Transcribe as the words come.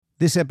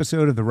This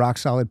episode of the Rock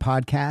Solid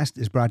Podcast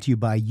is brought to you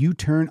by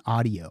U-Turn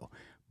Audio.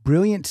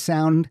 Brilliant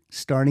sound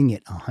starting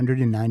at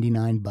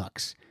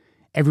 $199.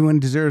 Everyone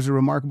deserves a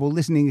remarkable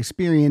listening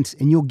experience,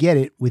 and you'll get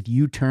it with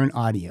U-Turn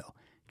Audio.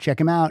 Check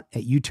them out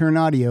at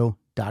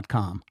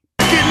uturnaudio.com.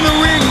 Get in the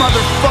ring,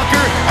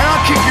 motherfucker, and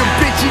I'll kick your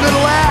bitchy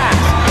little ass,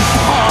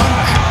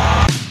 punk.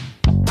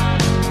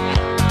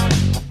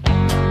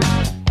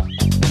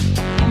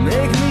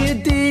 Make me a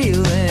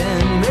deal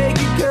and make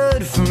it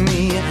good for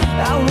me.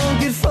 I won't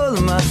get full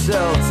of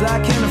myself, I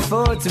can't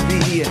afford to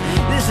be.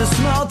 This is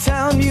small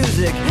town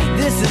music,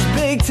 this is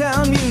big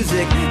town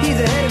music.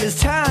 He's ahead of his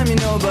time, you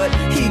know, but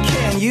he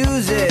can't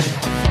use it.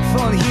 If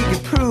only he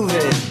could prove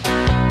it.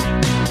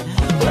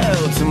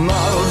 Well,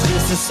 tomorrow's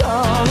just a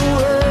song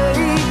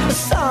away, a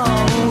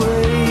song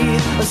away,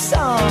 a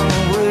song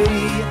away.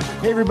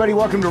 Hey everybody,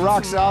 welcome to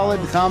Rock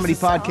Solid, the comedy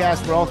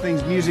podcast for all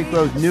things music,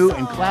 both new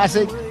and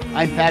classic.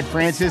 I'm Pat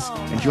Francis,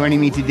 and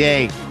joining me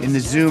today in the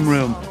Zoom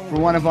room for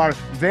one of our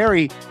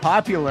very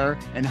popular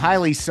and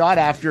highly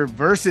sought-after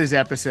Versus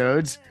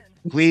episodes,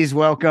 please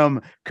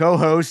welcome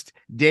co-host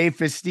Dave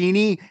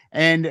Festini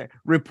and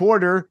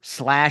reporter /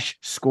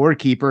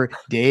 scorekeeper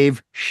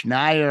Dave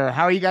Schneider.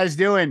 How are you guys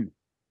doing?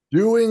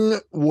 Doing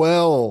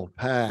well,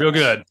 Pat. Real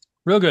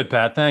good,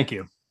 Pat. Thank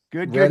you.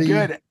 Good. Ready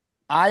Ready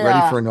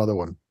for another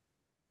one.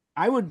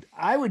 I would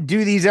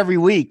do these every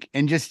week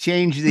and just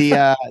change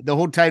the the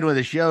whole title of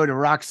the show to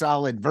Rock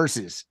Solid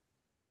Versus.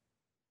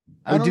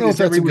 I don't know if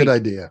that's a good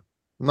idea.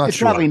 I'm not It's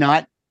sure. probably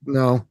not,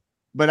 No.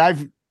 but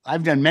I've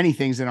done many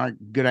things that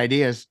aren't good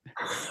ideas.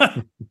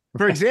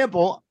 For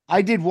example,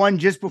 I did one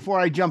just before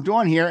I jumped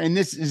on here, and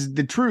this is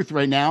the truth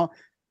right now.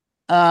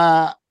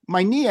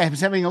 My knee, I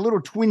was having a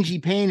little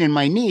twingy pain in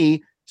my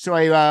knee, so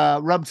I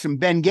rubbed some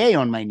Bengay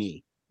on my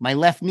knee, my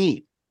left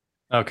knee.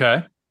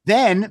 Okay.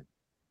 Then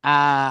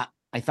I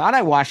thought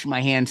I washed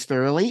my hands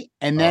thoroughly,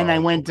 and then I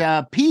went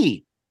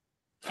pee,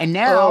 and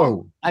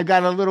now I've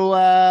got a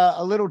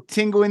little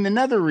tingle in the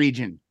nether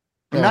region.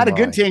 Not a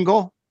good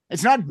tingle.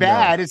 It's not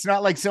bad. No. It's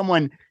not like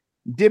someone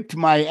dipped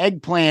my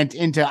eggplant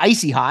into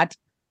icy hot,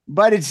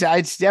 but it's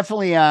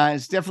definitely a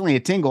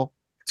tingle.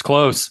 It's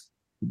close.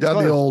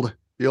 Got the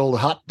old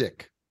hot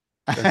dick.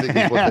 I think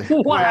is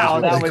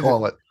what they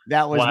call it.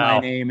 That was my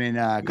name in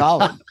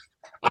college.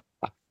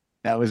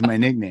 That was my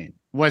nickname.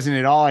 Wasn't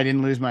at all. I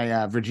didn't lose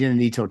my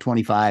virginity till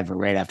 25 or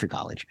right after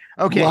college.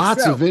 Okay.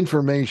 Lots of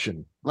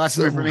information. Lots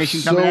of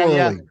information coming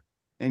at you,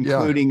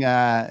 including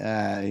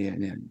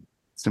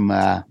some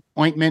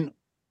ointment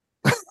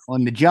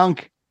on the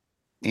junk.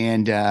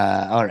 And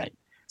all right.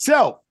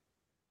 So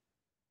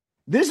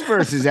this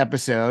Versus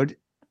episode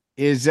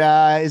is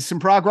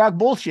some prog rock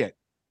bullshit.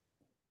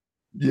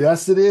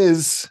 Yes, it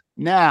is.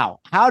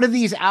 Now, how do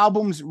these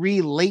albums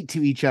relate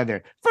to each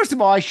other? First of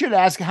all, I should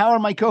ask, how are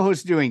my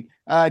co-hosts doing?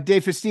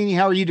 Dave Festini,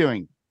 how are you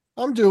doing?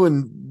 I'm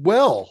doing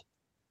well.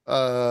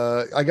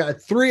 I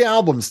got 3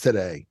 albums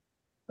today.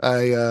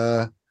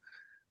 The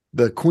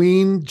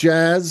Queen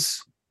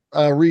Jazz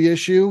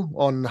reissue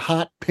on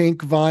hot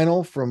pink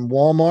vinyl from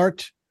Walmart,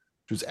 which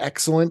was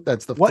excellent.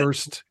 That's the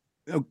first.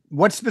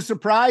 What's the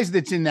surprise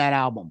that's in that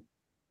album?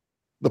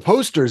 The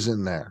poster's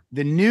in there.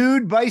 The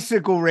nude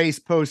bicycle race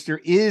poster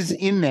is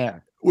in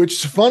there. Which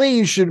is funny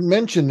you should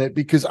mention it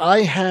because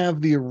I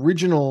have the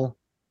original.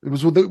 It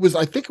was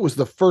I think it was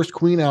the first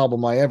Queen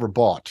album I ever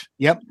bought.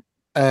 Yep.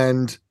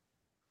 And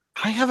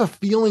I have a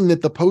feeling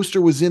that the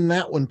poster was in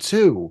that one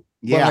too.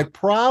 Yeah. But I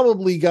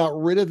probably got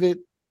rid of it.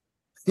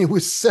 It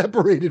was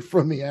separated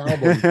from the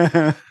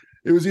album.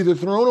 It was either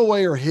thrown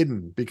away or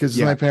hidden because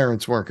my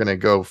parents weren't going to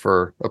go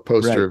for a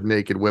poster of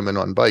naked women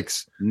on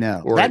bikes.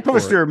 No, that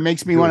poster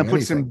makes me want to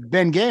put some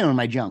Bengay on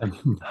my junk.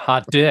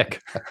 Hot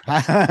dick.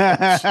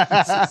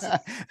 I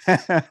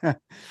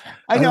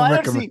know. I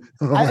don't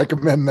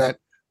recommend that.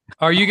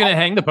 Are you going to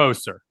hang the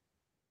poster?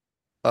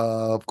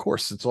 Of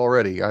course, it's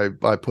already. I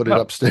put it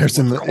upstairs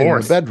in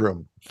the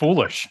bedroom.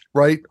 Foolish.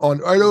 Right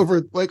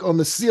over, like on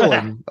the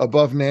ceiling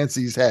above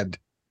Nancy's head.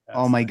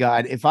 Oh my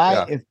God! If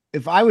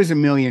I was a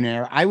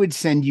millionaire, I would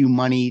send you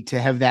money to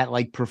have that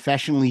like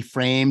professionally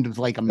framed with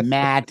like a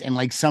mat and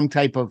like some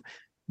type of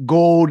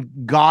gold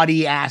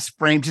gaudy ass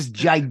frame, just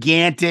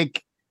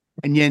gigantic,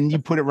 and then you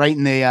put it right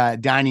in the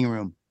dining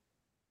room.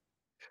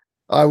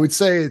 I would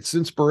say it's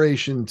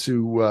inspiration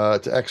to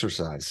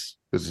exercise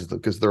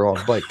because they're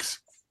on bikes.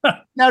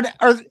 Now,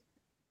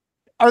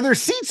 are there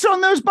seats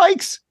on those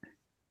bikes?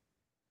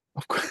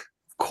 Of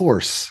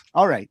course.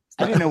 All right,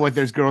 I didn't know what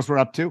those girls were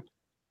up to.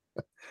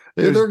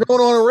 They're going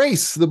on a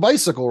race, the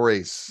bicycle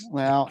race.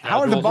 Well,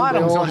 how are the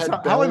bottoms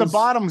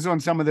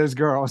on some of those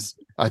girls?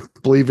 I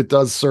believe it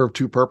does serve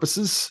 2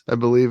 purposes. I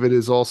believe it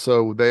is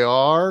also they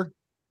are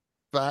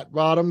fat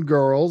bottom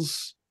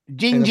girls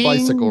in a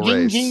bicycle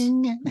race.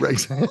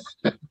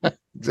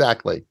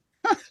 Exactly.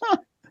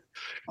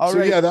 All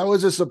right. Yeah, that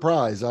was a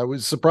surprise. I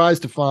was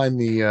surprised to find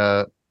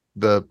the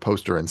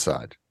poster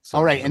inside. So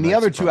all right, and the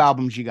other 2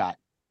 albums you got.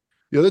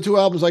 The other 2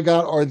 albums I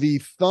got are the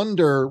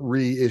Thunder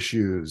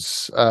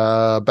reissues,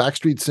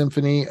 Backstreet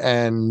Symphony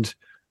and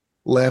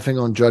Laughing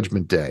on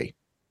Judgment Day.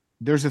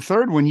 There's a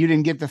third one. You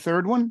didn't get the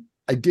third one?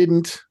 I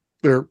didn't.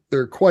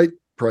 They're quite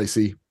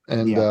pricey,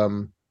 and Yeah.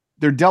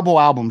 They're double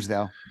albums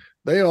though.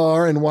 they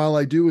are. And while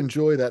I do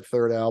enjoy that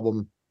third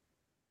album,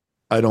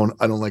 I don't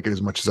like it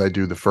as much as I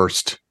do the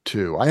first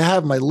two. I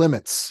have my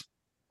limits.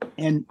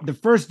 And the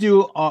first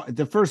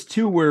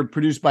two were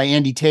produced by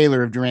Andy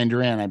Taylor of Duran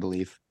Duran, I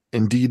believe.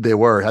 Indeed, they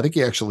were. I think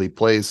he actually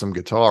plays some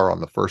guitar on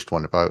the first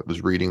one, if I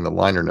was reading the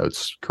liner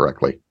notes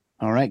correctly.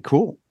 All right,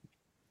 cool.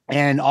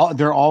 And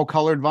they're all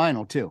colored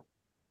vinyl too.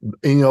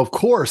 And, of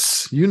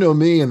course, you know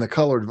me and the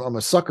colored. I'm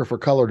a sucker for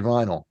colored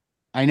vinyl.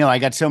 I know. I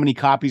got so many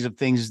copies of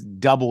things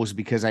doubles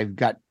because had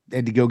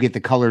to go get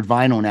the colored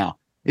vinyl now.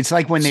 It's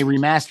like when they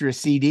remaster a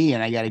CD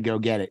and I got to go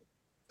get it.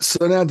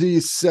 So now, do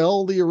you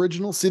sell the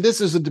original? See,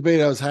 this is a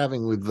debate I was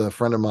having with a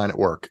friend of mine at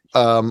work.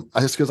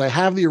 Just because I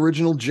have the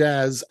original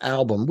Jazz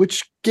album,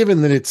 which,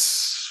 given that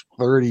it's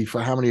 30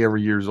 for how many ever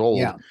years old,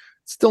 Yeah.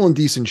 it's still in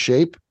decent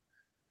shape.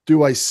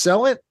 Do I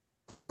sell it,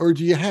 or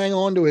do you hang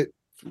on to it?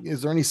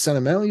 Is there any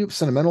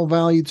sentimental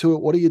value to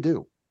it? What do you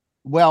do?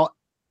 Well,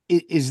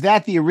 is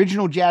that the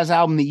original Jazz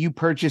album that you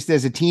purchased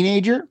as a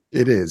teenager?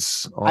 It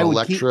is on I would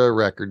Elektra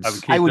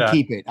Records. I would that.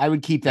 keep it. I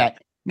would keep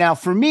that. Now,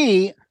 for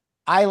me,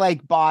 I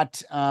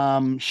bought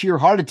Sheer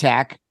Heart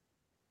Attack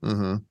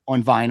Mhm.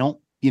 on vinyl,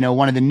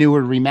 one of the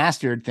newer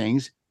remastered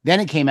things. Then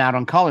it came out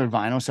on colored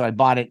vinyl, so I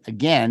bought it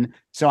again.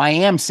 So I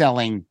am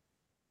selling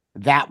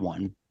that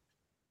one.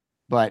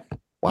 But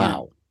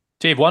Wow.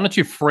 Dave, why don't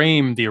you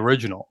frame the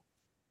original?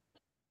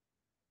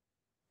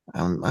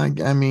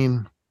 I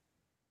mean,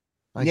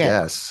 I Yeah.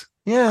 guess.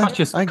 Yeah. Cost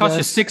you I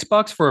guess.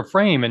 $6 for a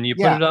frame, and you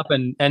put Yeah. it up,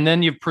 and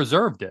then you've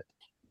preserved it.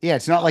 yeah,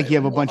 it's not like you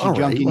have a bunch of All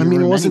junk right. in I your mean,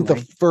 it room wasn't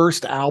anyway. the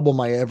first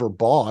album I ever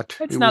bought.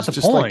 That's It not was the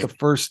just like point. the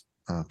first.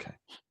 Okay.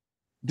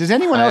 Does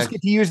anyone else I-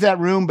 get to use that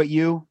room but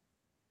you?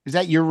 Is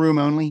that your room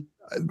only?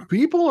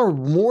 People are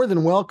more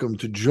than welcome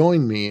to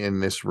join me in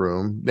this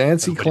room.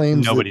 Nancy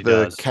claims nobody that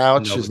the does.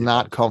 couch is Nobody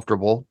not does.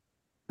 comfortable.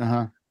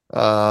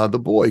 Uh-huh. The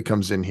boy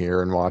comes in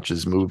here and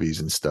watches movies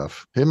and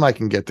stuff. Him, I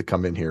can get to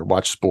come in here,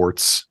 watch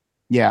sports.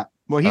 Yeah.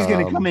 Well, he's going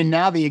to Um, come in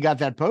now that you got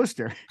that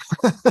poster.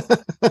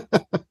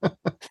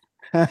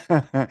 You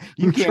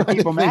I'm can't trying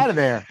keep to him think. out of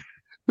there.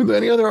 Were there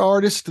any other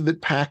artists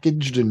that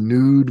packaged a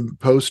nude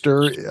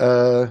poster?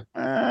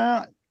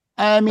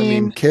 I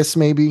mean, Kiss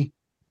maybe.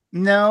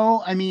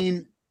 no, I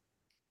mean,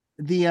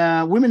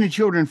 the Women and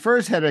Children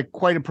First had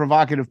quite a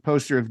provocative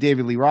poster of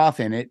David Lee Roth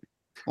in it,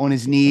 on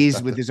his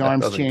knees with his That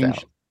arms doesn't changed.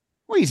 count.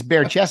 Well, he's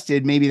bare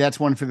chested. Maybe that's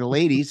one for the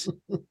ladies.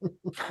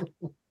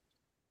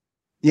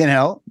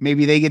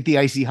 Maybe they get the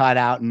icy hot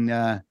out and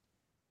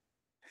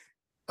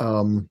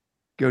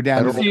go I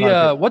down to don't the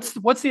know.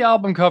 carpet. What's the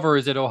album cover?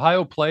 Is it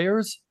Ohio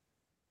Players?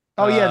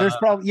 Oh yeah, there's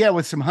probably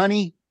with some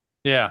honey.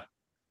 Yeah.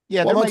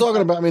 Yeah, Well, there I'm not might-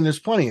 talking about. I mean, there's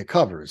plenty of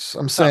covers.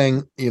 I'm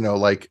saying,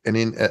 like an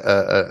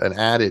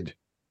added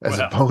as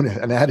a Well. bonus,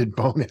 an added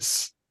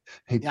bonus,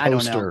 a I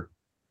don't know. poster.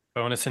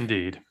 Bonus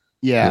indeed.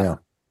 Yeah.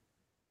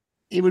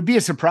 It would be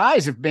a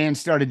surprise if bands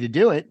started to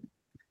do it.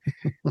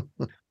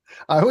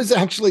 I was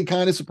actually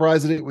kind of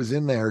surprised that it was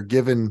in there,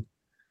 given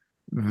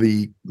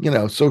the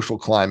social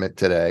climate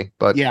today.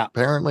 But Yeah.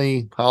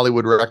 apparently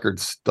Hollywood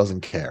Records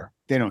doesn't care.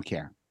 They don't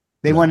care.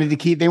 They No. wanted to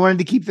keep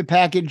the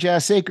package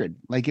sacred,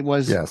 like it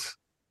was. Yes,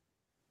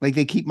 Like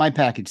they keep my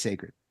package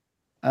sacred.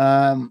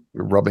 you're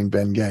rubbing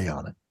Ben Gay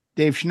on it.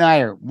 Dave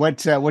Schneier,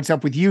 what's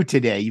up with you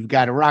today? You've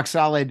got a rock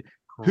solid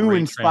Who Great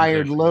inspired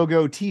transition.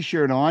 logo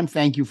T-shirt on.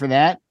 Thank you for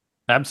that.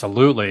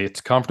 Absolutely. It's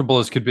comfortable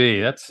as could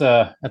be. That's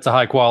a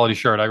high quality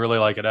shirt. I really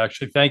like it,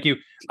 actually. Thank you.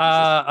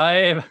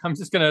 I'm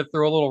just going to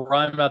throw a little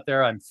rhyme out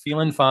there. I'm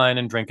feeling fine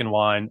and drinking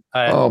wine.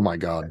 Oh my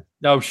God.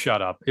 Oh,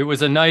 shut up. It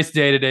was a nice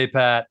day today,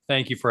 Pat.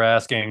 Thank you for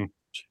asking.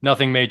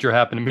 Nothing major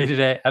happened to me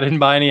today. I didn't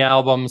buy any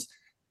albums.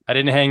 I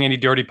didn't hang any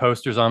dirty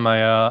posters on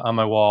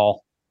my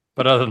wall.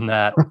 But other than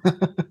that,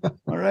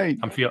 All right.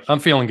 I'm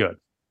feeling good.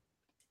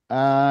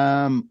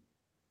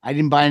 I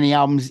didn't buy any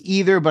albums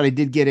either, but I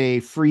did get a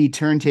free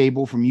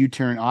turntable from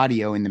U-Turn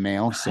Audio in the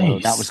mail, so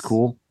Nice. that was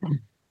cool.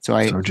 So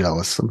I So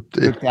jealous.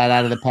 took that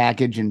out of the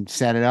package and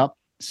set it up.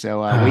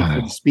 So wait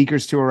for the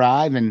speakers to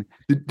arrive, and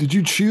Did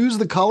you choose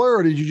the color,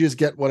 or did you just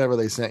get whatever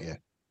they sent you?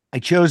 I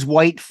chose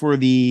white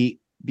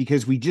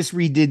because we just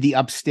redid the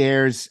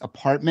upstairs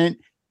apartment,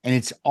 and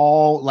it's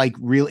all like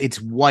it's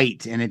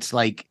white and it's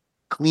like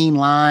clean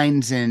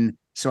lines, and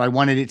so I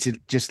wanted it to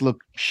just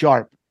look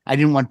sharp. I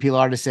didn't want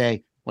Pilar to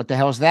say, "What the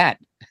hell's that?"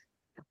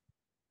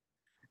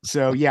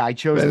 So yeah, I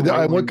chose. The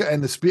white one.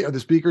 And are the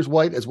speakers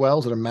white as well?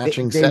 Is it a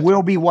matching They set?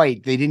 will be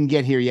white. They didn't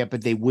get here yet,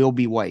 but they will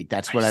be white.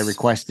 That's what I Nice.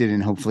 requested,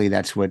 and hopefully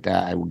that's what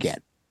I will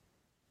get.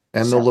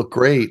 And So- they'll look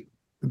great.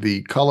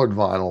 The colored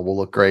vinyl will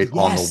look great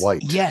on the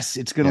white. Yes,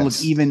 it's going to Yes.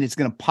 look even. It's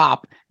going to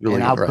pop, Really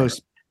and good, I'll right.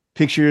 post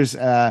pictures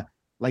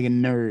like a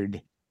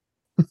nerd.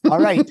 All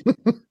right,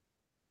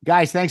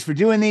 guys, thanks for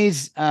doing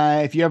these.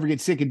 If you ever get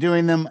sick of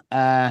doing them,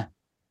 I'm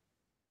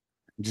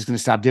just going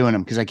to stop doing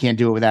them because I can't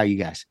do it without you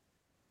guys.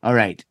 All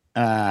right,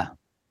 because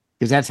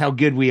that's how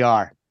good we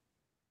are.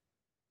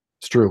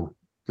 It's true.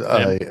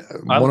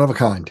 One of a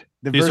kind.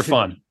 The These are versa-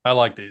 fun. I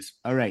like these.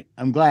 All right,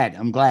 I'm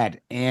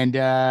glad. And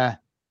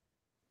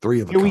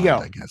Three of a Here we kind, go.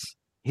 I guess.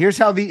 Here's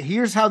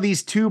how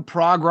these two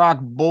prog rock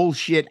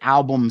bullshit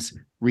albums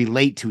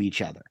relate to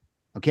each other.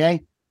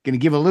 Okay, gonna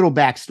give a little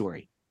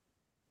backstory.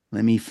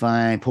 Let me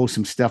pull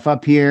some stuff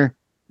up here.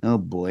 Oh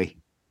boy,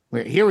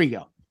 here we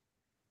go.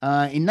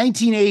 In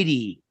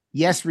 1980,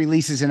 Yes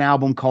releases an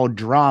album called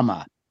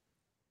Drama.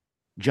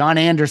 John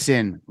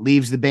Anderson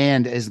leaves the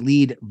band as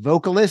lead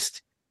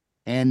vocalist,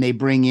 and they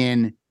bring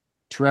in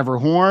Trevor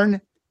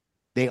Horn.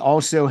 They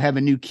also have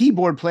a new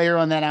keyboard player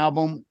on that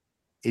album.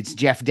 It's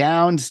Jeff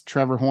Downs.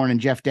 Trevor Horn and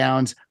Jeff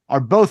Downs are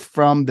both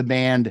from the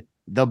band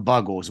The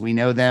Buggles. We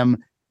know them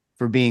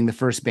for being the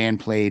first band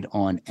played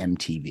on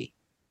MTV.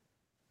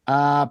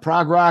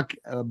 Prog rock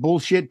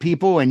bullshit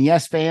people and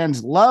Yes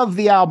fans love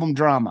the album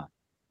Drama.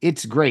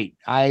 It's great.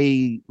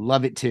 I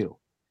love it too.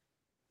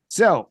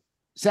 So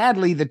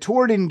sadly, the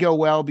tour didn't go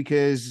well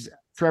because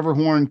Trevor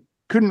Horn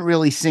couldn't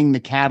really sing the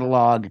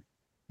catalog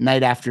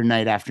night after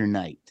night after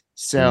night.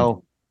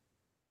 So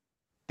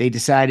they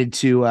decided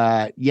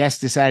to,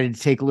 decided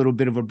to take a little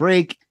bit of a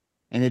break.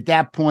 And at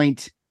that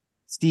point,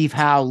 Steve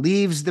Howe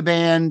leaves the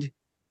band.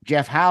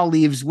 Jeff Howe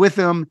leaves with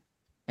him,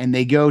 and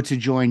they go to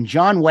join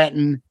John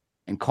Wetton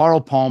and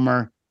Carl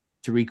Palmer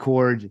to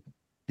record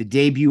the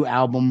debut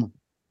album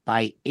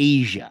by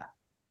Asia,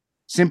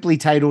 simply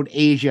titled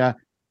Asia,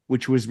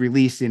 which was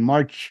released in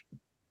March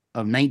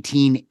of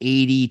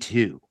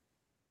 1982.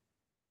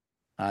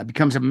 It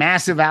becomes a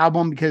massive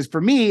album because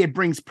for me, it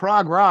brings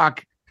prog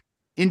rock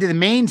into the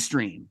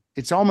mainstream.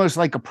 It's almost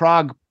like a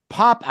prog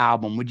pop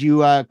album. Would you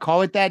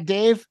call it that,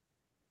 Dave?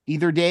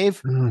 Either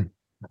Dave?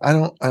 I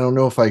don't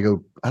know if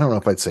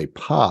I'd say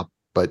pop,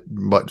 but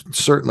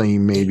certainly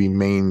maybe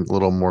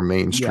little more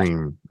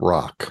mainstream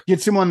rock.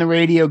 Gets them on the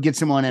radio, gets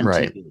them on MTV.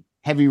 Right.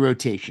 Heavy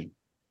rotation.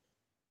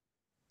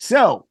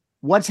 So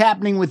what's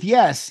happening with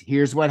Yes?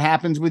 Here's what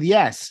happens with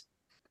Yes.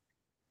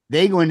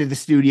 They go into the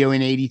studio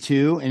in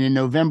 82, and in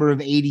November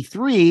of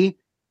 83,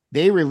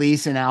 they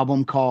release an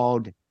album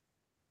called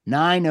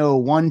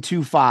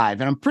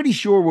 90125. And I'm pretty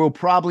sure we'll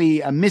probably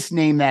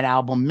misname that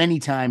album many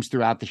times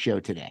throughout the show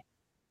today.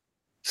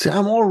 See,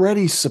 I'm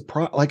already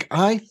surprised. Like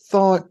I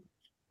thought,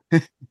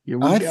 Here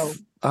we go.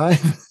 I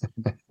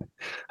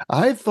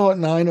thought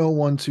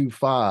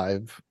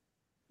 90125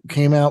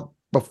 came out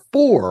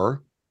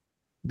before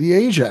the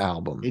Asia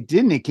album. It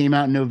didn't. It came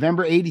out in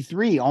November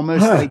 83,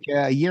 almost like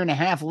a year and a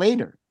half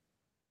later.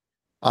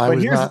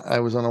 I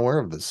was unaware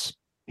of this.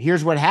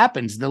 Here's what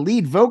happens. The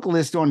lead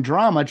vocalist on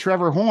Drama,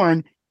 Trevor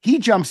Horn, he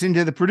jumps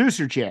into the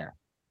producer chair.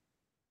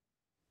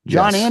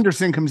 John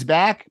Anderson comes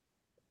back.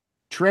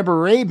 Trevor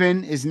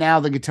Rabin is now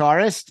the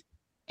guitarist,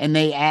 and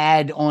they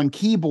add on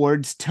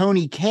keyboards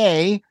Tony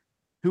Kaye,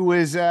 who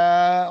was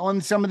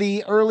on some of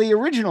the early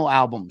original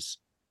albums.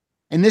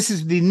 And this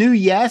is the new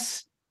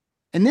Yes.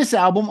 And this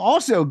album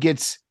also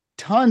gets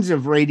tons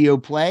of radio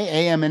play,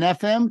 AM and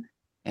FM,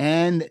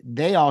 and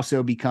they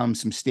also become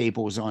some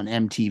staples on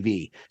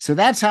MTV. So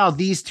that's how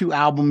these two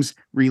albums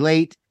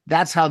relate.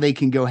 That's how they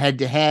can go head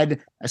to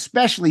head,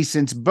 especially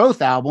since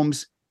both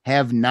albums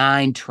have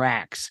 9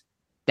 tracks.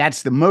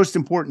 That's the most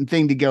important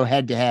thing to go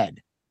head to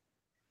head.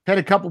 Had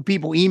a couple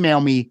people email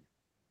me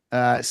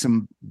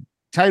some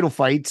title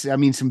fights. I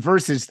mean, some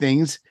versus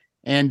things.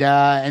 And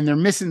they're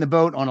missing the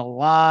boat on a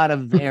lot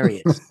of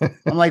areas.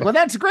 I'm like, well,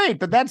 that's great,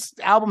 but that's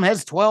album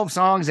has 12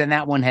 songs and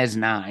that one has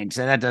 9,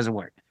 so that doesn't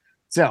work.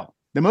 So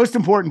the most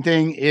important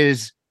thing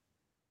is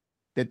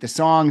that the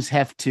songs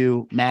have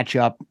to match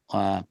up.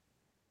 What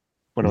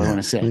do I want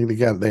to say?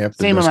 They have to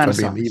Same amount of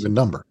be songs. an even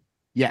number.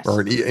 Yes,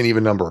 or an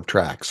even number of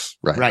tracks.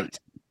 Right. Right.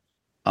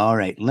 All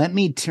right. Let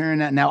me turn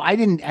that. Now I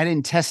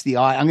didn't test the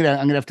audio. I'm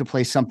gonna have to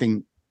play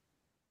something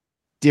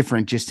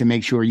different just to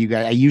make sure you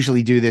guys. I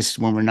usually do this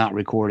when we're not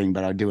recording,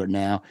 but I'll do it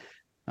now.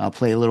 I'll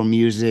play a little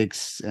music.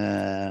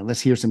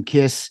 Let's hear some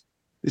Kiss.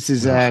 This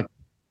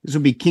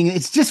will be King.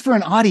 It's just for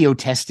an audio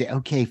test.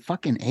 Okay,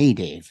 fucking A,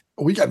 Dave.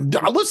 We got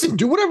listen.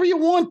 Do whatever you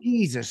want.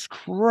 Jesus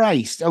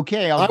Christ.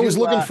 Okay, I was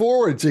looking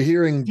forward to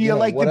hearing. Do you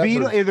like the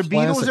Beatles? Are the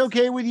Beatles classic.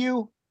 okay with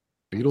you?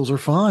 Beatles are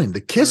fine. The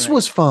Kiss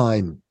was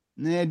fine.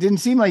 It didn't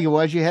seem like it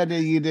was. You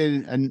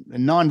did a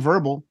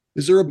nonverbal.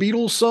 Is there a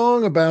Beatles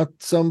song about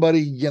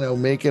somebody,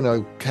 making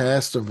a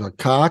cast of a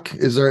cock?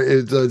 Is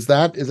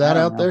that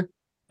out there?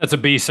 That's a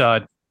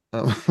B-side.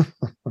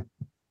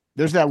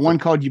 There's that one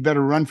called "You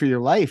Better Run for Your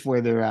Life"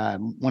 where they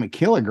want to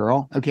kill a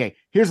girl. Okay,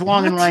 here's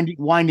 "Long and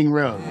Winding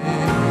Road."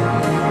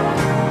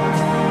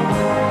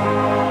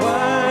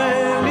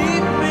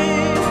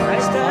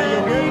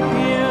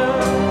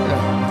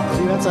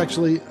 See, that's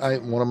actually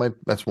one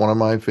of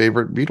my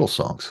favorite Beatles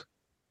songs.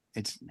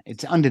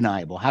 It's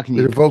undeniable. How can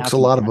you? It evokes a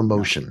lot of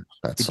emotion.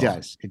 It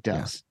does. It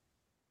does.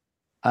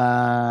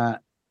 Yeah.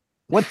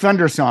 What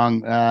Thunder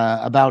song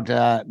about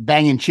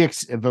banging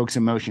chicks evokes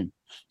emotion?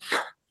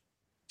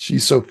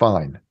 She's So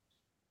Fine.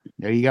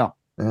 There you go.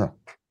 Yeah.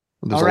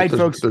 All right,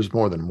 folks. There's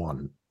more than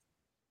one.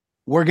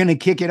 We're going to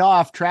kick it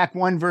off. Track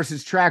 1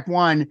 versus track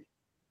 1.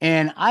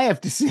 And I have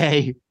to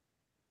say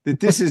that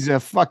this is a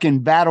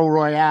fucking battle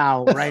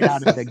royale right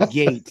out of the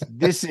gate.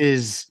 This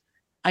is,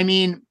 I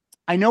mean,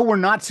 I know we're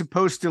not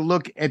supposed to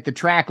look at the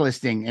track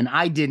listing, and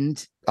I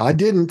didn't.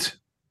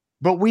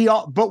 But we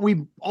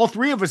all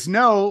three of us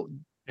know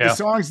the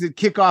songs that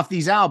kick off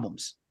these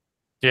albums.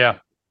 Yeah.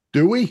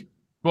 Do we?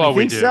 Well, I think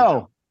we do.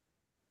 so.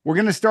 We're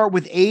going to start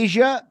with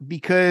Asia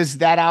because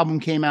that album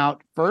came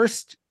out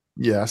first.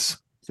 Yes.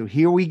 So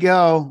here we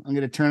go. I'm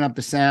going to turn up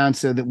the sound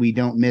so that we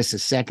don't miss a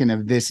second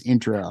of this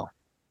intro.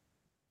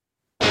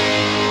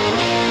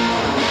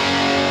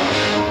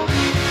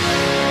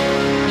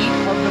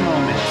 Heat of the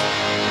moment.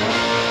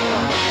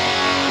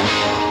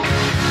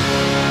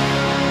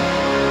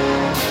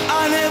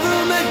 I never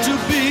meant to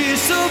be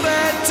so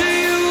bad to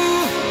you.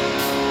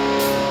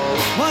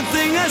 One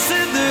thing I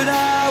said that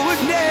I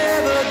would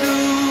never do.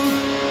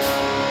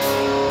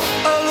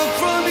 A look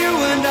from you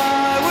and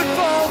I would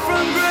fall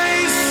from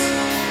grace,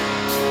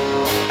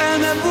 and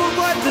that would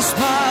wipe the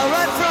smile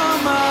right from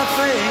my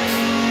face.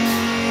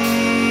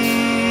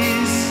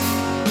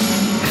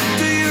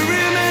 Do you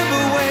remember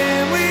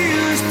when we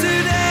used to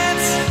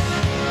dance?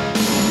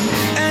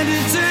 And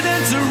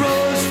incidents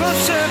arose from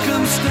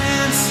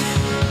circumstance.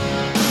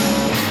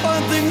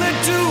 One thing led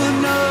to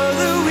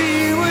another,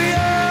 we were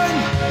young,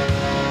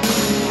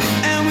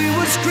 and we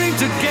would scream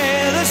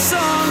together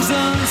songs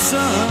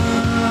unsung.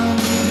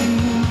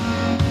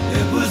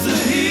 It was the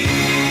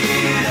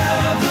heat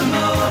of the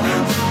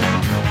moment,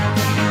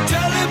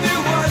 telling me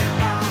what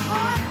my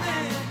heart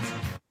meant.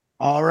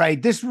 All right.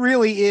 This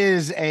really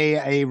is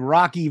a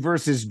Rocky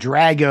versus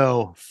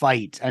Drago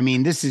fight. I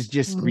mean, this is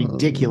just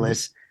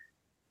ridiculous.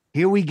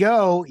 Here we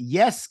go.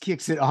 Yes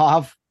kicks it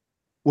off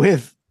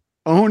with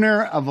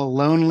Owner of a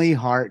Lonely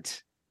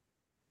Heart.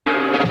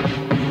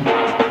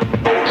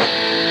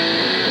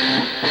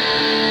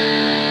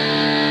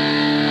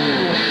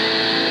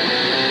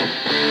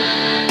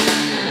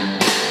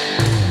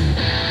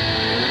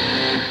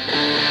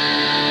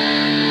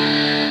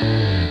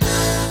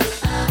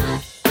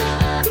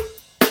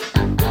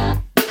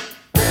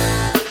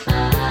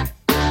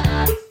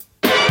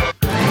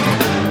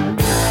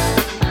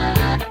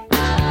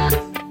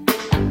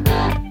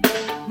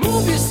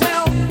 Move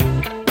yourself.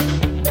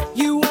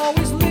 You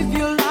always live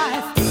your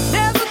life,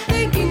 never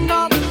thinking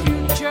of the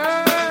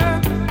future.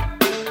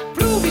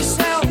 Prove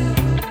yourself.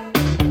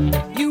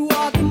 You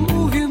are the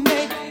move you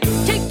make.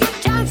 Take your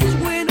chances,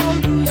 win or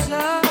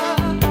loser.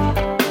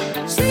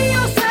 See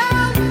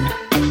yourself.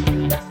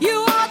 You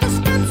are the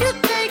steps you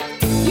take.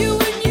 You,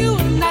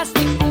 and that's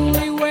the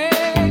only way.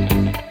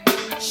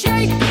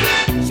 Shake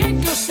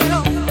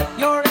yourself.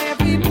 Your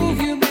every move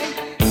you make.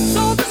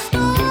 So the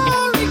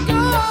story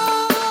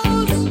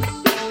goes.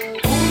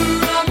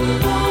 Owner of a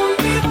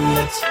lonely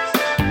heart.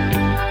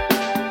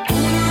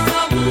 Owner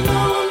of a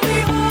lonely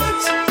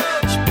heart.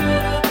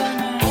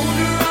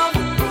 Owner of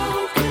a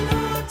broken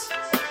heart.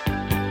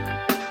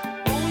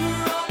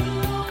 Owner of a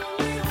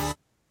lonely heart.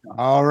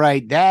 All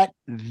right. That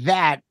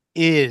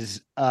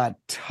is a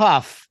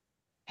tough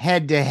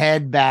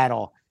head-to-head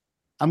battle.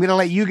 I'm going to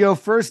let you go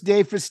first,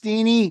 Dave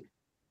Festini.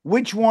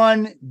 Which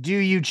one do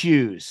you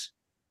choose?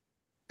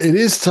 It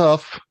is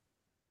tough.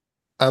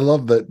 I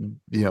love that,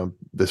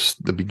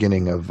 the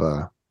beginning of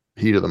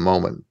Heat of the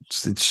Moment.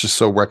 It's just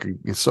so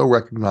it's so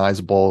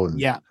recognizable, and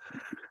Yeah.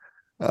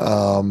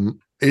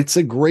 it's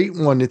a great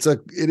one. It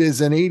is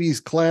an 80s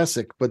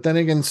classic, but then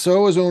again,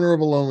 so is Owner of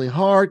a Lonely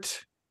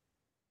Heart.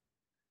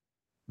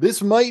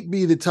 This might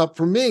be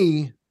for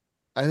me.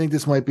 I think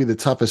this might be the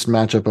toughest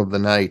matchup of the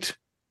night.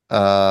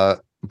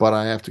 But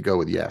I have to go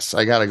with yes.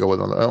 I got to go with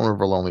Owner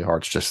of a Lonely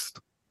Heart.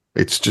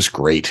 It's just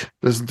great.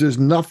 There's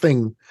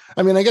nothing.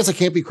 I mean, I guess I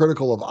can't be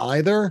critical of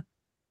either,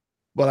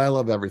 but I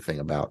love everything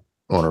about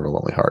Owner of a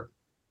Lonely Heart.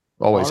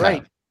 Always All right.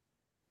 have.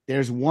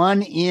 There's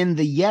one in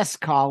the yes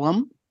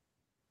column.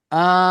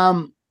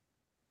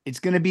 It's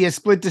going to be a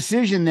split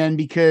decision then,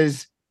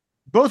 because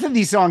both of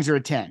these songs are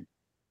a 10.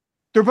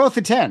 They're both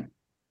a 10.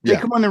 They Yeah.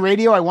 come on the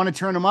radio. I want to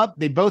turn them up.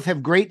 They both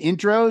have great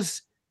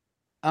intros.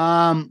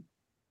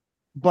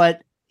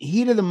 But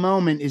Heat of the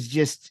Moment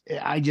is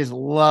I just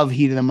love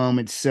Heat of the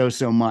Moment so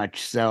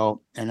much.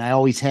 So, and I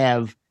always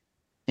have.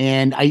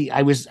 And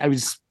I was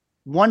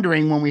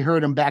wondering when we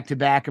heard them back to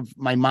back if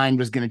my mind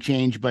was going to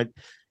change, but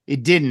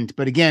it didn't.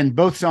 But again,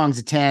 both songs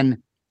a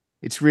 10.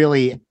 It's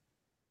really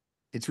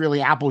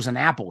apples and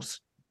apples.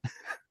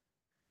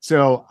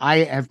 So I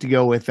have to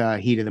go with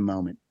Heat of the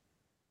Moment.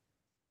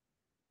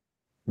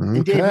 And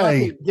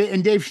Okay.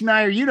 Dave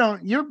Schneier,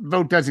 your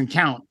vote doesn't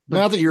count.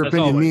 Not that your As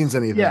opinion always. means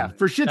anything. Yeah,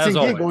 for shits As and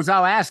always. giggles,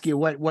 I'll ask you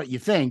what you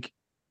think.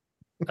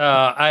 Heat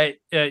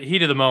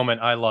of the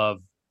Moment, I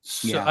love.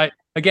 So, Yeah.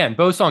 again,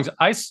 both songs.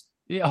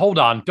 Hold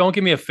on, don't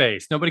give me a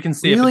face. Nobody can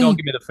see it, but Really? don't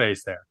give me the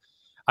face there.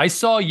 I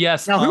saw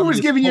yes. Now, who on was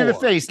this giving you the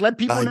tour. face? Let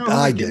people know. Who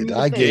I was giving did. you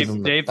the I face. gave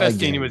him. Dave I gave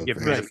Festini him was the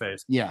giving me the face.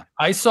 face. Yeah.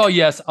 I saw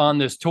yes on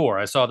this tour.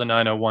 I saw the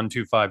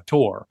 90125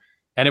 tour,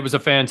 and it was a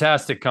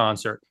fantastic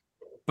concert.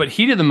 But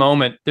Heat of the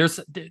Moment, there's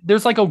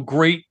like a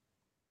great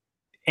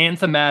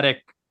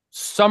anthematic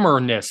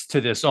summerness to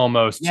this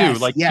almost too.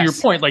 Yes, Like to yes. your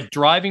point, like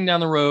driving down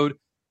the road.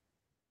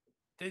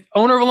 The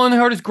Owner of a Lonely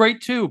Heart is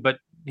great too, but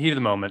Heat of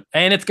the Moment,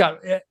 and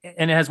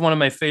it has one of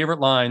my favorite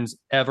lines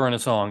ever in a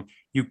song.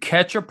 You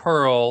catch a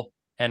pearl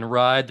and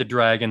ride the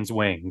dragon's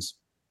wings.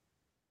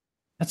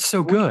 That's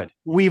so good.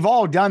 We've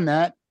all done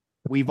that.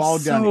 We've all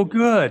done so it.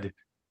 good.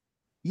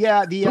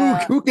 Yeah.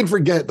 Who can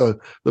forget the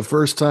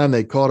first time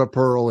they caught a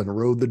pearl and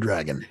rode the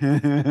dragon?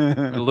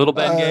 A little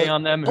Ben Gay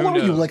on them. How Who old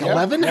were you? knows? Like Yeah,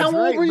 11? that's How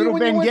right. old were you Little when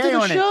Ben you went Gay to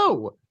the on it.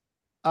 show?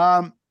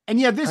 And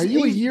yeah, this Are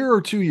you a year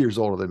or 2 years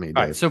older than me, Dave?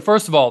 All right. So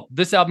first of all,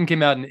 this album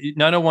came out in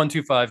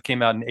 90125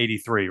 came out in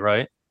 83,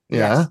 right?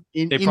 Yeah.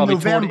 Yes, They in probably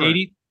November. toured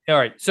 80. All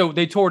right. So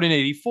they toured in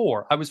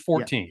 84. I was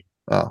 14.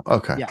 Oh,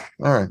 okay. Yeah.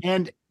 All right.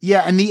 And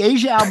the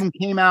Asia album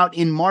came out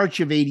in March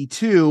of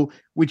 82,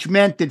 which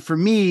meant that for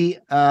me,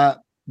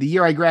 the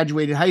year I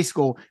graduated high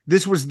school,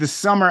 this was the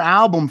summer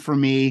album for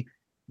me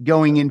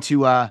going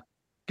into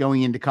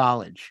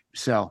college.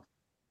 So,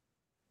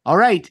 all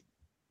right.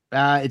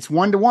 It's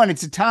 1-1.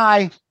 It's a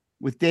tie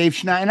with Dave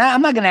Schneider. And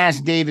I'm not going to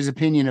ask Dave his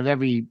opinion of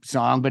every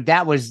song, but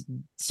that was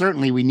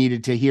certainly we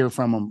needed to hear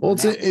from him. Well,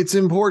 it's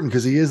important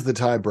because he is the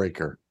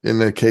tiebreaker in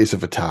the case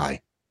of a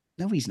tie.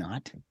 No, he's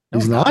not.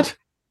 He's not?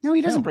 No,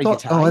 he doesn't break a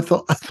tie. Oh, I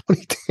thought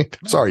he did.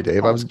 Sorry,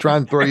 Dave. I was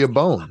trying to throw you a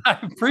bone. I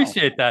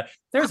appreciate that.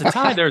 There's a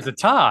tie. There's a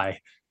tie.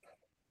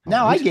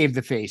 No, I gave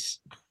the face.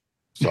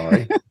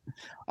 Sorry.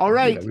 All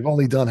right. Yeah, we've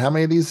only done how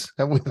many of these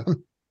have we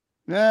done?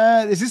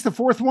 Is this the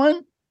fourth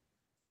one?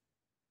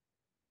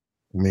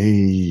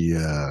 Me,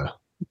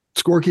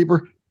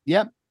 scorekeeper.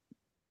 Yep.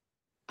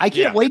 I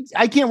can't wait.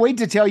 I can't wait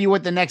to tell you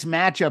what the next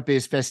matchup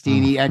is,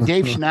 Festini.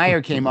 Dave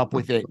Schneider came up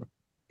with it.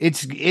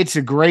 It's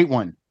a great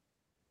one.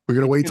 We're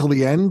gonna wait till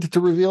the end to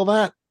reveal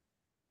that.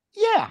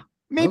 Yeah,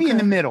 maybe in Okay.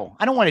 the middle.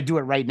 I don't want to do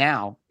it right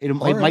now. It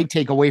right. might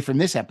take away from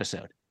this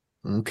episode.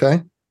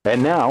 Okay.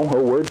 And now,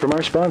 a word from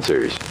our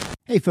sponsors.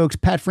 Hey, folks,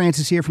 Pat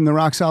Francis here from the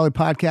Rock Solid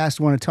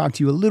Podcast. I want to talk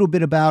to you a little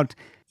bit about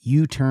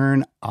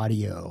U-Turn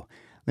Audio.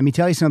 Let me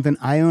tell you something.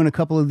 I own a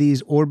couple of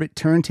these Orbit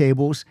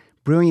turntables.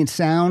 Brilliant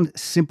sound,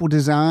 simple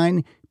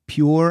design,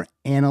 pure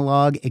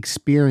analog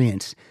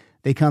experience.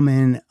 They come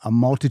in a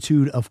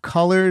multitude of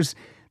colors.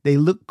 They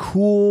look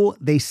cool.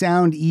 They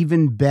sound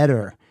even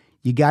better.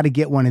 You got to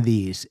get one of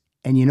these.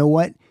 And you know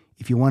what?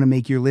 If you want to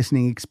make your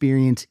listening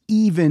experience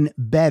even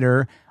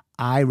better,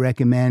 I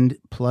recommend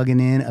plugging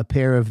in a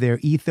pair of their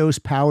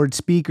Ethos-powered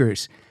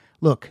speakers.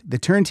 Look, the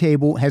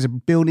turntable has a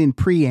built-in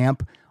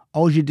preamp.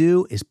 All you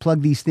do is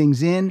plug these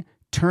things in,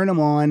 turn them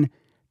on,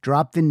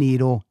 drop the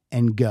needle,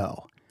 and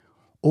go.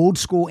 Old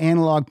school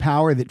analog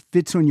power that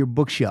fits on your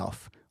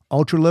bookshelf.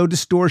 Ultra low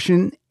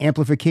distortion,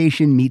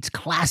 amplification meets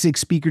classic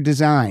speaker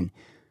design.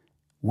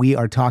 We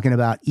are talking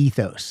about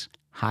Ethos,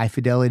 high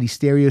fidelity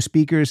stereo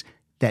speakers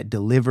that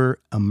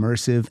deliver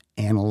immersive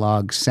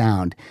analog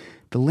sound.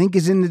 The link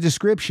is in the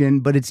description,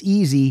 but it's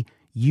easy,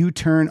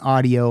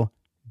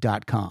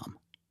 uturnaudio.com.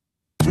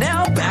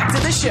 Now back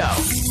to the show.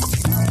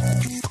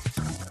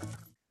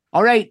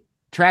 All right,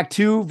 track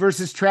 2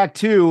 versus track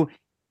 2.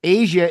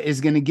 Asia is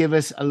going to give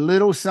us a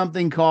little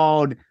something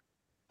called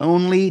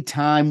Only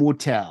Time Will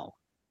Tell.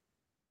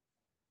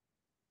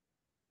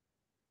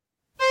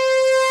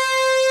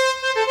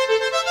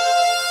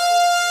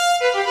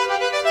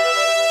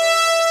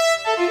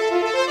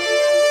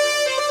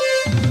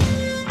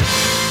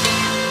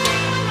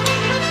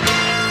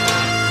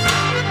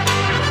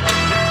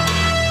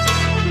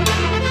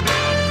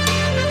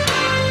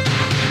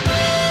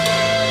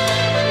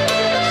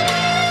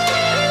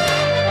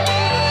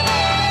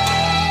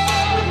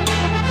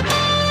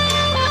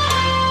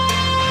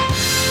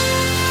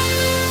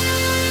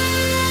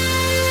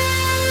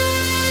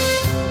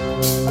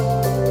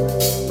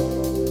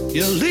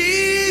 You're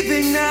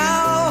leaving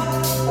now.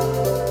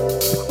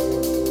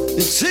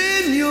 It's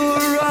in your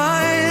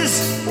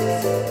eyes.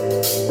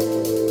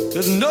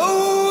 There's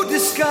no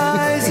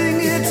disguising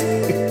it.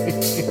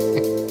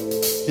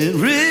 It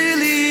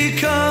really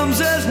comes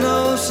as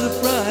no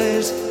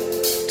surprise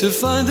to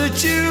find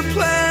that you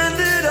planned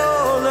it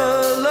all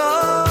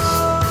along.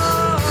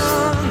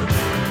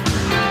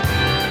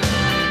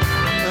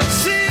 I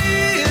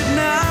see it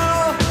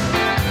now.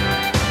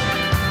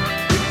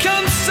 It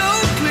comes so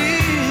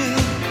clear.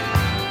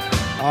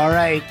 All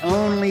right,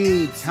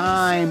 Only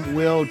Time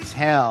Will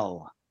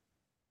Tell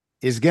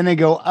is going to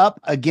go up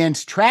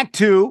against track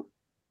 2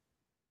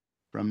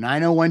 from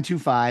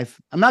 90125.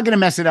 I'm not going to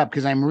mess it up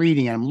because I'm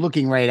reading it. I'm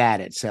looking right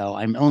at it. So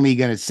I'm only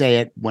going to say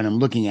it when I'm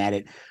looking at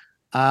it.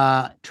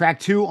 Track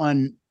 2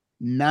 on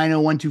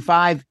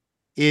 90125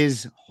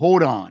 is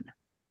Hold On.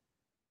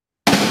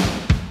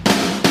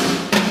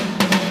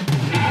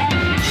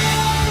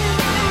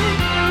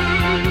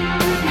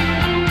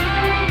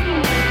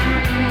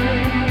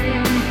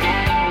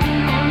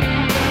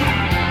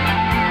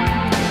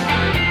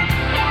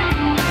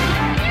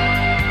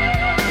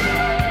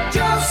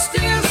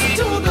 Justice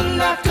to the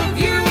left of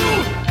you,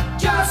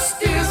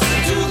 justice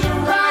to the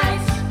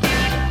right.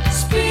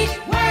 Speak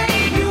when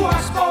you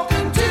are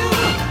spoken to,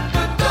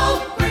 but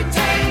don't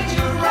pretend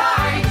you're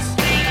right.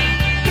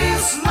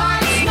 This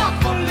life's not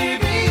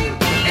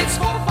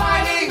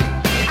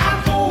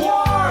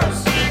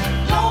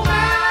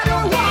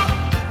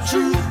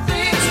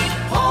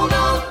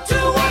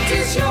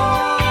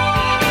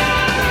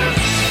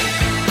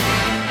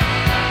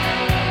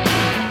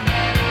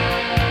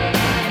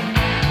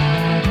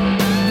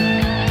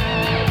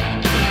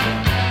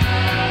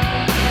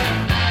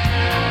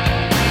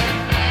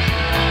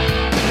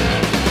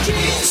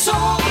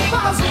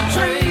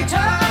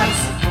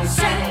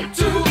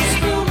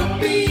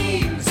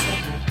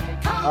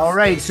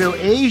right. So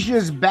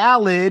Asia's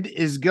Ballad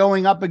is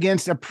going up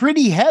against a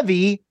pretty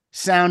heavy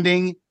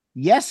sounding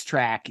Yes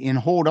track in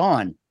Hold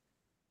On.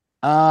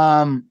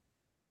 I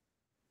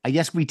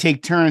guess we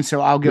take turns,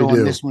 so I'll go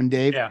on this one,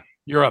 Dave. Yeah,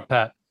 you're up,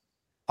 Pat.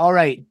 All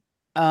right.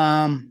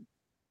 But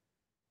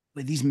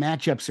these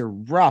matchups are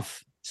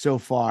rough so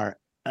far.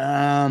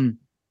 I'm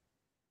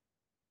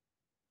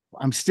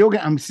still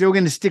going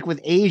to stick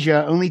with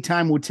Asia. Only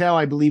Time Will Tell,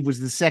 I believe,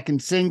 was the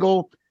second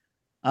single.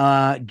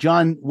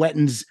 John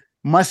Wetton's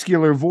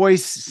muscular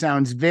voice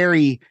sounds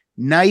very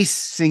nice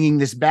singing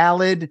this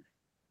ballad.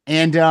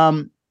 And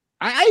I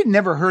had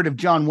never heard of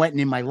John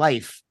Wetton in my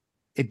life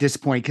at this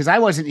point because I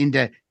wasn't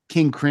into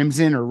King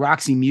Crimson or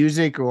Roxy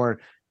Music or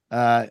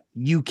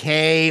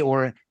UK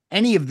or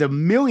any of the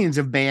millions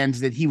of bands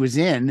that he was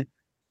in.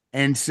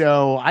 And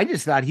so I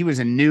just thought he was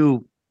a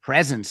new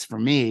presence for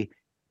me.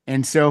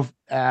 And so,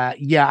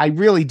 I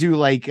really do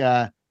like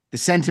The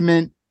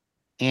Sentiment,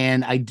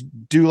 and I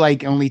do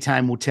like Only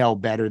Time Will Tell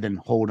better than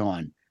Hold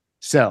On.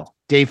 So,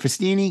 Dave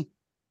Festini.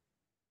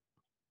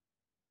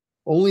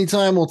 Only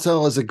Time Will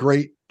Tell is a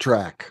great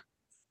track.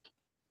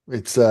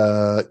 It's,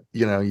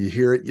 you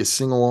hear it, you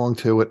sing along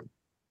to it.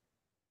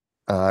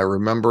 I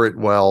remember it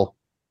well,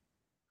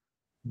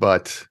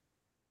 but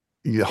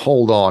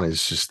Hold On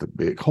is just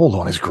Hold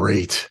On is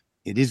great.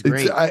 It is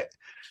great.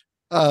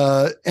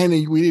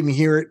 And we didn't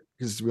hear it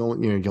because we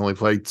only, you can only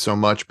play so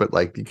much, but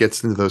like it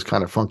gets into those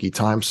kind of funky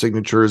time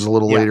signatures a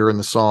little later in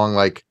the song.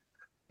 Like,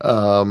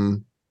 I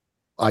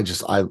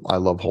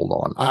love Hold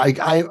On.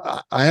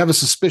 I have a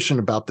suspicion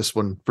about this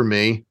one for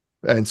me,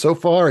 and so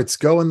far it's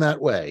going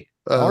that way.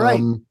 All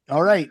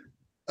right.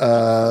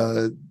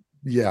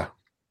 Yeah,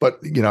 but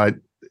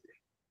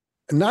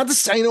not to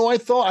say, I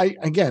thought I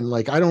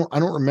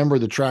don't remember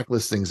the track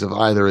listings of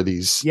either of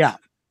these. Yeah.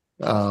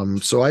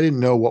 So I didn't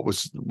know what it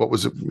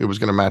was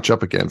going to match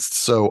up against.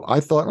 So I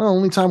thought,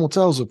 Only Time Will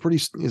Tell is a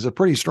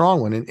pretty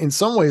strong one. And in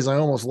some ways, I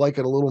almost like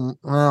it a little.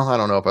 Well, I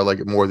don't know if I like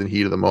it more than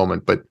Heat of the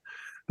Moment, but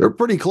they're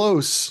pretty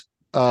close.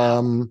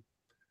 But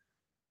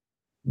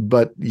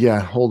yeah,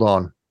 Hold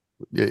On.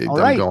 Yeah,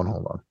 I'm going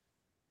Hold On.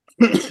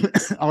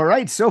 All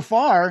right. So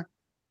far,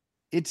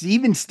 it's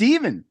even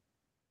Steven.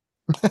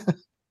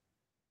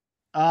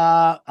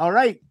 All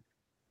right.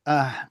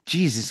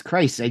 Jesus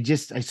Christ. I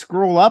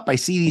scroll up, I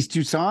see these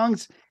two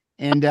songs,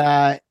 and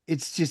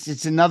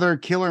it's another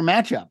killer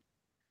matchup.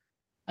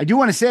 I do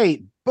want to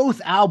say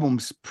both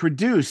albums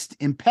produced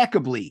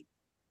impeccably.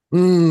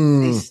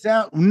 They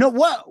sound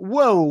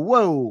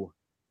whoa.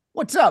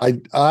 What's up?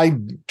 I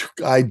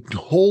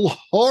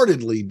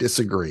wholeheartedly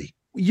disagree.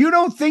 You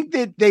don't think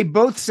that they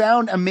both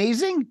sound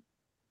amazing?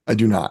 I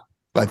do not.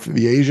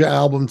 The Asia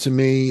album to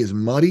me is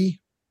muddy.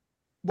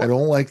 I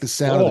don't like the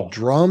sound of the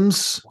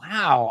drums.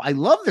 Wow. I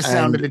love the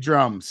sound of the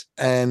drums.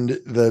 And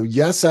the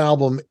Yes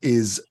album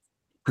is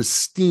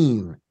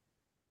pristine.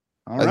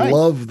 All right. I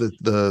love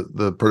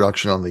the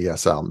production on the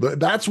Yes album.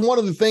 That's one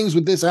of the things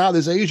with this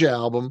Asia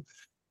album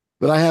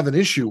that I have an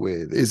issue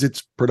with is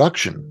its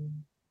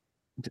production.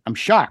 I'm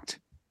shocked.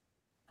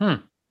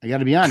 I got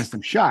to be honest.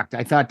 I'm shocked.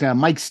 I thought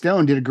Mike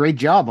Stone did a great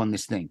job on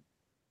this thing.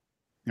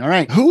 All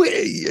right. No,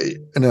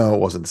 it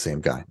wasn't the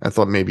same guy. I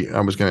thought maybe I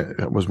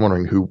was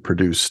wondering who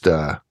produced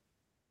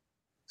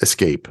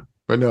Escape.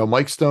 But no,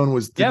 Mike Stone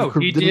was.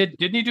 Didn't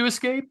he do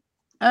Escape?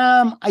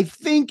 I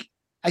think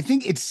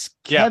it's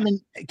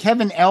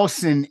Kevin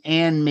Elson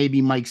and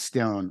maybe Mike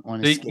Stone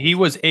on Escape. He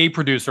was a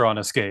producer on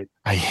Escape.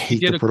 I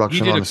hate the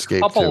production on Escape.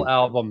 He did a couple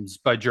albums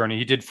by Journey.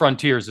 He did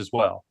Frontiers as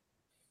well.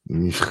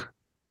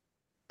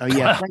 Oh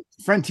yeah,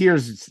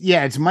 Frontiers.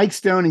 Yeah, it's Mike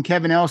Stone and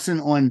Kevin Elson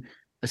on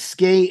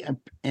Escape,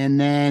 and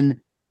then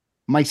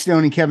Mike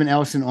Stone and Kevin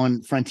Elson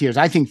on Frontiers.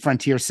 I think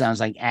Frontiers sounds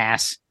like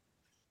ass.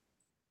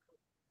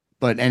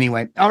 But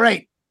anyway, all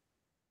right.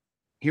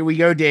 Here we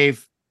go,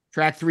 Dave.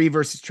 Track 3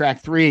 versus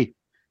track 3.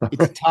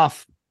 It's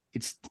tough.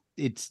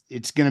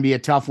 It's going to be a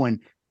tough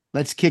one.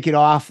 Let's kick it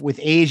off with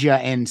Asia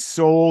and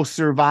Soul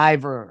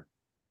Survivor.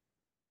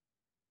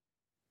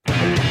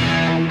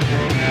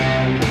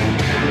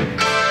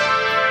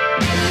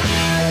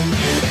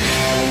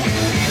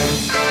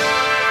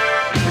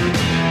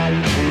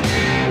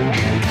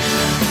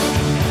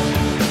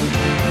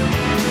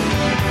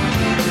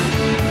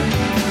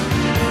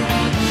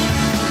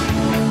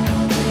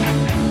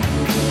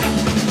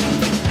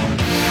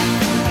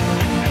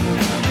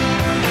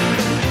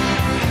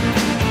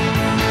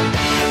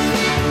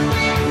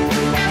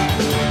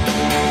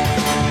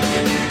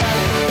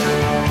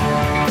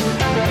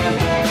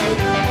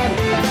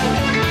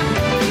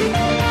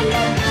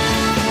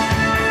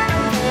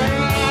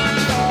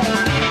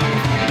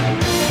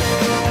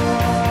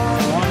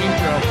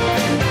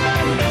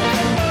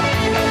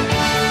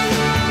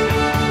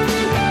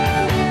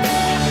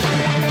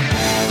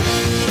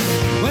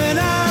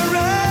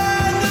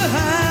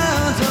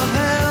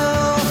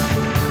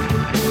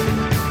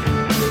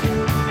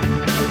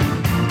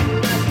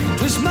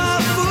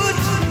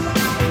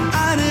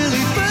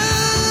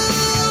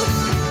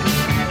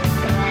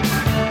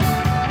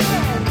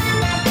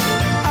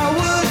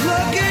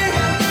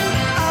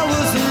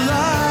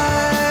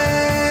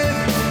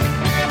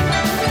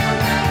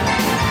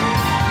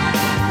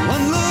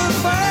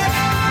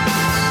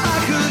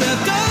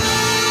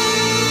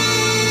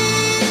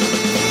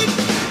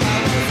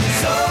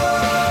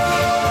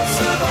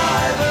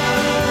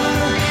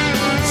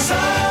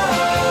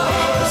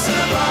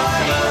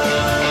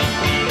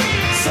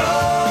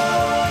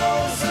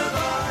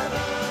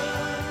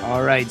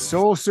 right.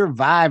 Soul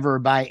Survivor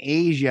by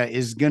Asia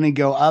is going to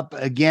go up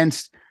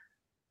against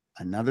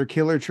another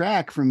killer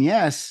track from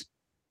Yes.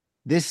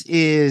 This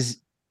is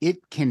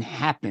It Can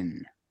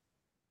Happen.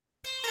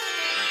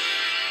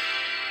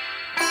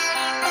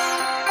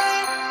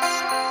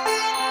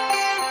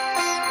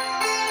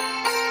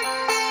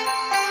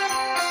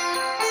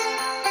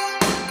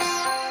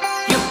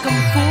 You can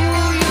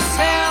fool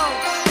yourself.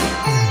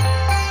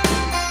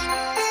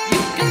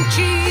 You can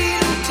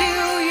cheat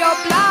until you're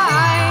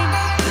blind.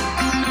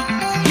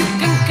 You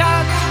can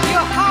cut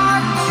your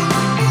heart.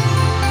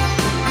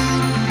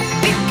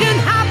 It can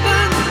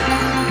happen.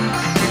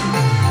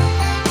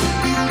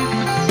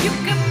 You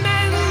can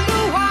mend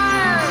the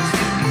wires.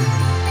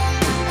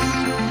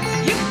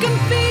 You can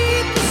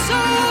feed the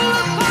soul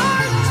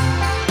apart.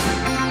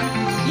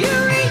 You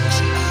reach,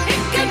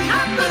 it can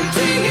happen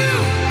to you.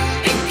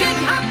 It can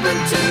happen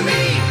to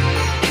me.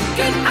 It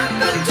can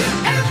happen to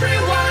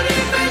everyone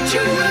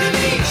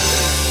eventually.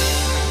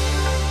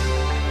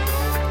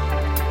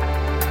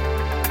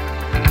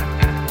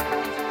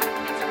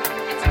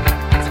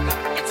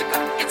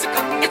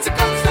 It's a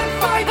constant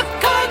fight. A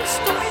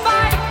constant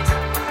fight.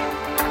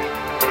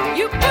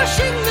 You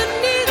pushing the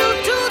needle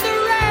to the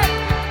red.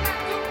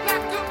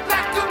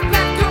 Black and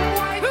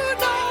white. Who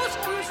knows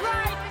who's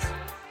right?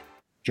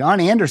 John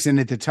Anderson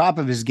at the top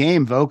of his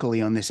game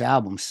vocally on this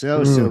album.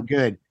 So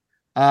good.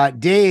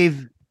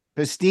 Dave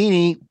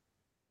Pastini,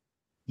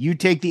 you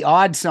take the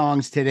odd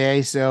songs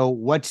today. So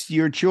what's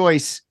your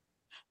choice?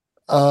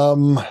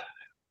 Again,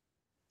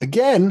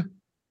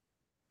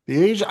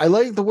 the Asia. I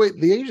like the way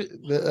the Asia.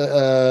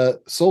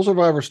 The Soul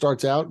Survivor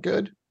starts out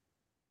good.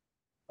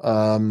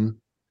 And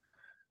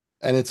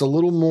it's a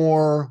little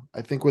more.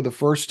 I think with the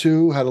first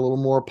two had a little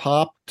more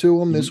pop to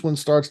them. This one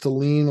starts to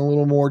lean a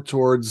little more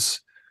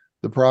towards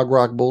the prog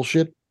rock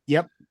bullshit.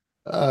 Yep.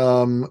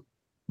 But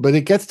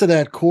it gets to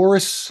that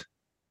chorus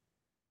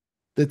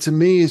that to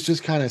me is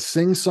just kind of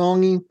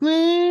sing-songy.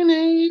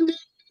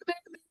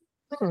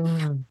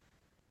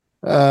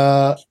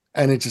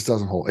 And it just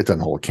doesn't hold. It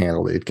doesn't hold a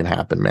candle. It Can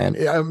Happen, man.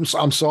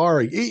 I'm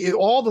sorry.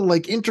 All the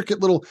like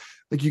intricate little,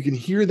 like you can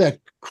hear that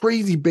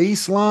crazy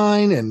bass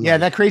line, and Yeah,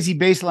 that crazy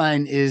bass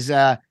line is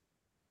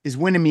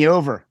winning me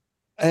over.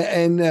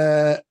 and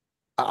I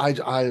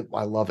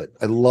love it.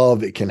 I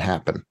love It Can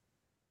Happen.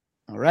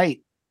 All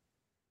right.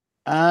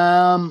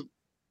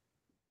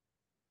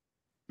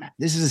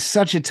 This is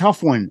such a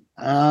tough one.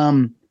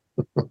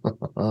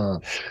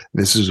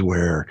 This is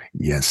where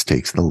Yes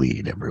takes the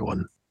lead.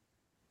 Everyone.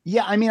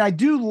 Yeah, I mean, I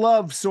do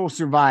love Soul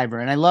Survivor,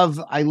 and I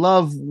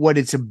love what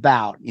it's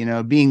about, you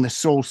know, being the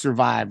soul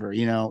survivor,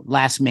 you know,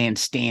 last man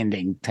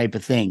standing type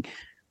of thing.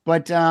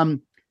 But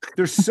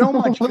there's so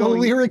much The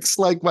going. lyrics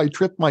like I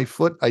tripped my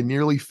foot, I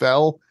nearly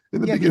fell.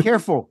 In the Yeah, be beginning.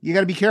 careful. You got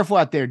to be careful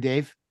out there,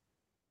 Dave.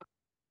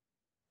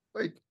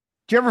 Like,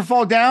 Did you ever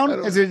fall I down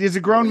don't- as a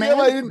grown yeah, man?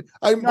 I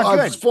didn't. Not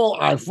good.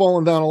 I've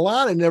fallen down a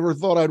lot. I never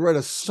thought I'd write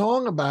a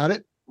song about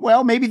it.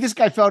 Well, maybe this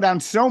guy fell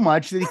down so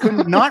much that he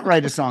couldn't not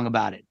write a song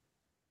about it.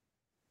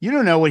 You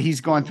don't know what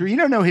he's gone through. You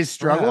don't know his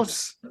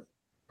struggles.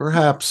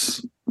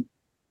 Perhaps.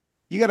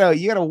 You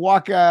gotta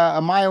walk a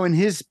mile in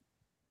his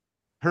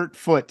hurt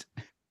foot.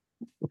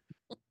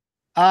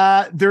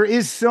 There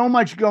is so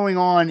much going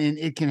on, and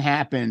It Can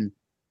Happen.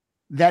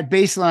 That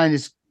bass line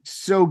is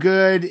so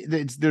good.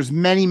 There's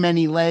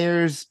many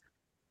layers,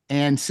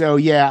 and so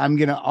yeah, I'm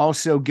gonna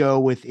also go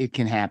with It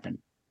Can Happen.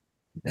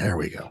 There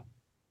we go.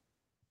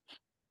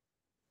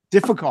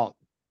 Difficult.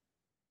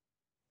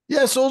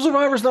 Yeah, Soul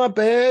Survivor's not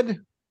bad.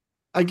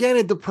 Again,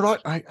 at the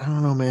product, I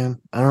don't know, man.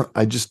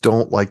 I just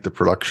don't like the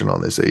production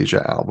on this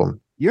Asia album.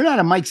 You're not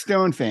a Mike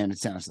Stone fan, it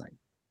sounds like.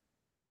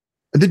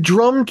 The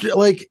drum,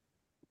 like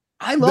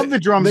I love the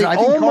drums. they I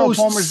think Carl almost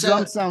Palmer's sound-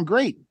 drums sound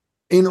great.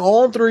 in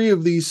all three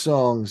of these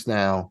songs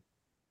now,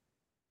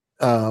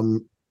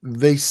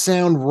 they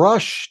sound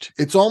rushed.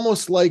 It's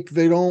almost like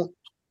they're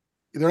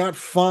not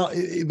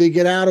fun. They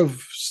get out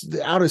of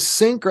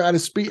sync or out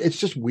of speed. It's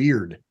just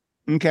weird.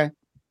 Okay.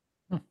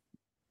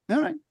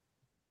 All right.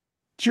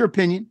 It's your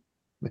opinion.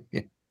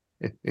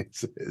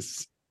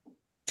 It's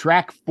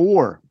Track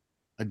 4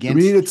 do against.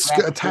 we need a track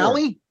 4.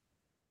 tally?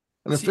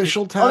 An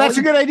official tally? Oh, that's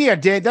a good idea,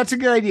 Dave. That's a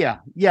good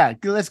idea. Yeah,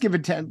 let's give a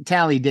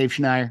tally, Dave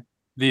Schneier.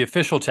 The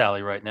official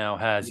tally right now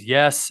has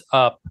Yes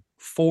up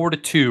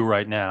 4-2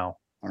 right now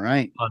All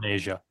right. on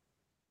Asia.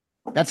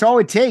 That's all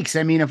it takes.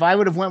 I mean, if I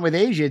would have went with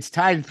Asia, it's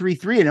tied at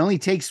 3-3. It only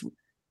takes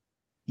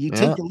you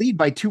take the lead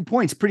by 2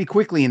 points pretty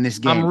quickly in this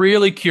game. I'm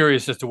really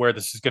curious as to where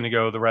this is going to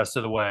go the rest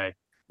of the way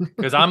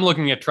because I'm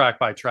looking at track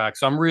by track.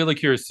 So I'm really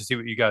curious to see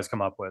what you guys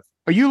come up with.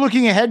 Are you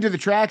looking ahead to the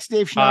tracks,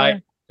 Dave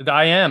Schneier?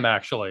 I am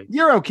actually.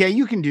 You're okay.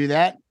 You can do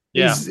that.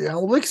 Yeah. He's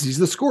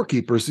the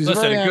scorekeeper. So he's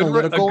Listen, very a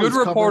analytical. good He's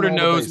covering reporter all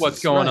the knows bases.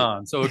 what's going Right.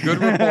 on. So a good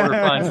reporter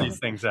finds these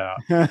things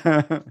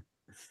out.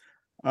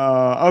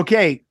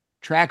 Okay.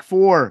 Track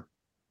 4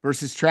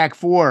 versus track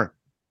 4.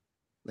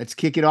 Let's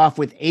kick it off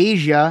with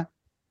Asia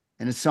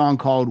and a song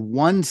called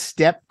One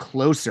Step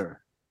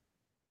Closer.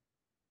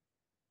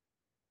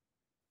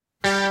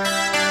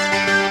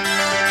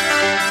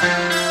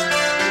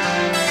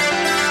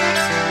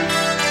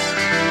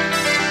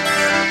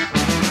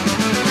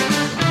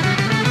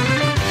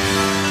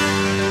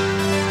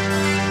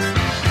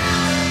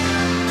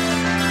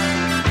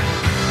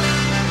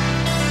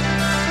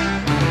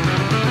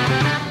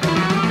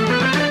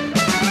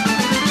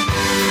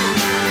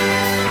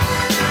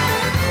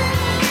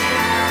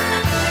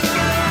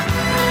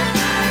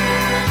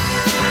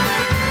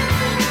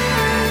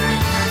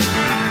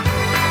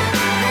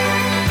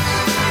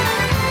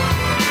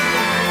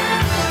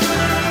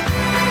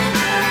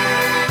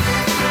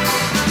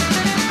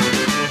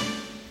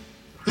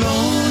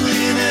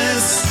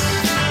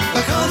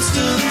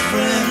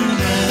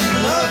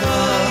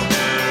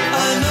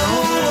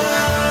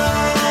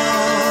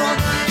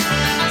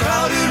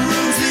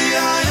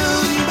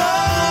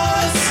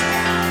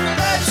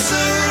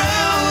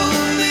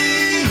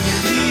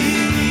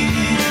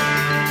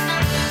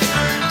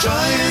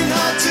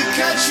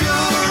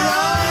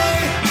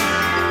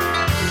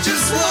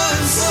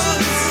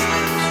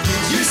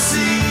 You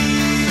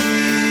see,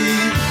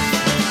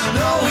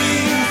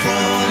 knowing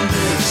from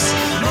this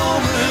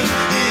moment,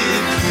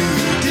 if you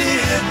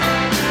did,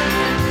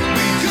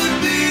 we could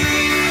be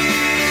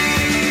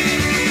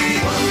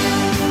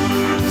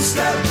one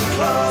step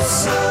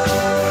closer,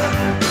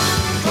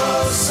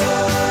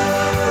 closer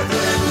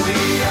than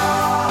we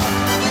are.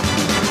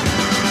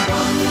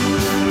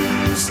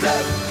 One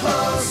step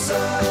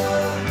closer,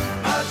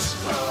 much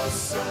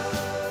closer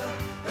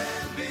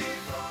than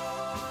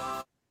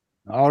before.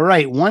 All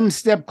right, One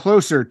Step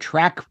Closer,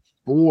 track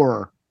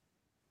 4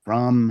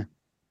 from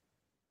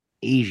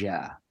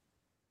Asia.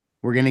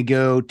 We're going to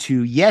go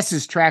to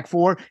Yes's track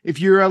 4. If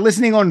you're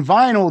listening on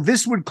vinyl,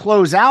 this would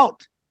close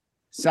out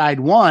side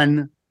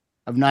 1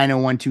 of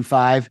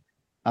 90125.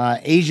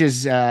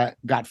 Asia's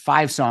got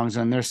 5 songs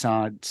on their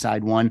side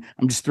 1.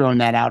 I'm just throwing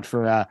that out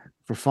for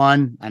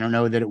fun. I don't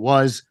know that it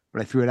was,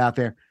 but I threw it out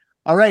there.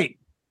 All right,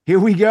 here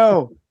we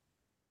go.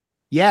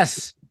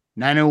 Yes,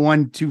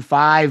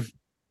 90125,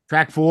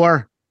 track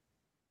 4,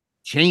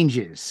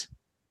 Changes.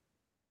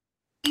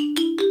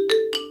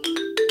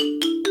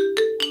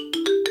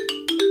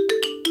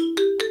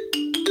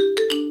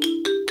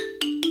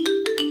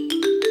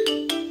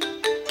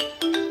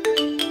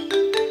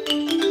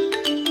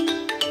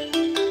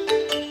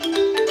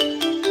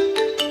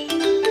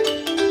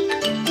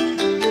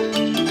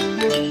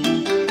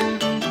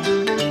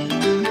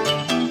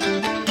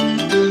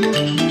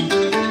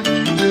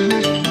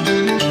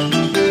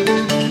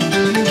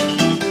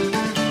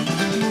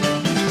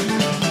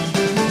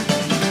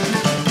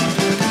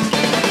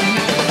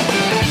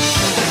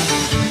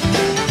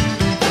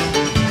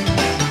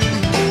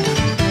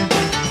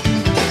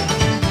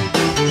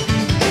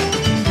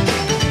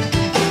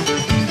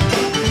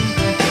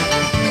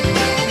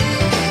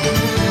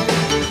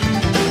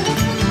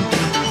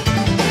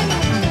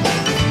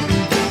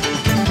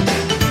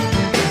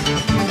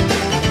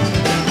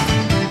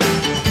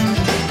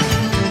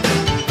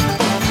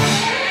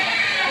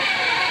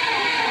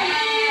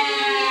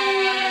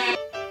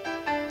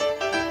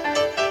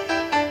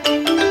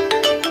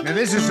 Now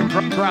this is some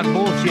prog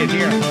bullshit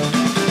here.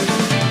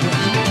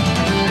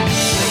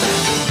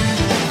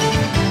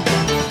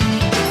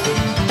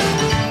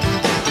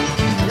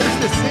 Where's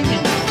the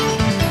singing?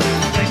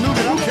 They move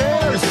it up. Who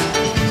cares?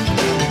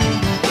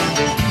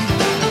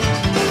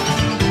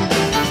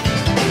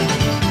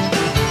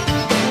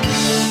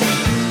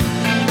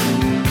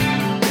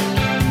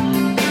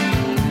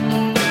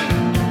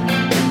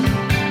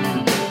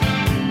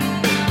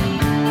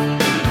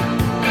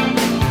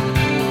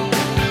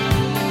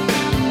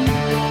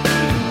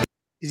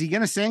 Is he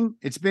gonna sing?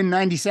 It's been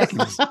 90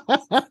 seconds. I'm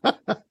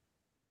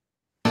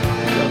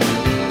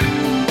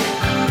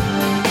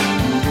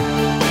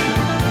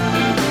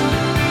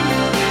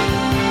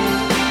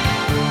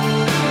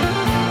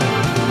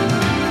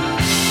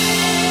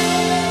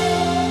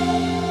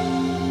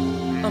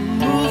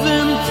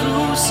moving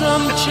through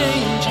some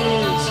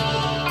changes.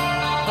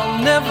 I'll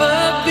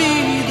never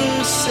be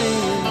the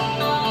same.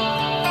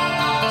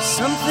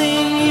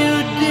 Something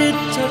you did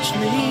touch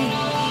me.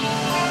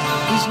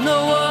 There's no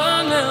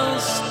one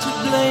else to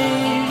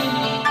blame.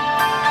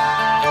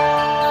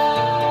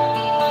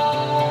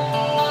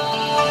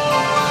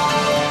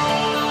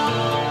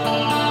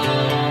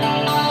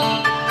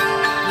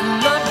 The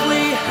love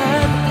we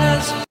had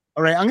has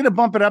All right, I'm gonna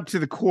bump it up to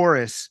the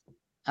chorus.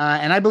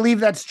 And I believe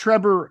that's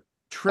Trevor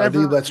I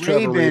believe that's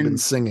Trevor Rabin Rabin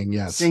singing.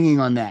 Yes. singing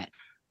on that.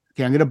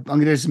 Okay, I'm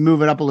gonna just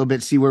move it up a little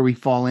bit, see where we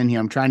fall in here.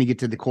 I'm trying to get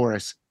to the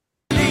chorus.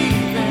 And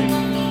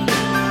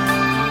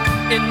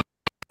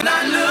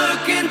I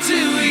look into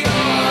your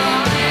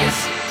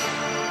eyes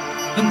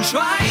and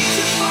try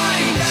to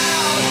find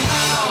out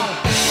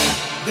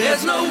how.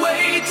 There's no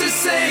way to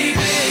save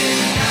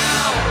it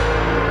now.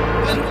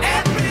 And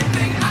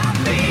everything I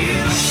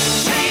feel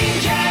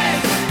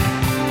changes.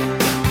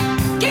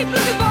 Keep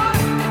looking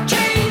for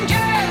changes.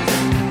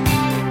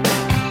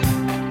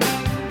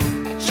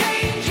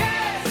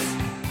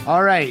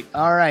 All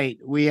right.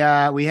 We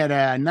had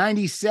a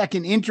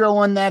 90-second intro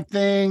on that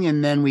thing,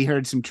 and then we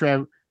heard some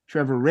Trevor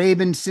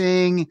Rabin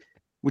sing,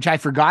 which I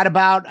forgot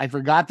about. I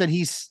forgot that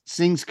he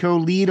sings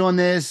co-lead on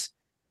this.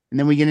 And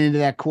then we get into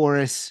that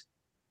chorus,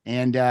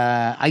 and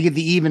I get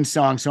the even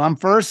song. So I'm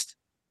first.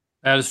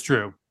 That is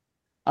true.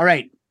 All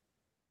right.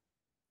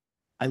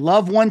 I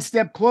love One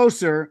Step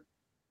Closer,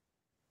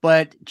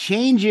 but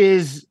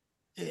Changes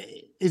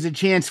is a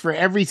chance for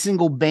every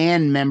single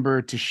band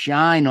member to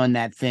shine on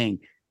that thing.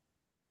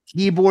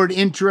 Keyboard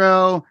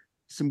intro,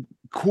 some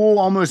cool,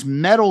 almost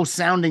metal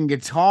sounding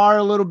guitar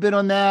a little bit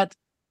on that.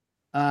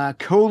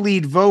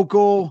 Co-lead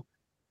vocal,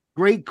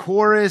 great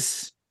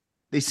chorus.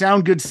 They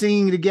sound good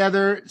singing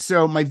together.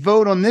 So my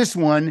vote on this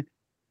one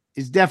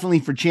is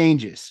definitely for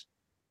Changes.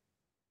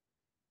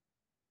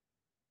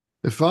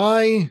 If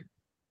I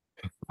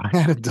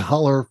had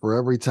 $1 for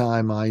every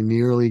time I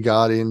nearly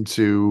got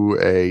into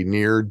a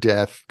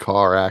near-death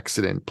car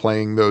accident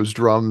playing those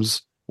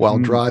drums while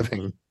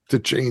driving to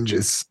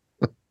Changes,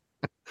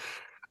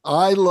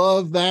 I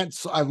love that.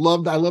 I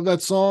love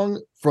that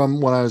song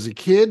from when I was a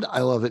kid.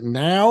 I love it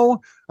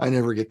now. I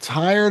never get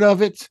tired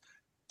of it.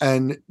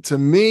 And to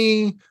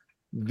me,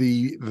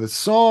 the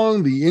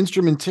song, the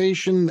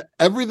instrumentation,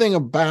 everything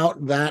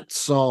about that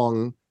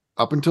song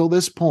up until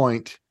this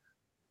point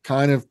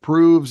kind of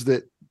proves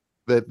that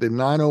the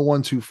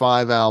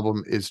 90125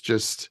 album is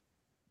just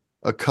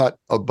a cut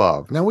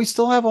above. Now we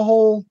still have a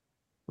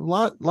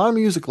lot of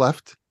music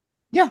left.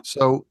 Yeah.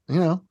 So,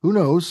 who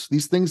knows?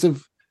 These things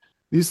have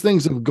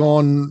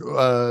gone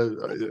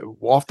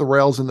off the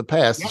rails in the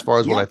past as far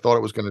as what I thought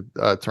it was going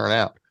to turn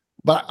out.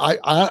 But I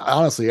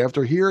honestly,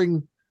 after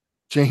hearing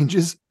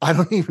Changes, I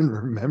don't even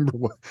remember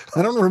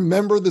I don't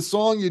remember the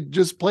song you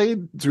just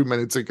played 2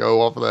 minutes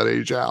ago off of that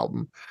Age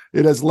album.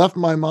 It has left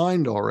my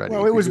mind already.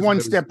 Well, it was One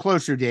Step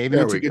Closer, Dave.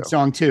 And it's a good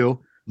song too.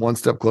 One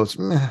Step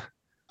Closer.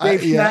 Dave,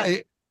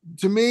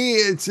 to me,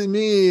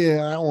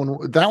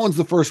 that one's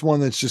the first one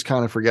that's just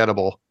kind of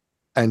forgettable.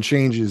 And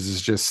Changes is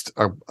just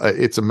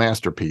it's a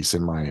masterpiece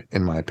in my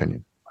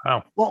opinion.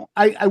 Wow. Well,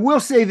 I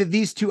will say that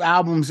these two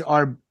albums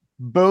are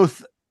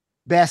both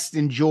best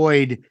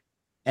enjoyed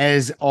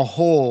as a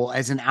whole,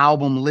 as an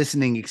album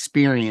listening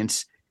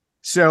experience.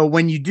 So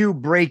when you do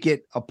break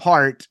it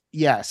apart,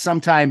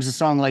 sometimes a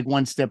song like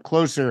One Step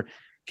Closer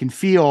can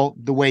feel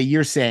the way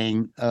you're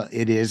saying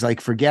it is, like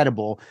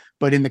forgettable.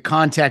 But in the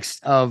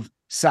context of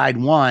side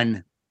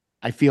one,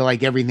 I feel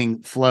like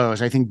everything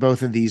flows. I think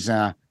both of these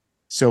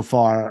so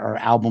far are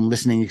album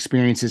listening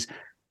experiences.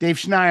 Dave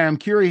Schneier, I'm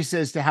curious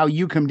as to how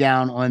you come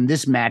down on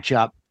this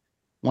matchup,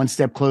 One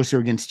Step Closer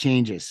against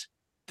Changes.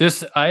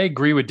 I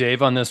agree with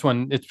Dave on this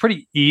one. It's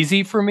pretty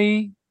easy for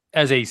me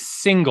as a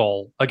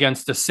single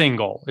against a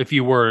single. If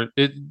you were,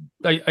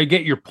 I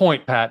get your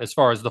point, Pat, as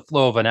far as the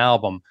flow of an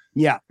album.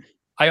 Yeah.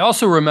 I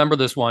also remember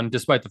this one,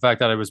 despite the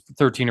fact that I was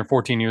 13 or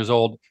 14 years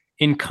old.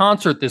 In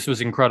concert, this was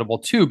incredible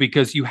too,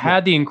 because you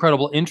had the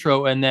incredible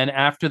intro. And then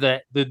after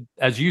that,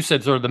 as you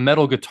said, sort of the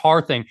metal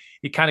guitar thing,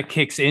 it kind of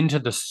kicks into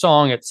the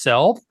song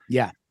itself.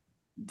 Yeah.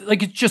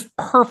 Like it's just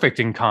perfect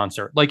in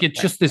concert. Like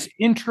it's just this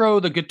intro,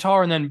 the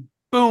guitar, and then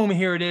boom,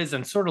 here it is,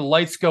 and sort of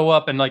lights go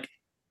up, and like,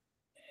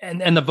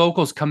 and the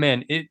vocals come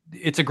in.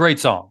 It's a great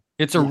song.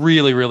 It's a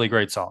really, really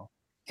great song.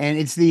 And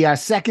it's the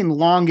second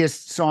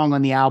longest song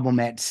on the album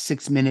at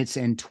 6 minutes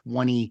and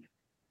 20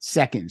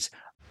 seconds.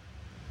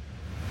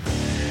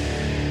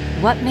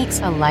 What makes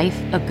a life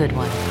a good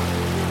one?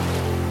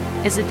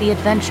 Is it the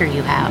adventure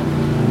you have?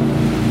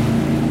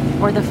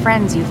 Or the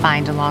friends you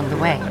find along the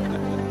way?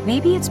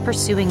 Maybe it's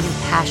pursuing your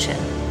passion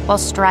while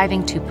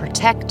striving to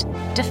protect,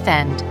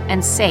 defend,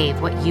 and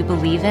save what you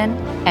believe in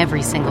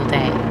every single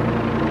day.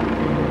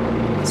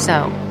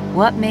 So,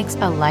 what makes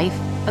a life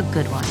a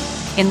good one?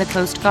 In the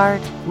Coast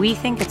Guard, we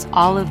think it's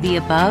all of the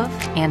above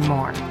and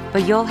more,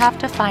 but you'll have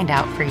to find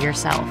out for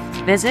yourself.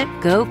 Visit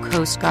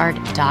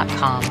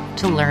gocoastguard.com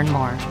to learn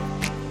more.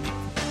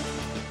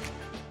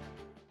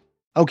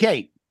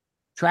 Okay,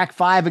 track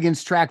 5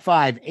 against track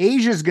 5.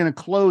 Asia's going to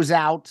close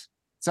out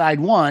side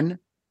 1,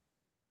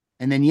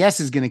 and then Yes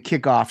is going to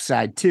kick off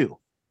side 2.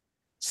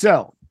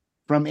 So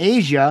from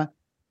Asia,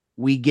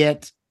 we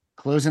get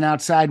closing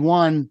out side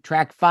 1,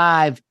 track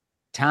 5,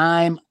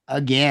 Time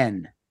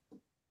Again.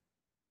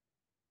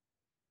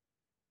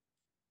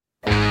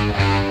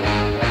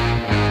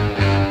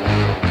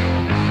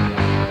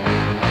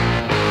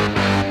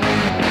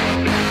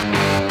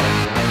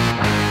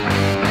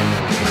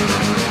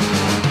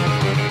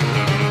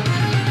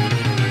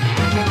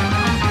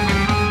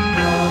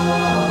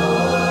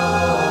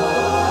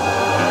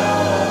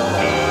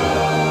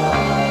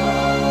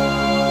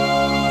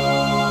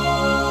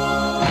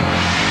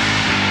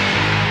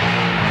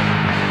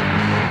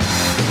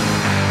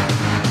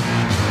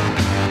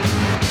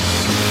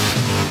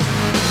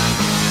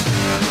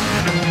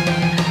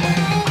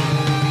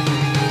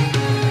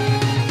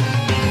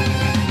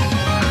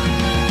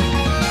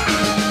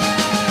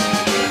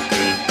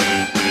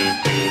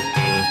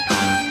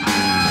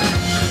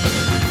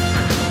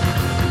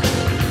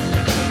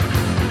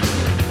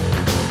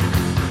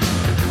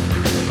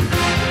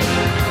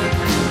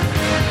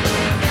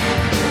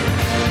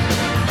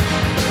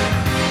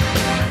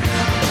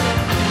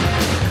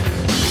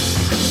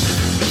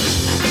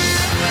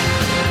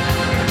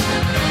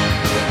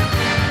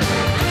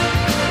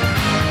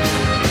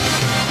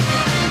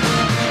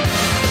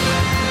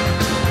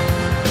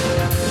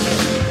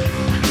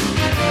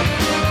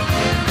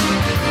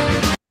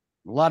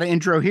 A lot of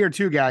intro here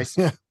too, guys.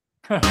 Fate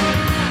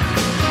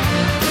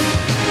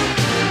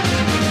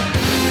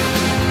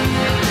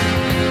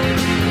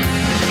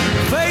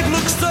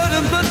looks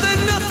certain, but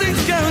then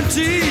nothing's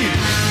guaranteed.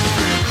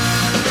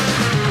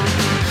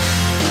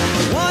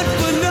 Want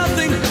for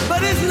nothing,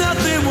 but it's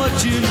nothing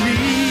what you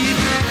need.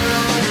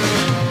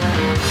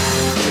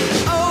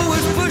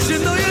 Always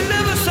pushing, though you're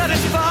never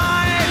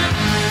satisfied.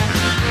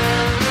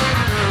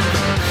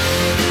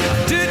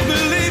 Did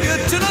believe you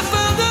till I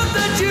found out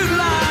that you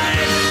lied.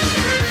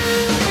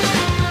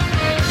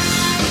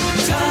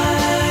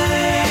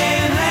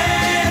 Time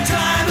and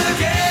time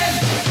again.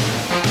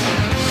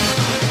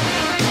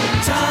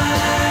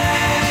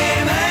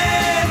 Time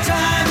and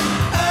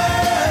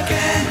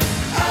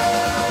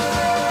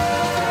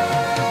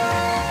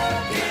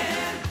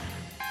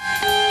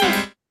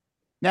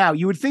Now,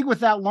 you would think with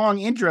that long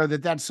intro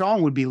that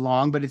song would be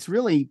long, but it's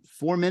really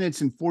 4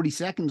 minutes and 40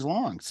 seconds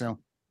long. So,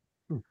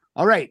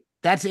 all right,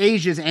 that's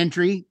Asia's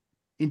entry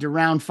into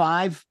round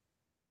 5.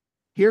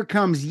 Here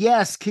comes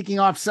Yes, kicking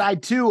off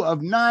side 2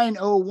 of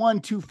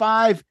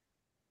 90125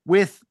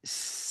 with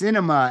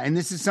Cinema. And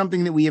this is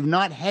something that we have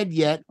not had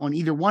yet on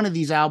either one of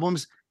these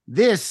albums.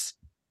 This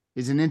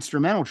is an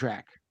instrumental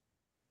track.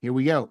 Here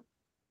we go.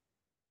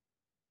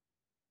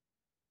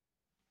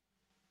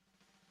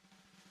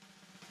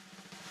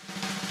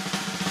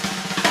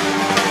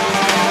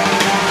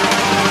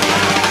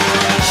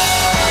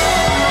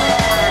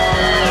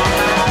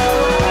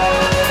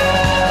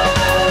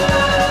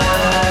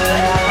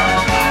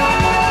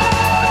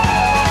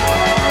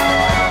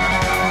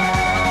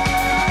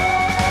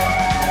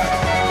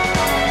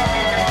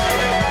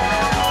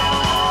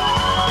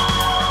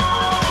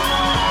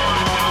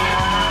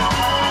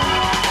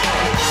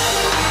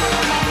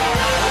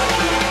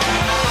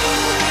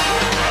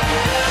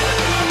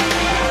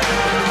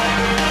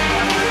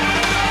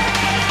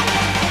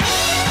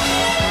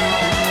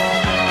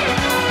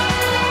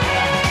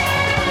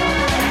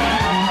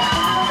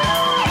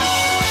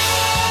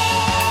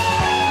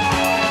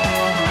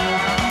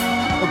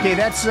 Okay,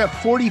 that's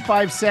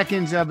 45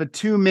 seconds of a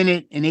 2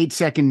 minute and 8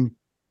 second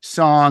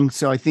song.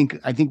 So I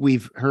think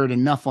we've heard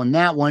enough on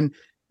that one.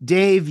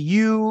 Dave,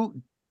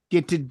 you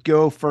get to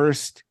go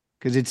first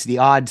because it's the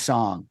odd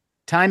song.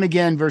 Time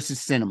Again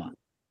versus Cinema.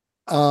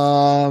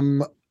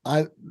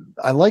 I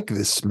like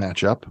this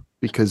matchup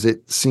because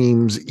it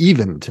seems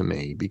even to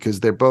me, because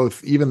they're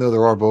both, even though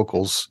there are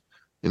vocals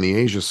in the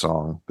Asia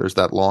song, there's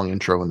that long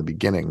intro in the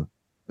beginning,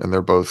 and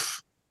they're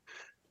both.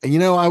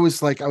 And I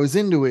was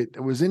into it. I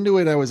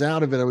was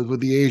out of it. I was with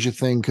the Asia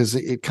thing because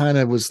it kind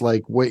of was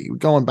like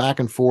going back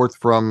and forth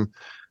from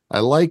I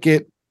like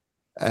it,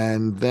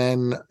 and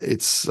then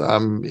it's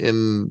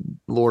in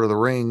Lord of the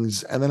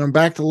Rings, and then I'm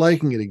back to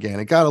liking it again.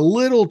 It got a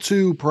little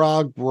too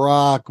prog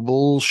rock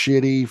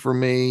bullshitty for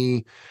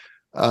me.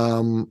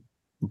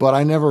 But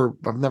I've never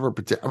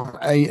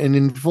and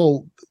in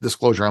full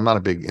disclosure, I'm not a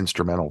big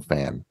instrumental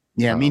fan.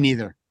 Yeah, me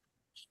neither.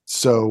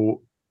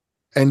 So,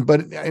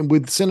 but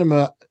with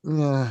Cinema,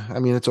 I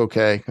mean, it's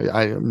okay.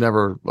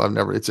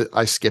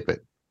 I skip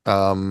it.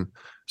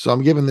 So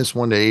I'm giving this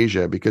one to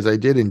Asia because I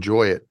did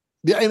enjoy it.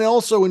 Yeah. And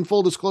also in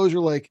full disclosure,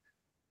 like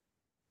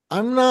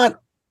I know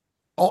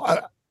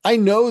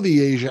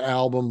the Asia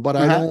album, but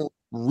I don't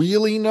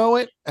really know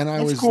it. And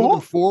I was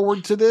looking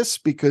forward to this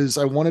because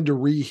I wanted to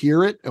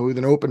rehear it with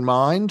an open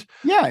mind.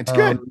 Yeah, it's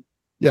good.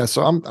 Yeah.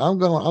 So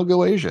I'll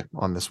go Asia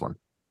on this one.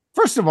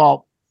 First of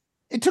all,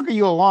 it took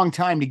you a long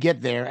time to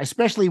get there,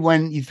 especially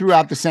when you threw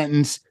out the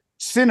sentence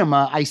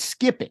Cinema, I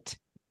skip it.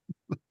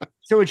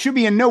 So it should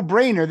be a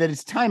no-brainer that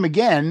it's Time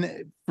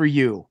Again for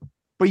you.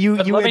 But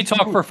let me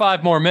talk for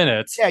 5 more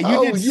minutes. Yeah,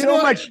 you did so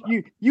much.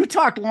 You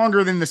talked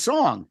longer than the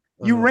song.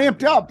 You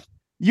ramped up.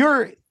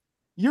 Your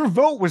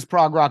vote was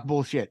prog rock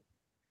bullshit.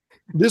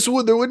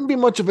 There wouldn't be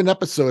much of an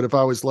episode if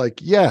I was like,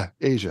 yeah,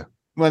 Asia.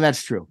 Well,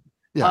 that's true.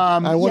 Yeah,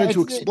 I wanted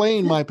to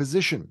explain my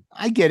position.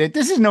 I get it.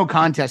 This is no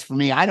contest for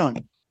me.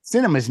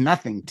 Cinema's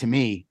nothing to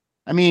me.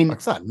 I mean,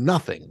 it's not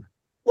nothing.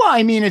 Well,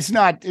 I mean, it's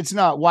not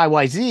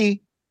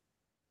YYZ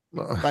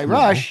by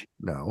Rush.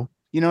 No.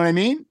 You know what I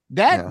mean?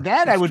 That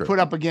I would put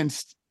up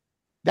against.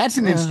 That's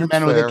an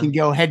instrumental that can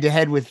go head to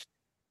head with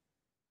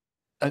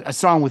a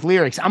song with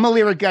lyrics. I'm a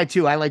lyric guy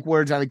too. I like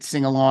words. I like to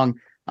sing along.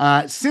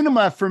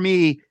 Cinema for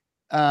me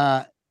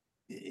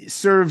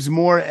serves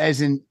more as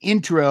an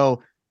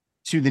intro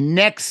to the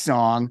next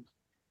song,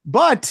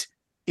 but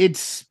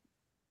it's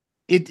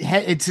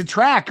a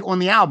track on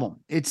the album.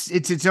 It's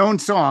its own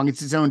song.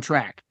 It's its own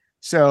track.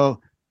 So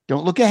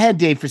don't look ahead,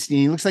 Dave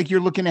Festini. Looks like you're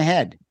looking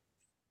ahead.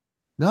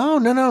 No.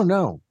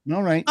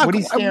 All right. What are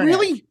you staring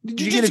really? at?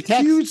 Did you just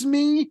accuse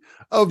me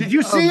of? Did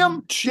you see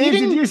him? Cheating?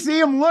 Dave, did you see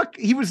him look?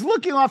 He was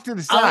looking off to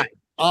the side.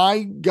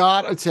 I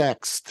got a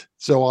text,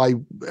 so I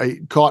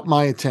caught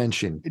my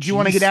attention. Did you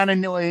want to get down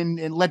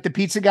and let the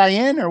pizza guy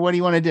in, or what do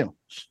you want to do?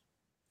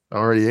 I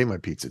already ate my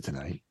pizza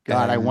tonight.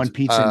 God, I want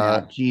pizza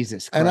now.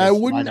 Jesus Christ. And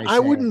I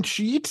wouldn't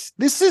cheat.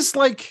 This is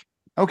like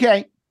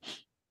okay.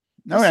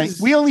 All right.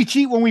 We only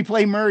cheat when we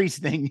play Murray's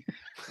thing.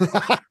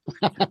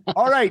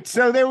 All right.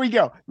 So there we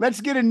go.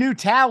 Let's get a new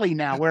tally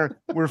now.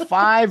 We're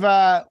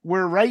 5.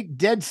 We're right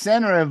dead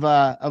center of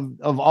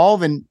all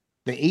the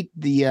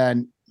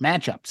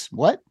matchups.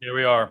 What? Here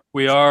we are.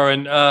 We are.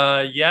 And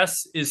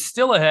Yes is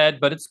still ahead,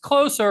 but it's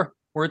closer.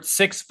 We're at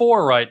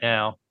 6-4 right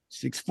now.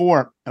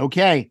 6-4.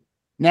 Okay.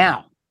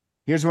 Now,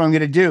 here's what I'm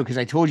going to do because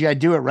I told you I'd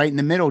do it right in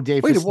the middle,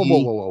 Dave. Wait,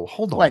 whoa.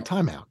 Hold on. What?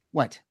 Time out.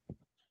 What?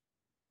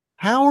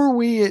 How are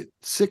we at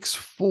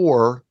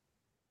 6-4?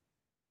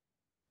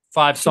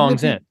 5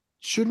 songs in.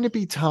 Shouldn't it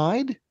be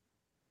tied?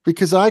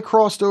 Because I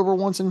crossed over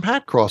once and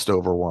Pat crossed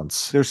over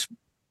once. There's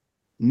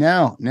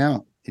no.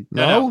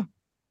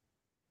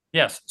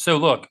 Yes. So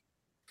look,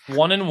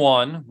 1 and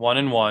 1, 1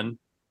 and 1,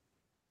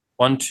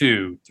 1,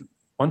 2,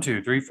 1,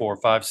 2, 3, 4,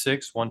 5,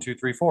 6, 1, 2,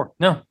 3, 4.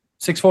 No,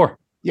 6-4.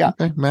 Yeah.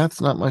 Okay.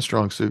 Math's not my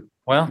strong suit.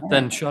 Well,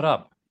 then shut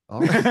up.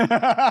 Oh,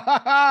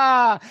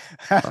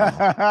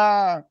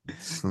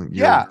 you're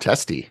Yeah.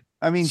 testy.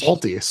 I mean,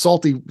 Salty.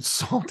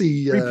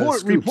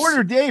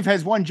 reporter Dave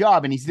has one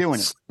job and he's doing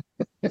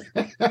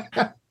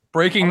it.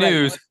 Breaking All right.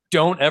 news.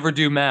 Don't ever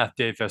do math,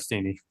 Dave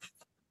Festini.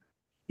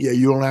 Yeah,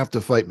 you don't have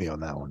to fight me on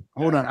that one.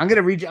 Hold on. I'm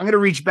gonna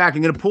reach back.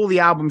 I'm gonna pull the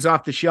albums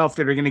off the shelf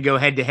that are gonna go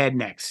head to head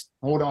next.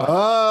 Hold on.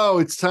 Oh,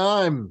 it's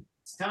time.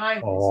 It's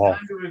time. Oh. It's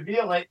time to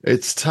reveal it.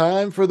 It's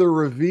time for the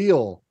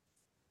reveal.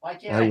 Why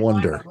can't I find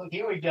wonder. it? Look,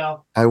 here we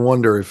go. I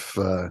wonder if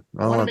I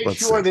want to make let's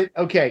sure see. that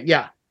okay,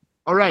 yeah.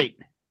 All right.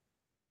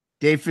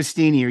 Dave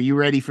Festini, are you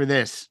ready for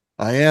this?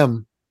 I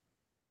am.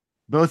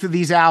 Both of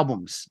these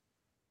albums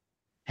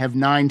have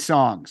 9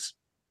 songs.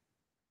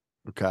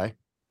 Okay.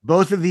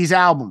 Both of these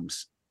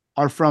albums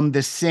are from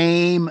the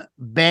same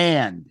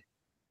band.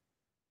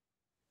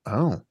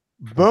 Oh.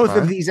 Both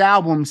of Okay. these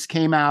albums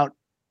came out,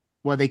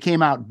 well, they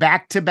came out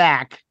back to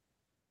back.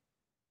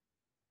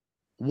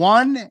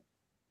 One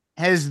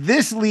has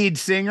this lead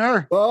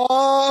singer,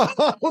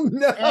 Oh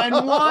no. and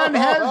one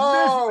has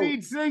this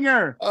lead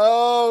singer.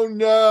 Oh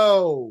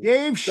no.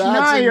 Dave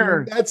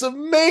Schneier. That's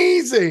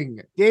amazing.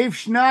 Dave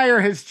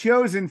Schneier has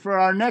chosen for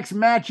our next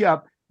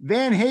matchup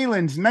Van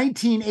Halen's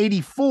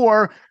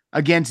 1984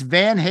 against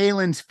Van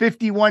Halen's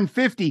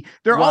 5150.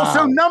 They're Wow.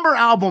 also number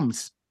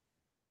albums.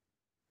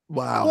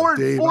 Wow.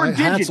 Dave, Four hats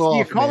digits. Do you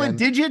off, call man. it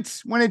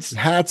digits when it's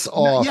Hats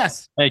off.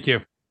 Yes. Thank you.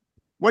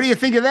 What do you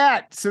think of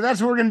that? So that's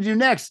what we're going to do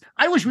next.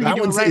 I wish we could That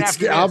do it one's, right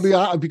it's, after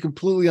I'll be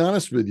completely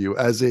honest with you.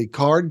 As a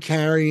card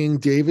carrying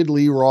David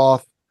Lee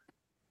Roth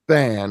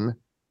fan,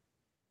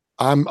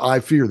 I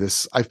fear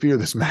this. I fear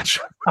this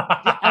matchup.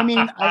 I mean,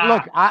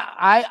 look,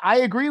 I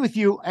agree with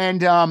you,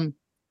 and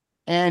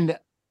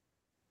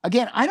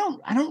again, I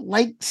don't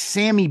like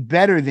Sammy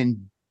better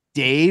than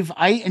Dave.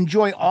 I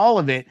enjoy all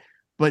of it,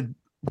 but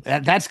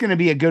that's going to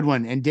be a good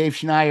one. And Dave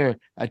Schneier,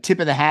 a tip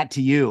of the hat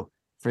to you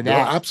for that.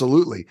 Yeah,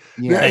 absolutely.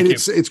 Yeah. Yeah, Thank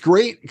and it's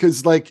great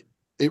because like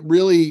it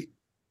really.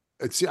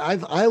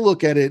 I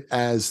look at it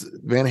as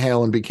Van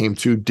Halen became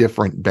 2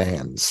 different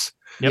bands.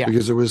 Yep.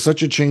 Because there was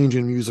such a change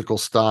in musical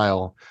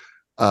style.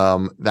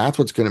 That's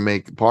what's going to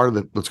make part of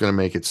it. What's going to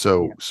make it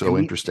so And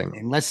interesting.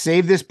 And let's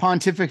save this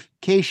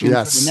pontification for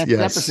the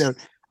next episode.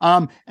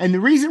 And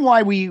the reason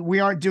why we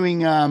aren't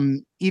doing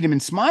Eat 'Em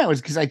and Smile is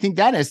because I think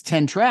that has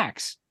 10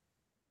 tracks.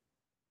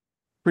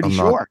 Pretty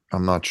sure.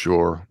 I'm not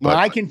sure. Well, but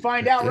I can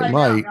find out it right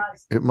might. now,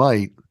 guys. It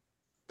might.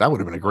 That would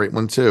have been a great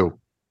one too.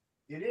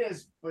 It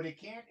is, but it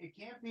can't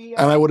be.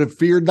 And I would have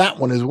feared that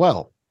one as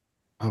well.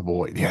 Oh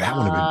boy, yeah, that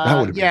would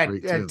have been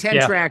great too. 10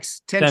 Yeah.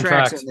 tracks. 10 10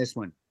 tracks tracks. on this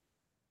one.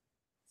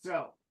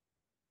 So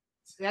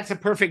that's a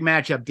perfect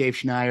matchup, Dave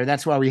Schneier.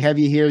 That's why we have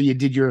you here. You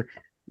did your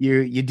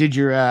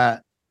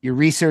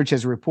research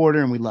as a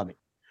reporter, and we love it.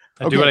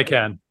 I do what I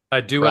can. I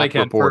do what I Crack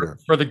can reporter.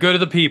 for the good of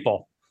the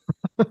people.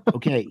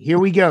 Okay, here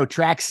we go.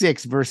 Track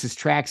 6 versus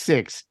track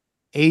 6.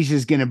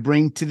 Asia's going to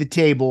bring to the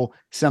table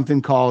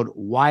something called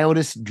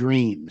Wildest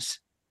Dreams.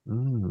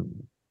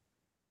 Mm.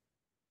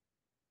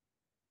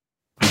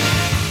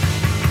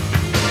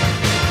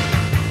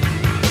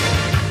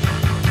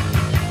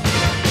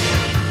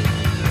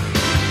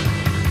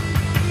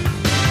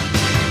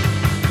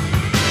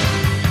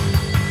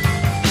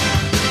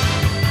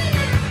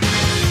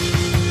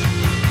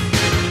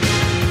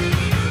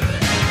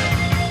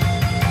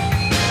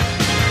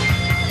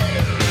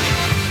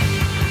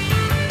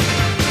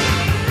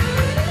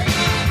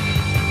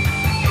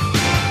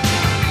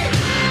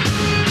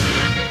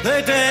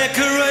 They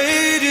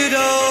decorated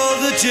all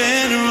the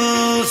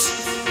generals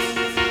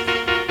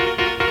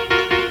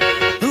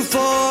who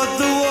fought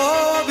the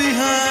war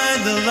behind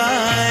the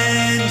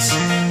lines.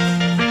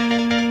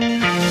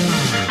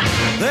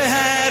 They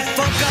had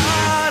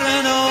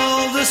forgotten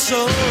all the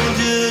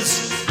soldiers.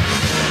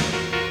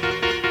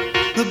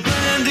 The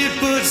bandit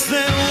puts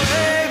them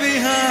way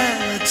behind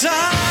the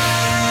times.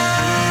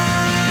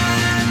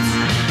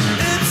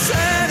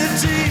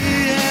 Insanity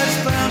has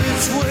found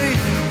its way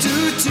to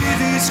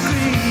TV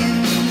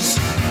screens.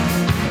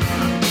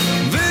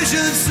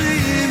 Vision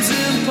seems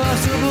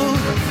impossible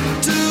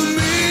to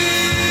me.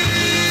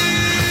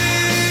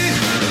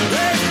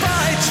 They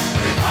fight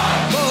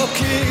for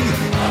king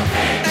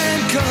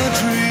and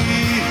country.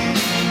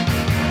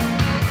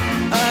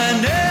 I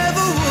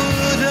never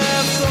would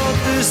have thought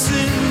this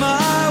in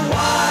my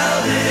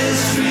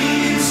wildest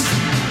dreams.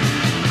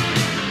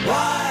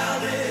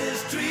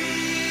 Wildest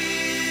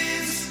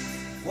dreams.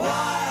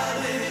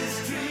 Wildest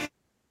dreams.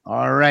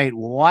 All right,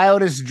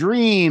 Wildest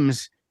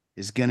Dreams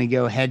is going to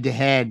go head to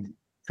head,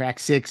 track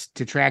 6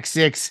 to track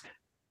 6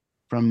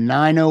 from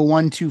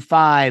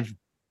 90125.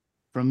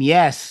 From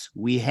Yes,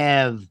 we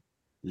have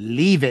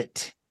Leave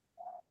It.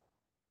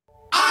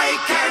 I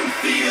can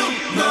feel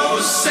no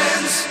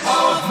sense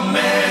of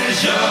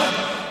measure,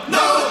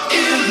 no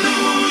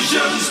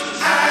illusions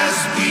as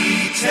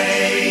we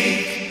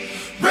take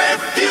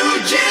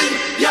refuge in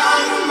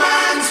young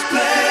man's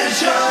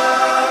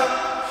pleasure,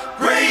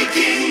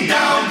 breaking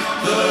down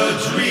the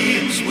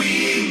dreams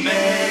we make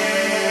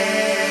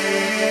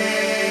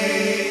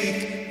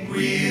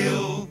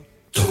real.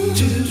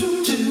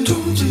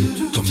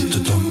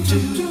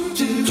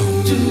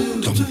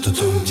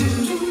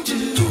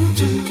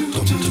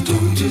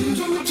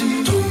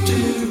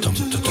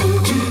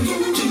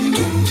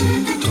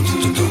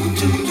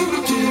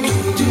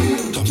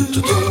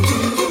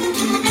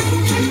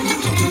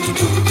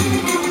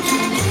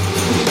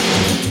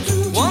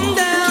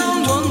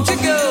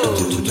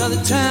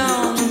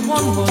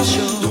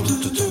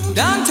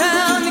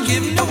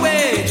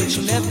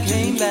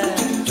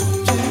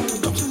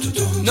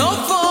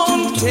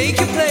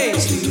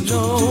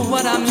 know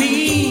what I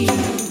mean.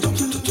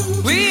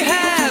 We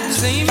have the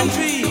same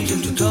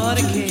dreams, the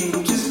Carter Kings.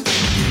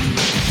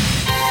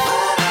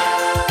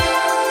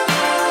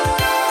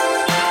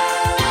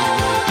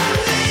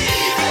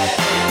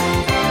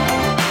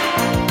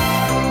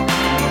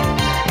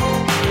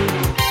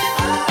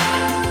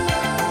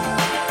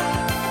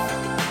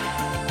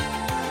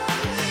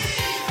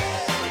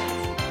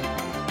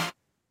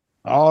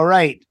 All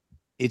right.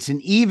 It's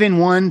an even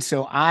one,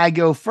 so I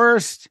go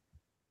first.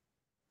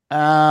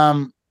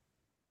 I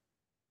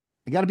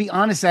got to be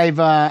honest,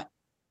 I've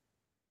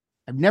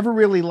never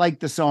really liked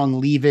the song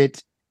Leave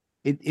It.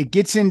 It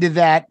gets into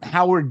that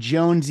Howard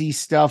Jonesy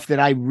stuff that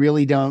I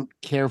really don't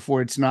care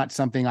for. It's not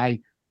something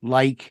I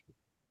like.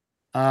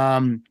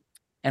 And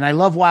I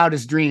love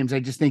Wildest Dreams.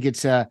 I just think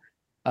it's a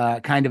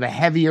kind of a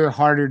heavier,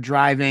 harder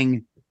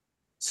driving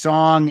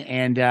song,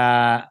 and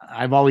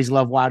I've always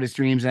loved Wildest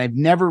Dreams, and I've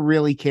never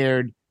really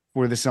cared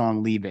for the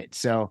song Leave It.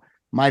 So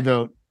my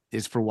vote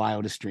is for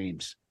Wildest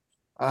Dreams.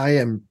 I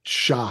am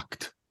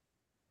shocked.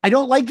 I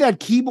don't like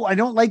that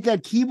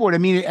keyboard. I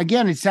mean,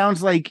 again, it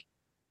sounds like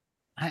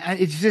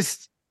it's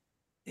just,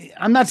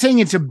 I'm not saying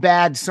it's a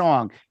bad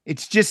song.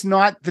 It's just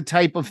not the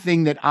type of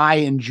thing that I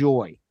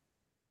enjoy.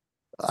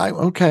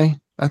 Okay.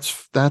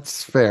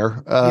 That's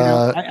fair.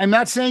 I'm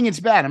not saying it's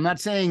bad. I'm not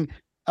saying,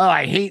 oh,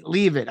 I hate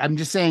Leave It. I'm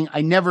just saying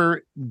I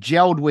never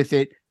gelled with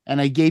it,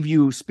 and I gave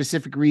you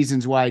specific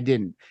reasons why I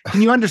didn't.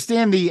 Can you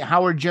understand the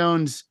Howard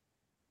Jones?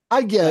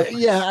 I get,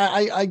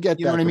 I get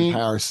You know that what I mean?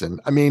 comparison.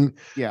 I mean,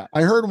 Yeah.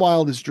 I heard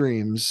Wildest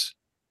Dreams,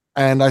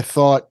 and I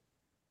thought,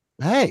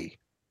 hey,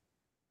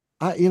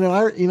 I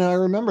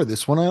remember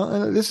this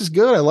one. This is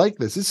good. I like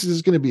this. This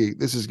is going to be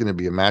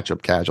a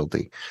matchup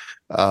casualty,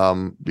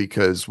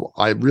 because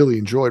I really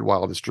enjoyed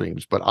Wildest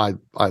Dreams, but I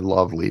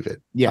love Leave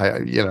It. Yeah.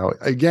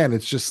 Again,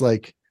 it's just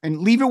like, And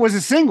Leave It was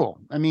a single.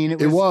 I mean,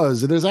 it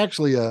was. There's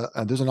actually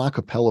there's an a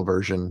cappella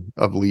version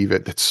of Leave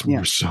It that's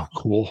so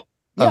cool.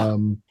 Yeah.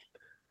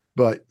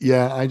 But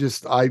yeah,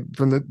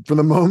 from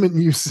the moment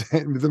you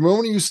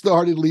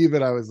started Leave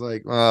It, I was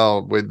like,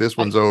 oh, wait, this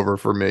one's over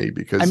for me,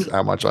 because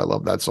how much I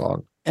love that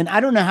song. And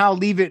I don't know how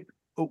Leave It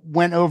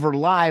went over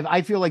live.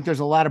 I feel like there's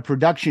a lot of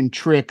production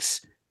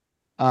tricks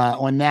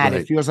on that.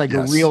 Right. It feels like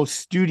a real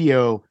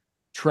studio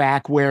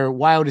track where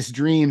Wildest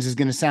Dreams is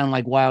going to sound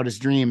like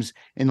Wildest Dreams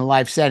in the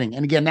live setting.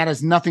 And again, that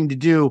has nothing to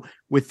do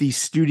with the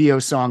studio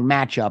song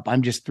matchup.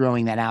 I'm just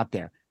throwing that out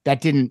there. I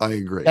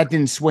agree. That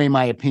didn't sway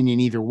my opinion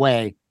either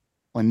way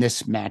on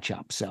this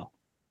matchup. So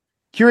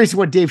curious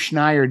what Dave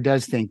Schneier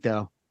does think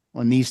though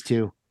on these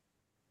two.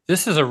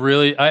 This is a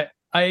really, I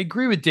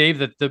agree with Dave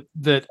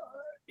that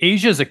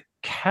Asia is a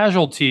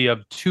casualty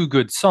of two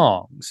good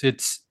songs.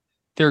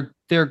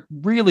 They're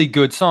really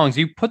good songs.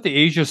 You put the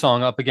Asia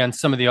song up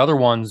against some of the other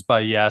ones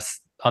by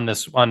Yes on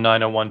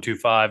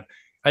 90125.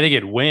 I think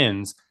it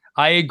wins.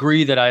 I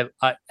agree that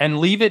and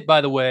Leave It,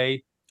 by the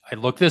way, I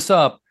looked this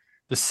up.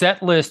 The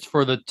set list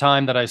for the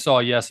time that I saw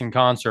Yes in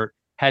concert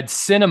had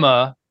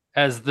Cinema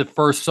as the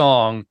first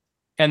song,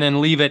 and then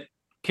Leave It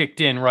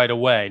kicked in right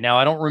away. Now,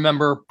 I don't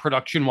remember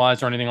production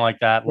wise or anything like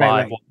that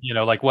live,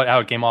 right. Like how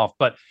it came off,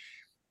 but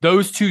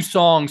those two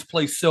songs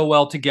play so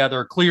well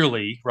together,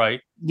 clearly, right?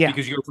 Yeah.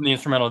 Because you go from the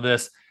instrumental to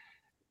this.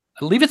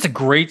 Leave It's a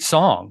great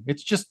song.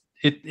 It's just,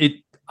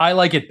 I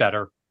like it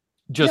better,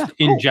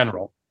 in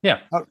general. Yeah.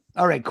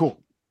 All right,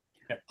 cool.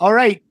 Yeah. All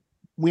right.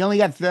 We only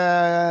got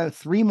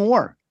three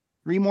more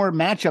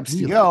matchups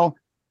to go.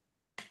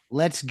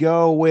 Let's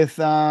go with,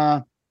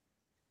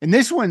 and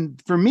this one,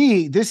 for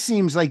me, this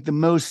seems like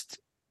the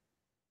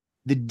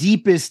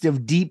deepest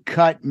of deep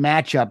cut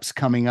matchups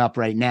coming up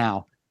right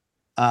now.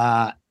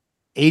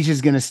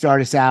 Asia's going to start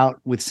us out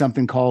with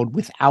something called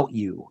Without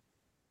You.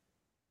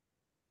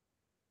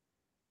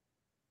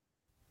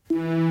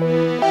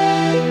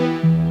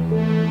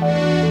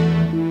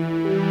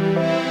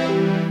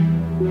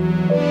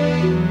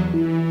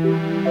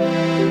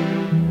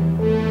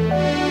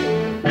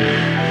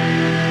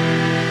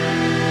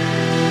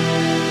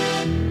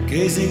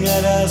 Gazing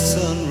at our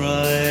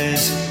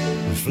sunrise,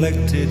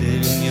 reflected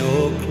in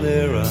your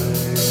clear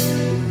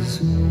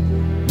eyes.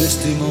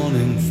 Misty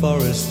morning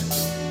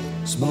forest,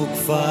 smoke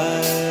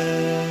fires.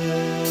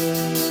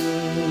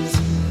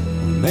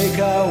 We make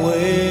our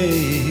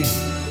way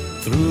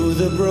through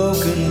the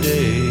broken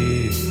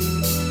day.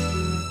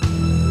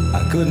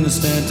 I couldn't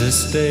stand to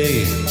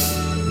stay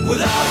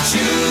without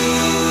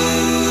you.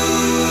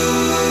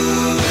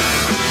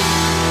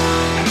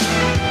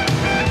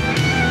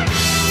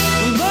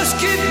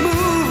 Keep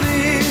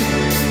moving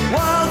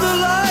while the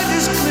light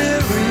is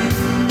clearing,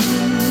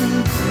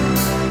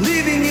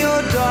 leaving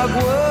your dark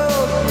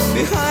world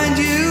behind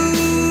you.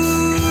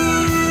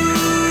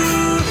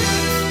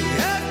 You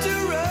have to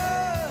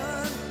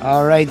run.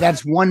 All right,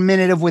 that's 1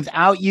 minute of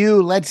Without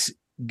You. Let's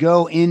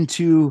go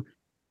into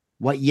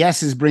what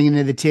Yes is bringing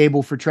to the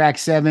table for track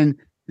 7.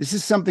 This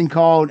is something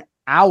called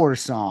Our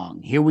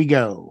Song. Here we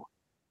go.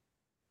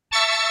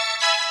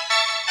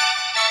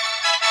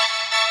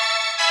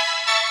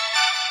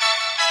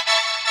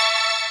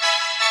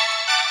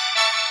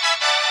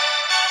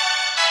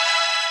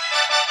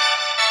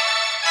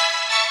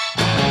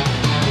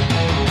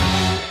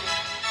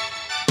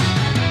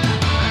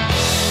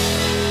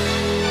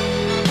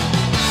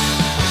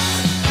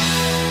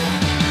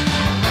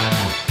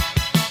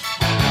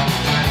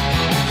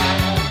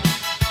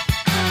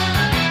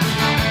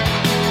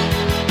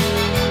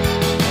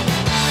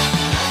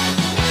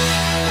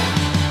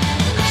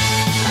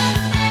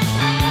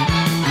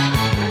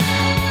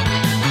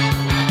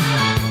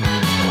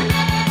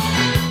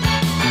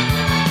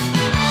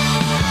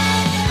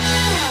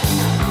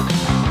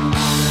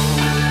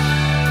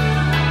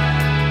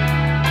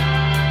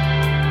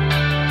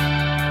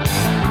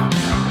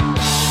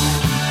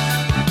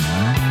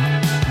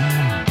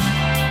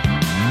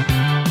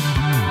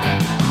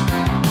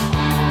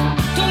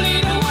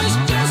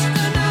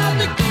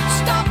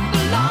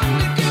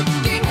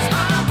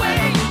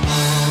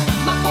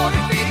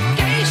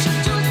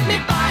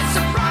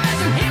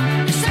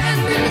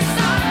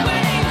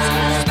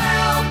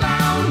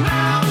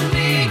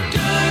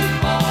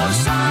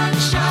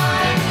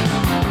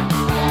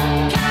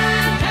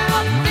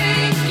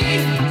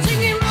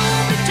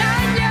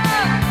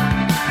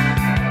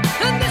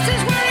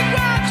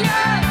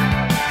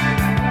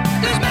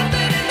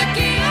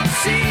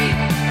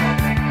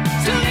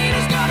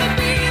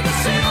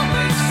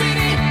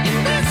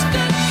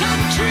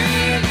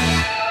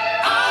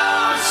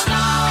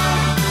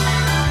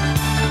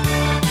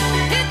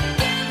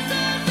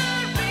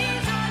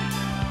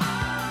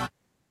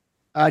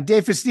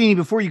 Dave Festini,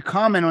 before you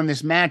comment on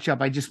this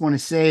matchup, I just want to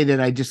say that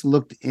I just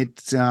looked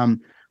at,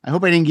 I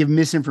hope I didn't give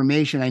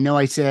misinformation. I know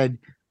I said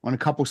on a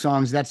couple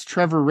songs, that's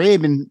Trevor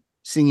Rabin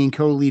singing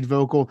co-lead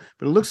vocal,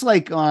 but it looks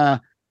like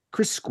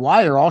Chris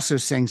Squire also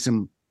sang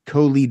some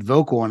co-lead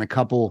vocal on a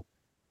couple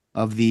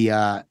of the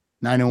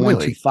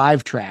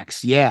 90125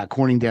 tracks. Yeah,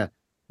 according to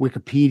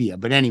Wikipedia.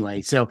 But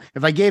anyway, so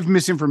if I gave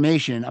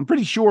misinformation, I'm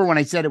pretty sure when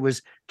I said it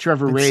was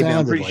Trevor It Rabin, I'm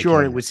sounded pretty like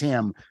sure him. it was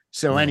him.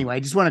 So Yeah. anyway, I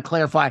just want to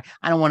clarify.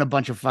 I don't want a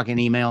bunch of fucking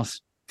emails.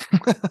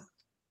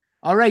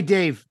 All right,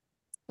 Dave.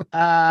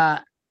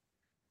 Track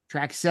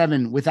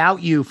 7,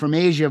 Without You from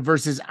Asia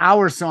versus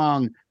Our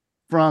Song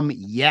from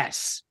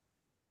Yes.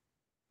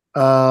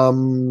 I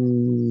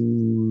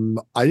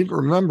didn't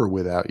remember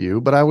Without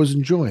You, but I was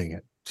enjoying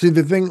it. See,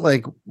 the thing,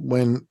 like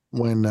when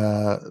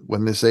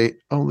they say,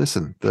 "Oh,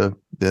 listen, the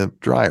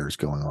dryer's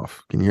going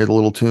off," can you hear the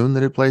little tune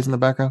that it plays in the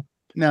background?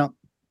 No,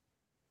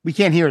 we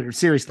can't hear it.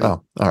 Seriously.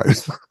 Oh, all right.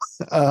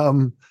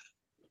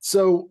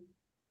 So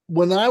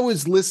when I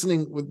was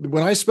listening,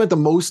 when I spent the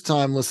most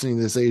time listening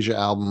to this Asia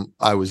album,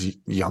 I was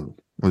young.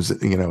 I was,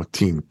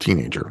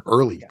 teenager,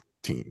 early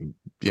teen.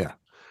 Yeah.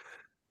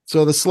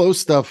 So the slow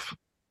stuff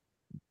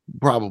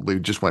probably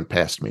just went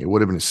past me. It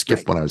would have been a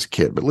skip when I was a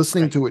kid, but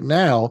listening to it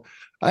now,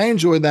 I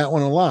enjoyed that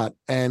one a lot.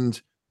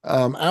 And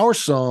Our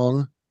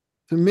Song,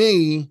 to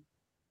me,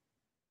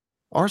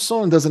 Our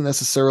Song doesn't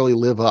necessarily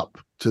live up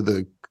to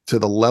the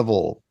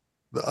level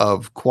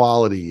of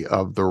quality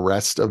of the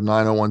rest of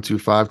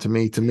 90125. To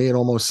me, it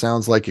almost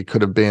sounds like it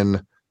could have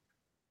been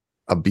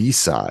a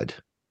B-side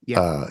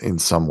in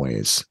some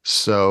ways.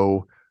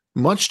 So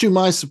much to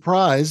my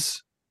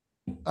surprise,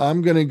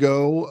 I'm going to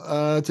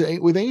go to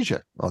 8 with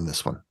Asia on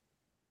this one.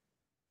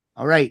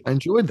 All right. I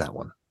enjoyed that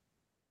one.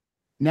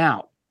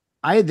 Now,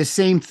 I had the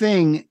same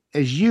thing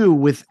as you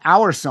with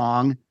Our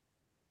Song.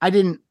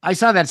 I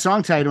saw that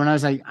song title and I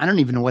was like, I don't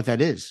even know what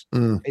that is.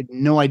 I had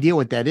no idea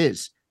what that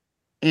is.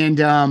 And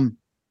it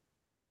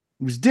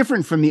was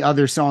different from the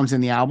other songs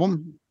in the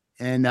album.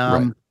 And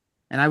and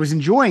I was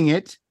enjoying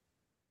it,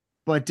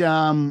 but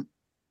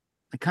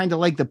I kind of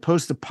like the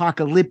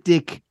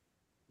post-apocalyptic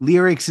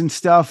lyrics and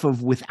stuff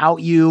of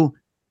Without You.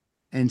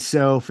 And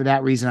so for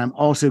that reason, I'm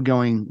also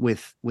going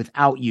with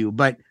Without You.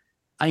 But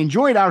I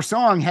enjoyed Our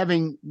Song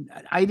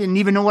I didn't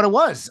even know what it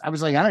was. I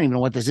was like, I don't even know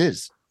what this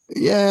is.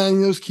 Yeah,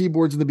 and those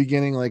keyboards in the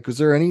beginning, like, was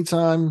there any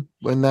time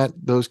when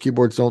those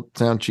keyboards don't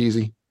sound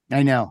cheesy?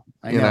 I know.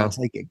 It's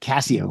like a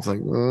Casio. It's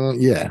like,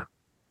 yeah.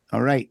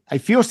 All right. I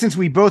feel since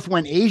we both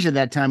went Asia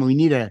that time, we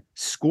need a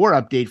score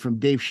update from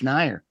Dave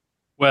Schneier.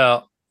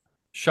 Well,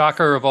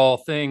 shocker of all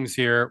things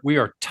here. We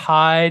are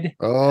tied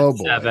at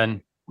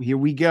 7. Here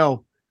we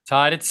go.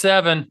 Tied at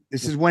 7.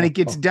 This is when it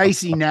gets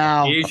dicey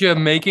now. Asia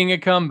making a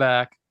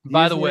comeback.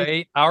 By the Is it?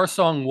 way, Our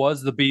Song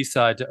was the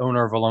B-side to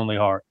Owner of a Lonely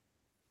Heart.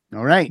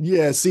 All right.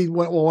 Yeah, see,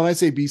 when I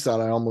say B-side,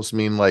 I almost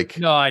mean like...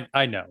 No,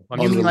 I know.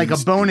 You mean like a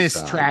unreleased bonus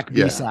B-side. track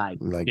Yeah, B-side.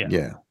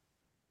 Yeah.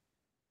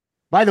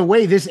 By the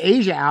way, this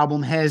Asia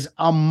album has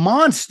a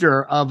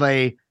monster of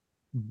a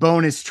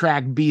bonus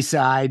track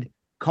B-side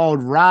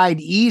called Ride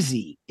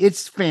Easy.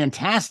 It's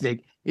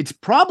fantastic. It's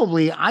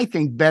probably, I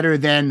think, better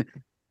than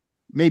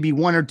maybe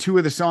one or two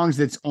of the songs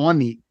that's on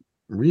the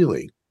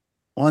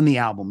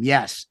album.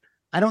 Yes.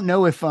 I don't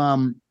know if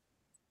I'm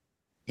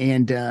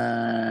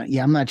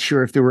not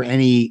sure if there were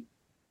any.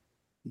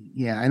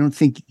 Yeah, I don't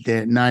think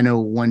that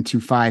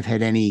 90125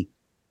 had any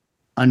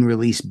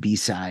unreleased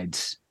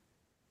B-sides.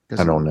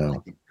 I don't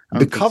know.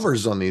 The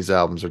covers on these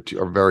albums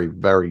are very,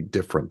 very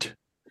different.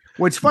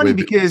 Well, it's funny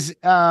because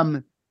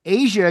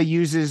Asia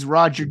uses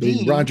Roger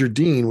Dean. Roger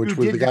Dean, which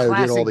was the guy who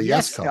did all the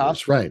Yes covers,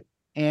 stuff. right?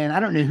 And I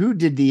don't know who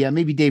did the.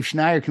 Maybe Dave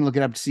Schneier can look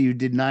it up to see who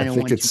did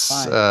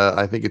 90125.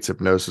 I think it's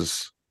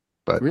Hypnosis,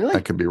 but really?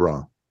 I could be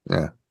wrong.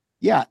 Yeah.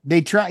 Yeah,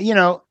 they try.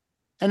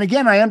 And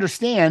again, I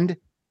understand.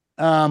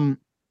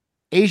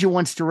 Asia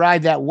wants to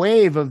ride that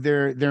wave of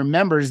their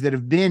members that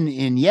have been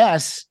in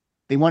Yes.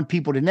 They want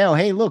people to know,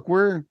 hey, look,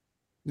 this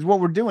is what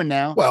we're doing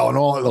now. Well, and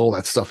all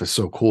that stuff is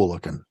so cool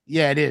looking.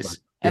 Yeah, it is.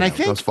 And I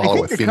think a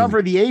the theme. cover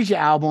of the Asia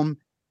album,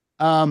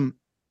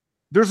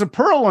 there's a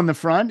pearl on the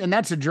front, and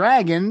that's a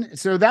dragon.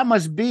 So that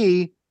must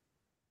be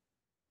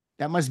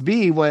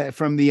what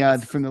from the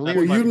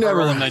lyrics. You've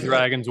never in the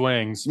dragon's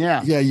wings.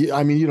 Yeah. Yeah.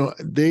 I mean,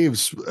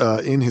 Dave's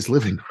in his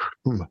living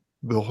room.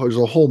 There's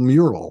a whole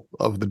mural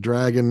of the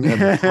dragon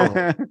and the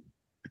pearl.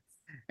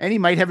 And he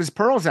might have his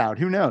pearls out.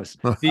 Who knows?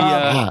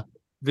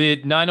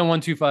 The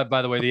 90125,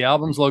 by the way, the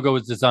album's logo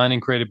was designed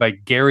and created by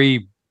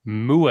Gary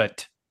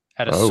Mouat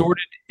at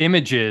Assorted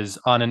Images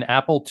on an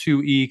Apple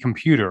IIe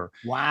computer.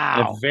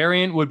 Wow. The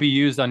variant would be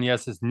used on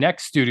Yes's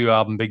next studio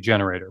album, Big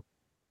Generator.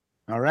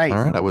 All right.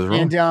 I was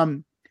wrong.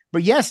 And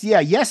but Yes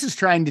is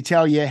trying to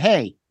tell you,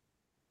 hey,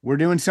 we're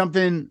doing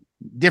something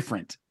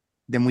different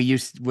than we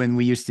used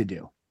to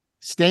do.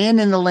 Staying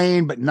in the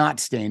lane, but not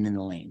staying in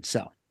the lane.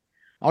 So,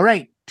 all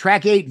right,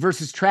 track 8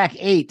 versus track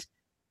 8.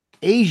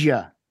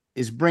 Asia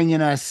is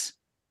bringing us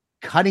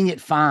Cutting It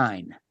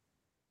Fine.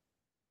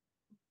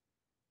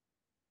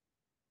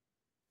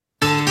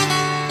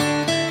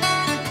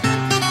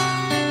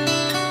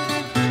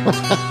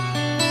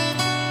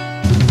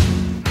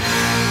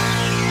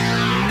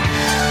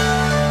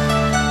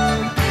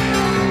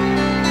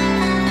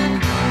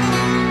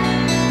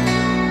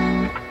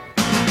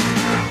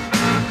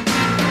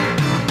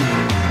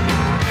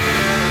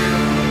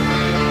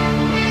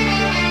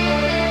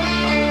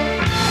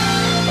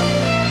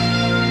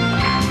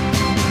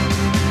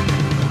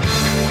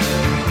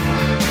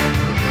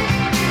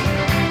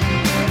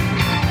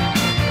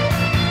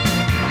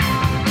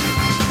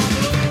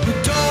 The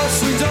door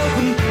swings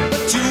open,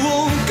 but you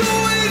won't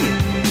go in.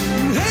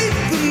 You hate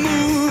the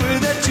movie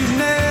that you've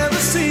never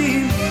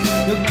seen.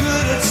 You're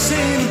good at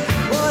seeing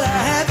what I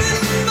have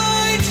in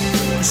mind.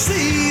 I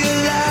see you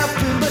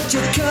laughing, but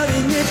you're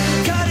cutting it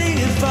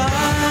fine.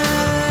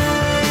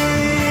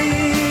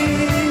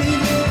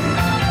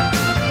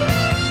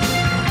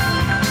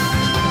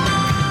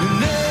 You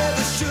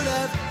never should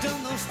have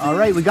done those All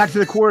right, we got to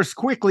the chorus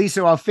quickly,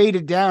 so I'll fade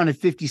it down at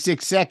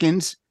 56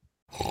 seconds.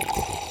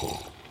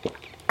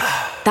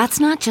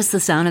 That's not just the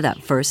sound of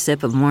that first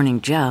sip of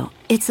Morning Joe.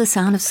 It's the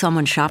sound of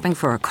someone shopping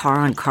for a car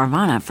on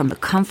Carvana from the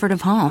comfort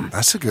of home.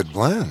 That's a good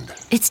blend.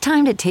 It's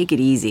time to take it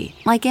easy,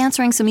 like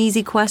answering some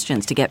easy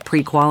questions to get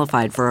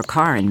pre-qualified for a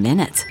car in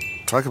minutes.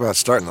 Talk about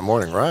starting the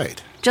morning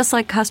right. Just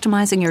like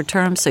customizing your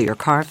terms so your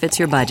car fits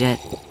your budget.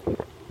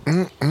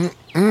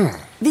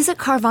 Visit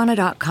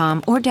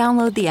Carvana.com or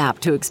download the app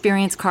to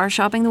experience car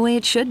shopping the way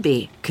it should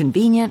be.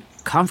 Convenient,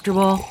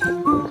 comfortable.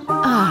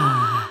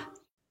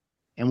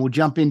 And we'll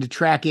jump into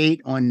track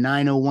 8 on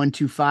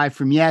 90125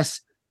 from Yes,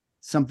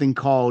 something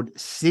called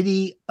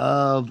City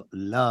of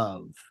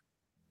Love.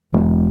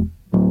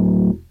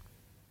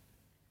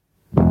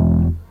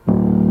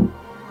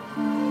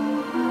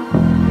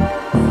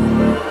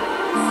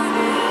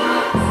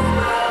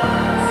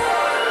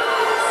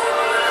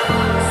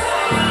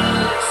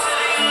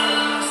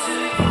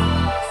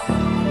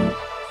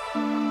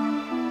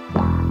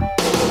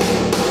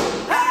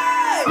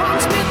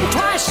 Once bitten,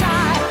 twice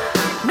shy.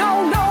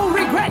 No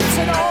regrets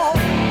at all.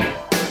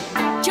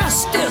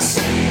 Justice,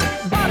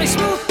 body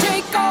smooth,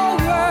 take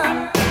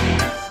over.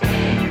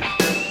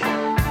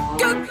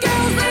 Good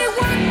girls, they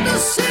work the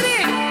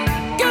city.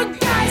 Good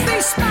guys,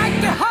 they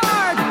spike you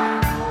hard.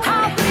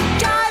 How they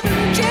jive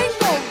and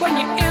jingle when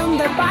you're in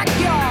their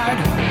backyard.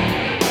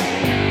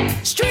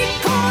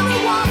 Street corner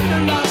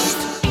wanderlust.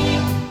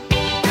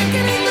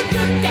 Picking in the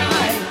good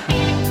guy.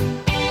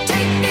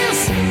 Take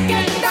this,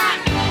 get that.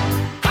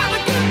 Have a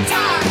good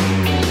time.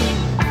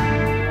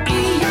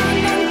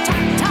 Young and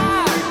tight,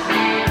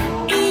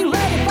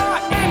 ready for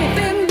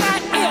anything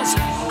that is.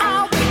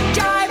 I'll be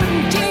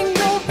jiving,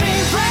 jingle, be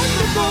ready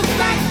to book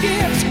that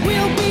gives.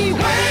 We'll be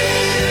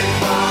waiting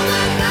for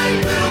the night.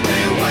 We'll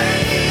be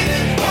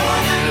waiting for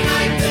the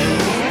night to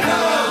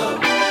come.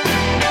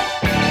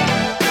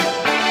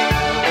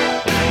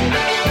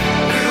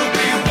 We'll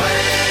be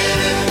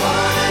waiting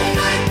for the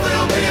night.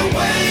 We'll be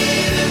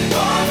waiting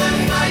for the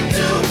night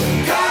to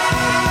come.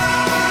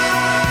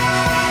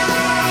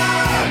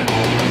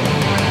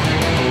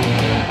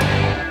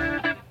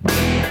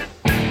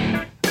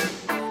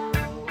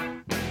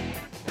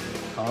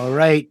 All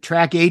right,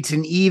 track 8's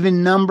an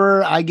even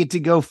number. I get to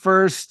go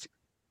first.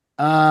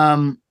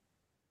 I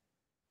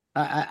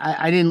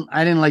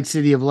didn't like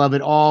City of Love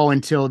at all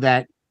until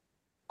that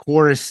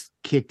chorus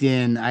kicked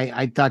in.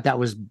 I thought that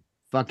was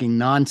fucking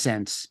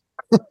nonsense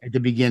at the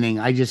beginning.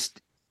 It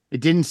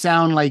didn't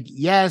sound like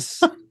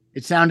Yes.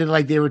 It sounded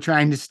like they were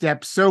trying to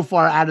step so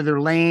far out of their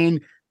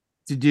lane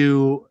to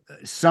do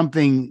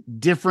something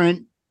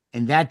different,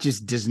 and that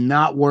just does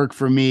not work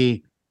for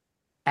me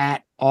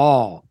at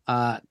all.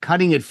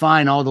 Cutting It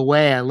Fine all the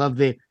way. I love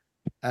the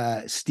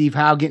Steve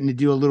Howe getting to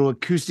do a little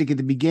acoustic at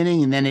the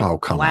beginning, and then it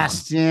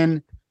blasts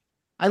in.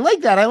 I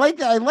like that. Some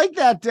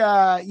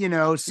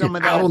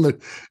of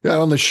that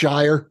out on the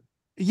Shire.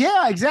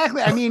 Yeah,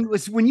 exactly. I mean,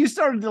 when you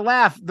started to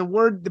laugh, the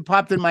word that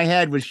popped in my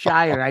head was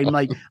Shire. I'm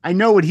like, I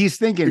know what he's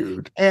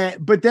thinking.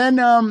 But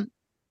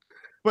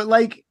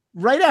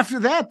right after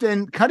that,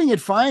 then Cutting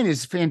It Fine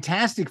is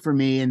fantastic for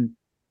me. And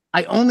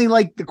I only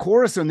like the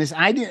chorus on this.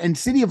 And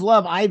City of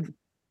Love,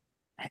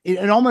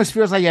 it almost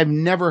feels like I've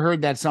never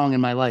heard that song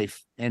in my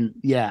life. And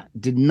yeah,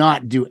 did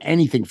not do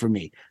anything for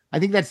me. I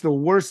think that's the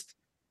worst.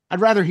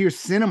 I'd rather hear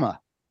Cinema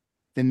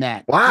than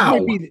that.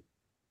 Wow.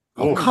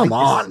 Oh, come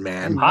on,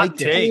 man. Hot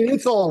take.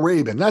 It's all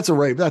Rabin. That's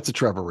a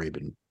Trevor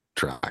Rabin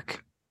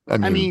track.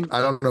 I mean,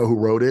 I don't know who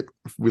wrote it.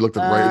 If we looked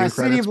at the writing credits.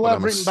 City of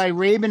Love, written by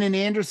Rabin and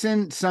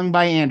Anderson, sung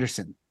by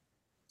Anderson.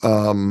 Which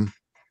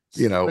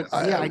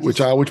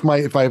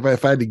might, if I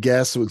had to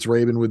guess, it's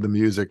Rabin with the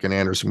music and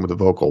Anderson with the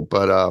vocal.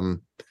 But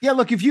yeah,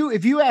 look, if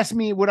you ask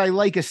me, would I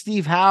like a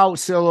Steve Howe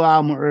solo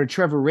album or a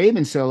Trevor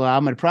Rabin solo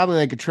album? I'd probably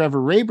like a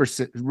Trevor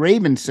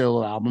Rabin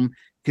solo album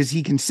because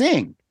he can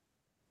sing.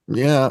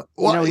 Yeah.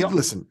 Well,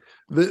 listen,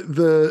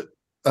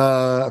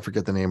 I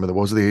forget the name of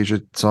what was the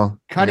Asia song?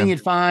 Cutting It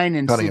Fine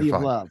and Cutting City It of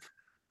Fine. Love.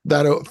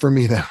 That for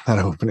me, that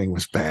opening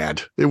was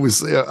bad. It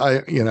was,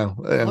 well,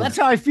 that's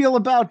how I feel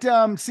about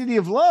City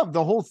of Love.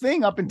 The whole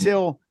thing up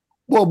until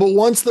but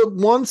once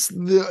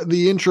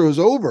the intro is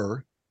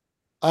over,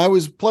 I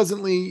was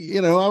pleasantly,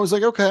 I was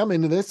like, okay, I'm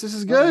into this. This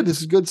is good. This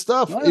is good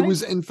stuff. All It right.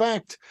 was, in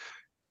fact,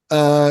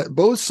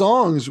 both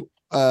songs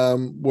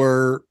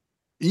were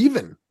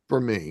even for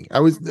me. I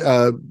was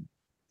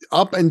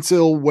up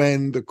until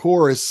when the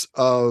chorus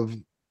of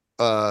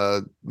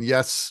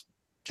Yes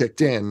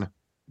kicked in,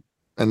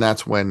 and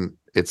that's when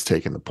it's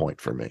taken the point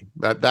for me.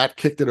 That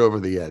kicked it over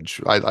the edge.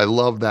 I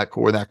love that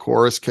core. That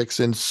chorus kicks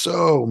in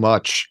so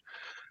much.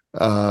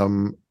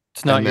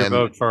 It's not your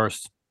vote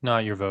first.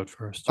 Not your vote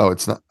first. Oh,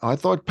 it's not. I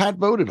thought Pat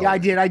voted on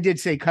it. I did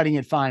say Cutting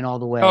It Fine all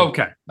the way.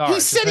 Okay. All He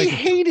right, said just he making-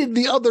 hated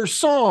the other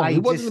song. I He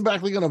wasn't just-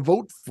 exactly going to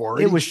vote for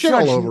it. It He was shit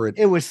such, all over it.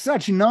 It was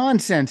such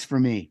nonsense for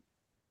me.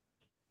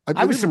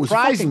 I was believe it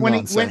surprised fucking when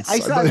nonsense. I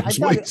saw. believe it was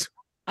way-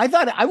 I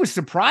thought I was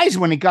surprised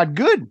when it got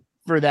good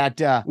for that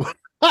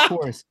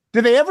chorus. Do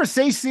they ever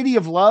say "City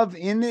of Love"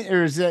 in it,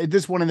 or is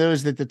this one of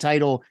those that the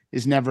title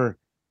is never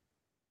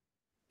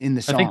in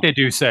the song? I think they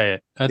do say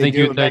it. I They think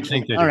do I eventually?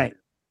 think they All do. right.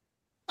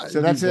 So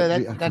that's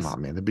come that's.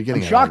 on, man. The I'm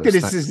beginning. shocked that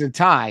of this is a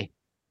tie.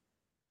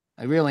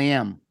 I really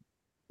am.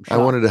 I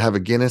wanted to have a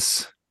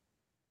Guinness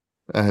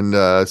and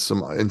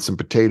some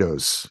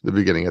potatoes. The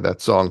beginning of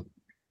that song.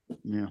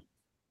 Yeah.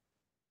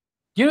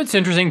 You know, it's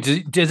interesting.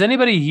 Does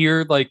anybody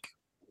hear, like,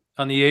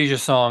 on the Asia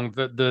song,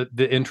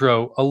 the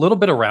intro, a little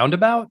bit of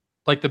Roundabout,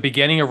 like the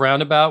beginning of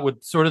Roundabout,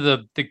 with sort of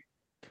the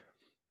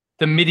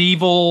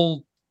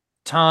medieval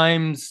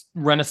times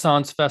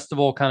Renaissance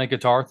festival kind of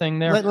guitar thing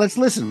there? Let's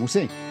listen. We'll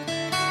see.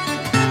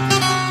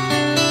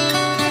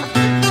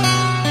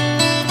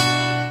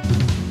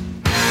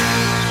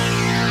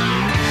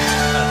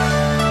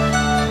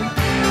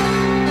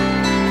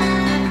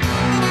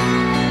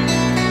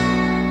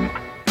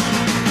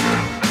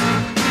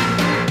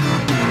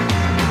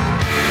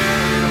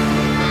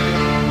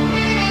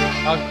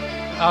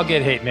 I'll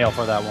get hate mail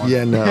for that one.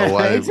 Yeah, no,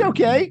 It's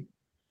okay.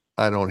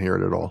 I don't hear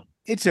it at all.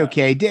 It's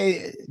okay.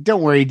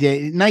 Don't worry,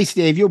 Dave. Nice,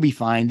 Dave. You'll be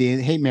fine.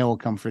 Hate mail will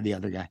come for the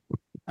other guy.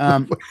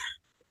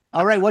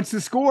 All right. What's the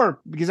score?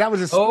 Because that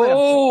was a split.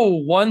 Oh,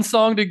 one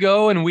song to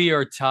go, and we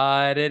are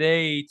tied at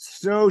 8.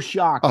 So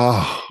shocked.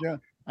 Oh,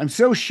 I'm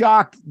so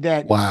shocked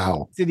that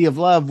wow. City of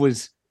Love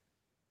was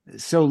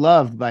so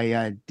loved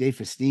by Dave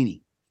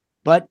Festini.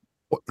 But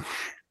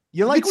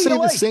you like I could say what you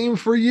the like. same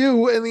for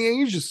you in the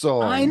Asia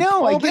song. I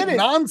know, I Called get it.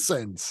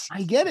 Nonsense.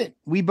 I get it.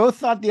 We both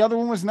thought the other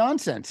one was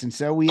nonsense, and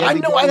so we. Had I to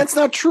know go- that's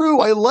not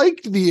true. I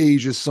liked the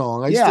Asia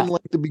song. I just Yeah. didn't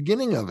like the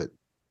beginning of it.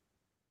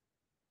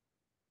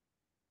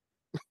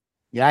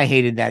 Yeah, I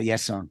hated that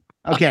Yes song.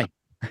 Okay.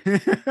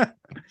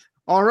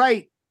 All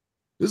right.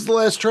 This is the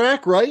last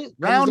track, right?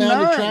 Round Comes down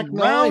to 9. track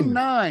Round 9.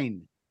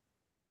 9.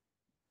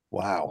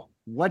 Wow.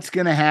 What's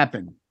going to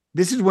happen?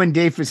 This is when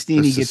Dave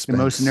Festini The gets the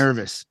most suspense.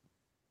 nervous.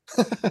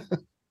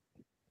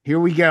 Here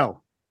we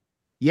go.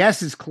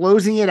 Yes is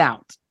closing it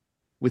out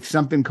with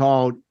something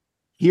called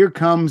Here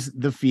Comes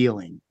the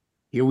Feeling.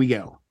 Here we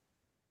go.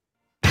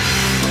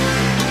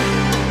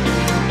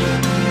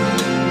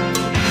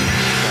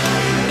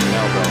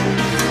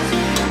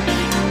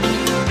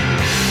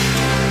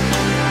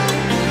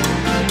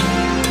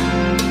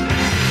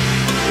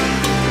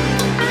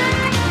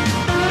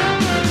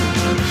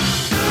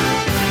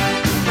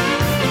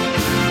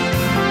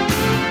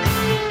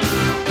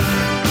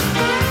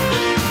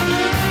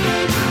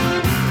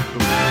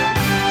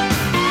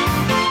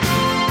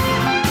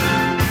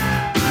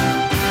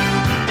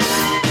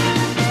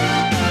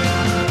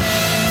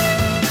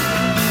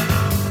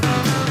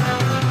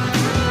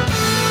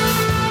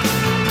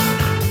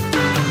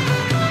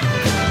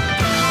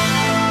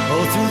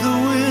 All through the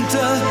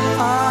winter,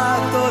 I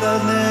thought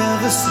I'd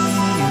never see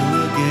you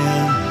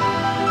again.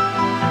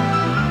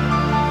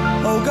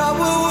 Oh God,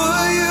 where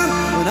were you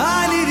when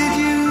I needed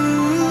you?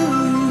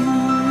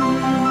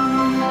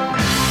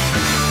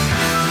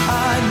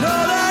 I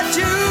know that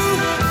you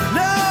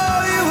know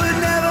you would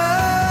never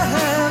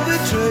have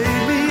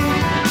betrayed me.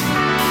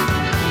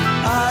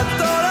 I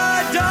thought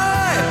I'd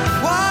die.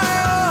 Why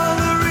all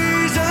the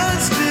reasons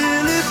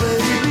still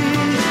evade me?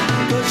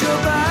 'Cause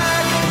you're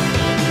back.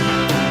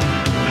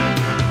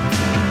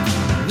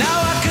 Now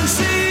I can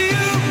see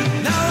you,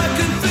 now I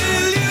can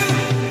feel you,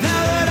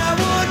 now that I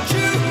want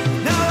you,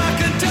 now I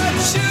can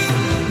touch you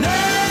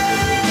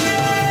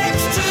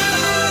next to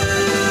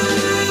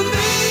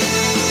me.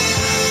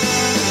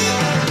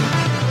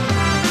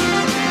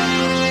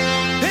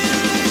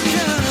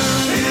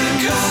 Here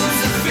comes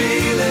the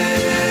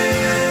feeling,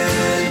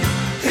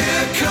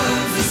 here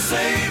comes the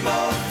same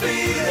old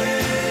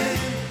feeling,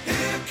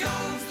 here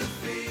comes the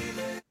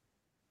feeling.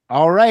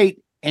 All right.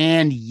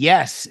 And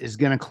Yes is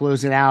going to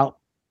close it out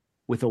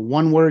with a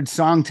one-word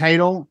song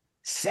title,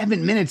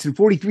 7 minutes and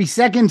 43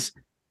 seconds.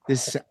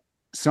 This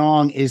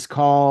song is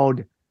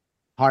called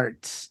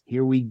Hearts.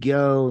 Here we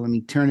go. Let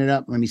me turn it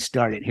up. Let me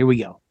start it. Here we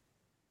go.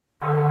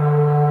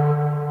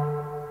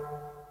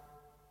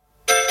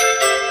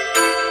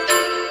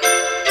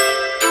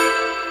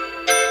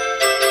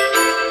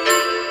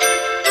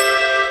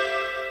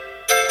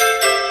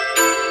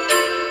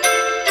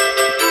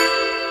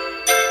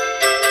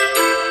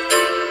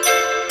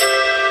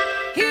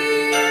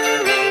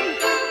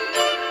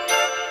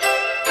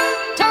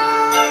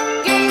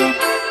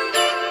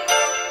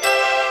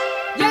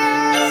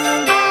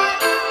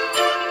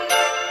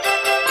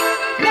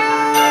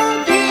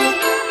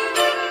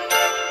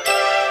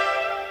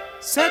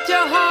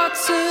 your heart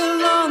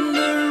sail on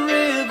the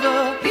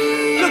river.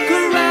 Look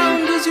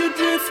around as you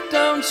drift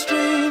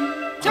downstream,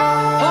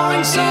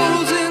 pouring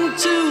souls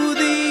into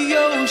the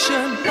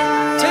ocean.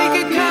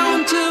 Take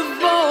account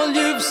of all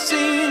you've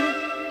seen.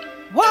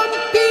 One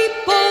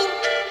people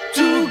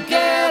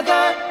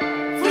together,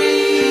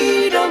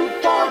 freedom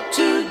for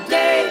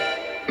today.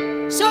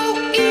 So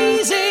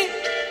easy,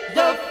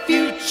 the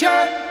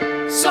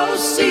future, so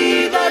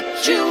see the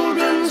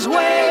children's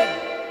way.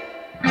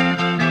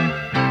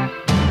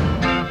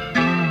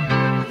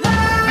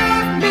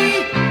 Love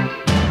me,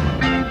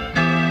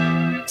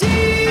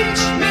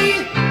 teach me,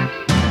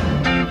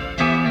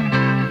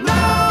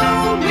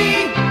 know me.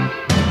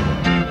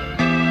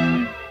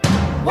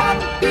 One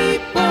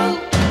people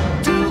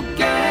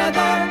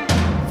together,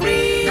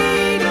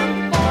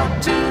 freedom for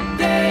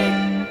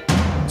today,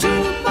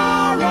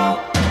 tomorrow,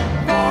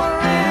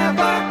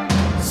 forever,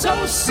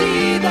 so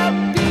see the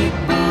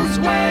people's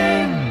way.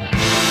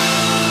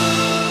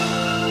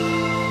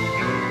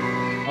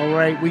 All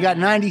right, we got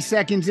 90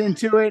 seconds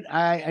into it.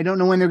 I don't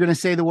know when they're going to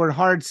say the word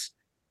hearts,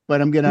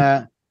 but I'm going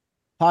to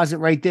pause it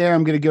right there.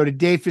 I'm going to go to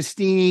Dave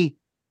Festini.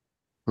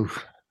 Oof.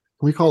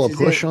 Can we call a This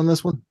is push it. on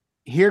this one?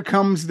 Here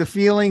Comes the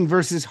Feeling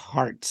versus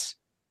Hearts.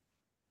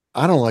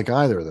 I don't like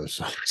either of those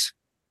songs.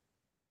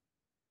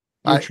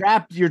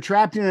 You're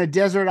trapped in a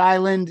desert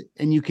island,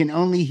 and you can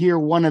only hear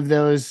one of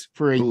those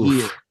for a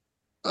year.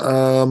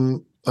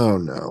 Oh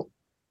no.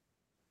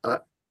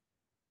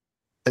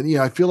 And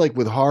yeah, I feel like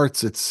with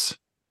Hearts, it's,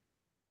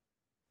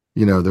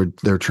 you know,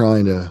 they're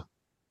trying to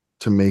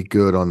make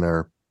good on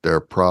their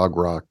prog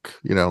rock,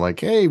 you know, like,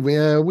 hey,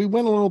 we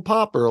went a little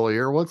pop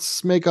earlier.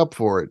 Let's make up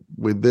for it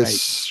with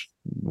this,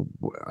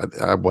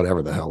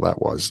 whatever the hell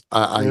that was.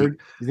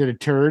 Is it a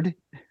turd?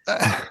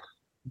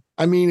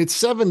 I mean, it's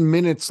 7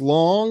 minutes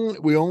long.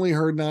 We only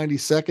heard 90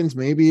 seconds.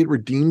 Maybe it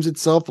redeems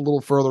itself a little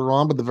further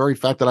on. But the very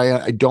fact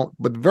that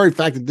but the very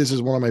fact that this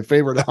is one of my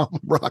favorite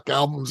rock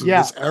albums of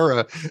this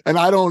era, and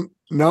I don't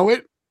know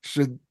it,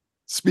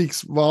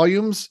 speaks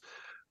volumes.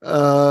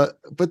 But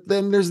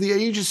then there's the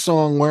Asia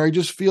song where I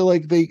just feel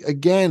like they,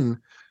 again,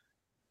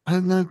 I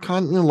don't know,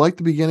 kind of like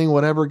the beginning,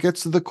 whatever,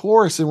 gets to the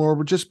chorus, and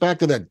we're just back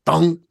to that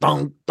dunk,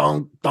 dunk,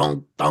 dunk,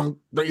 dunk, dunk.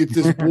 It's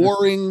this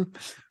boring,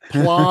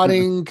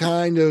 plodding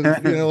kind of,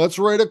 you know, let's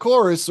write a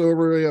chorus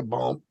over a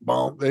bump,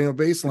 bump, you know,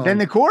 bass line. Then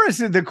the chorus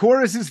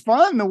is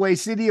fun. The way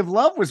City of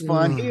Love was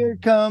fun. Here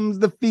comes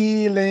the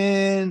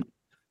feeling.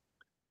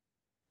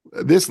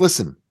 This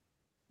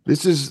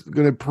is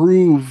going to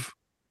prove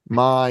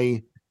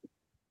my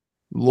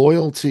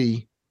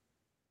loyalty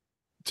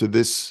to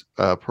this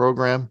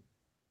program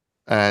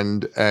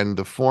and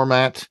the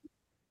format,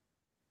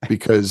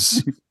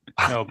 because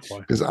Oh boy.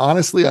 because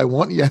honestly, I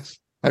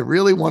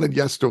really wanted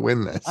Yes to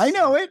win this. I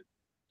know it.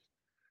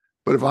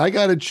 But if I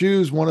got to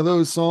choose one of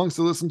those songs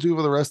to listen to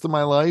for the rest of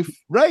my life,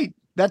 Right.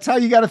 That's how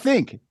you got to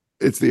think.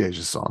 it's the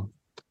Asia song.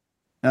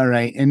 All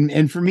right.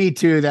 And for me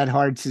too, that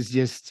Hearts is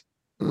just,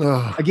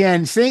 Ugh.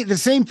 again, say the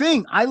same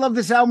thing. I love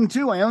this album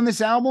too. I own this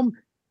album.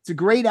 It's a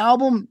great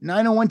album.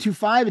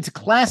 90125. It's a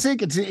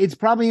classic. It's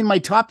probably in my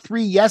top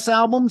 3 Yes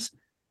albums.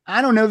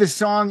 I don't know this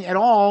song at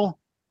all,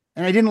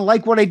 and I didn't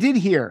like what I did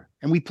here.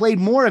 And we played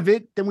more of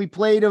it than we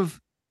played of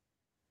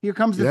Here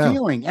Comes the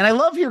Feeling. And I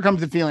love Here Comes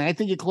the Feeling. I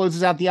think it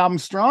closes out the album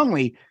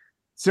strongly.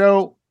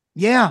 So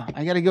yeah,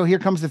 I got to go Here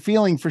Comes the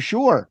Feeling for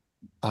sure.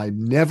 I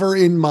never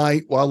in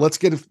my let's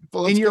get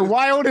In your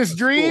wildest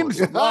dreams.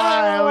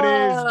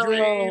 Wildest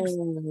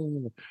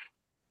dreams.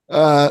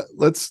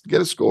 Let's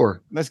get a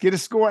score. Let's get a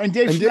score. And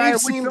Dave, And Schneider, Dave,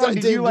 which seemed song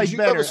Dave, did you like have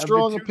better? a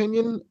strong of the two?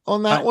 opinion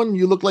on that one?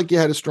 You look like you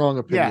had a strong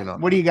opinion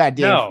on What do you got,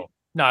 Dave? No,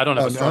 I don't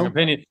have Oh, a strong no?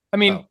 opinion. I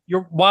mean,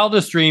 your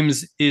wildest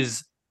dreams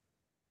is.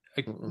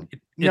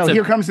 No,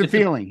 Here Comes the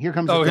Feeling. Here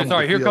comes. Oh, the feeling.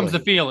 sorry. Here comes the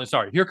feeling.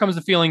 Sorry. Here comes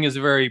the feeling is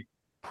a very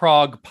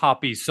prog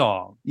poppy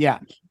song. Yeah.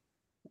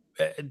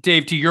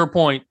 Dave, to your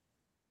point,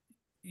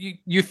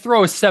 you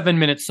throw a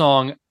 7-minute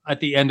song at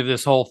the end of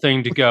this whole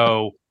thing to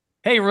go,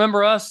 hey,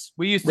 remember us?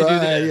 We used to do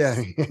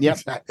this. Yeah.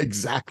 Yep.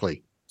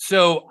 Exactly.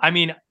 So, I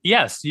mean,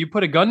 yes, you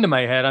put a gun to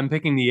my head. I'm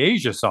picking the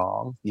Asia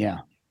song. Yeah.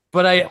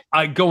 But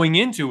I going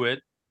into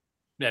it,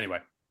 anyway.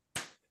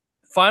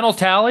 Final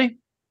tally.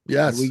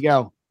 Yes. Here we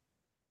go.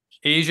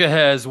 Asia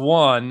has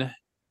won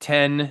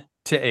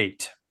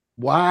 10-8.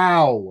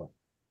 Wow.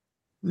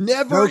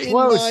 Never So in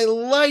close. my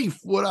life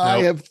would I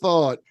Nope. have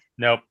thought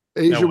Nope.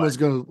 Asia No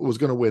way. was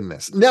gonna win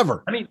this.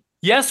 Never. I mean,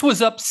 Yes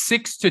was up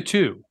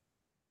 6-2.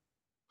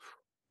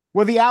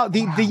 Well, the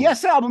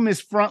Yes album is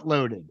front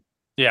loaded.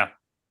 Yeah.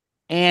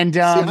 And See,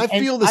 I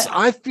feel this.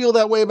 I feel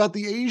that way about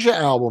the Asia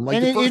album. Like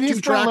And the it first is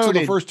 2 tracks are the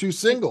front-loaded. first 2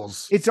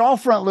 singles. it's all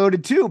front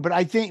loaded too, but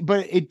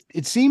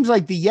it seems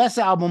like the Yes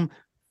album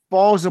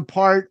falls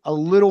apart a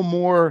little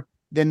more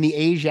than the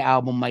Asia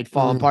album might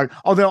fall apart.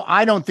 Although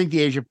I don't think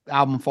the Asia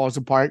album falls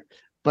apart,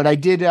 but I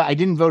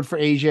didn't vote for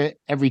Asia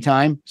every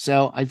time,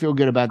 so I feel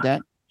good about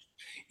that.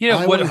 You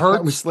know, what I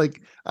hurts? was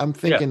like, I'm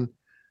thinking,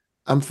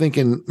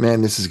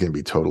 man, this is going to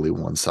be totally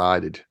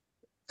one-sided.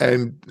 I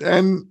love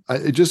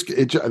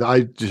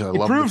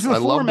proves the I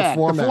love format.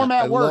 The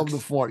format I love works. the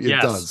format.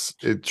 Yes. It does.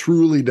 It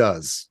truly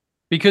does.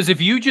 Because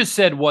if you just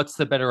said, what's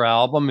the better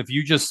album? If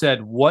you just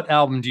said, what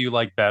album do you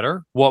like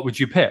better? What would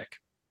you pick?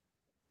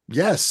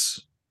 Yes,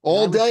 all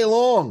I would- day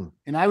long.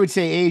 And I would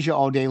say Asia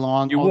all day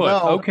long. You would.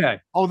 Okay.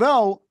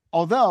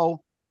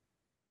 Although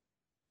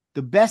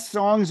the best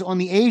songs on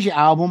the Asia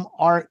album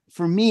are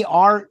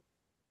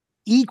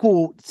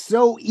equal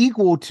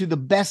to the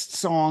best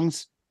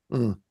songs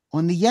on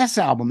the Yes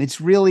album. It's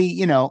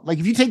really, like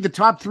if you take the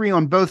top 3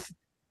 on both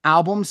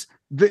albums,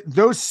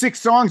 those 6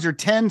 songs are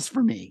 10s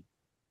for me.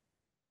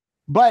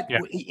 But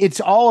it's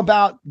all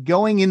about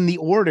going in the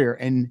order,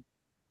 and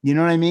you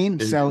know what I mean?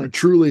 It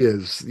truly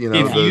is, the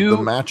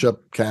matchup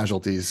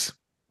casualties.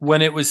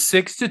 When it was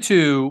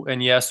 6-2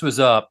 and Yes was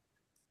up,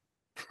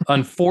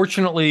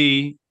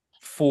 unfortunately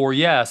for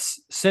Yes,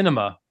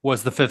 Cinema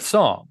was the 5th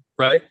song,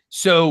 right?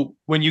 So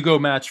when you go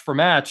match for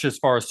match as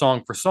far as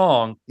song for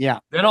song, then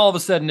all of a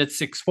sudden it's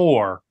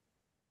 6-4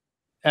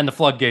 and the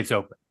floodgates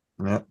open.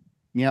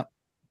 Yep.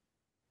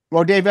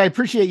 Well, Dave, I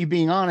appreciate you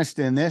being honest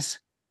in this.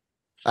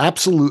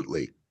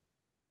 Absolutely.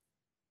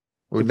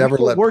 We'd never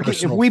let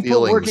personal if we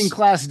feelings... put Working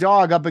Class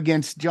Dog up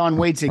against John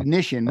Waite's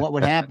Ignition, what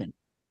would happen?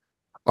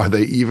 Are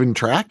they even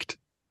tracked?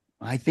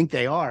 I think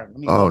they are.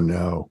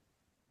 No.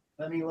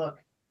 Let me look.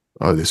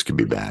 Oh, this could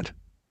be bad.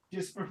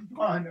 Just for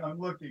fun, I'm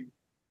looking.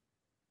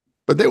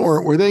 But they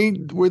weren't.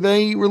 Were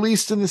they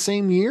released in the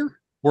same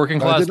year? Working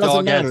Class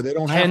Dog has They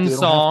don't 10 have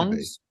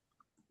songs.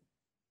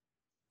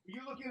 Are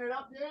you looking it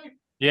up, Dave?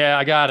 Yeah,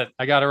 I got it.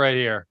 I got it right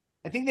here.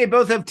 I think they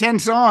both have 10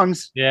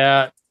 songs.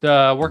 Yeah,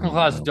 the Working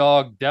Class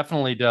Dog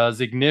definitely does.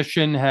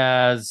 Ignition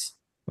has,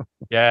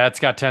 it's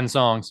got 10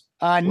 songs.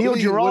 Neil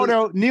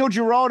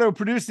Giraldo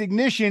produced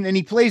Ignition, and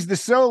he plays the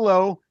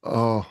solo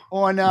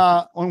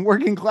on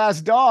Working Class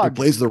Dog. He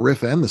plays the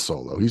riff and the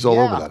solo. He's all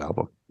over that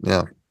album.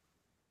 Yeah.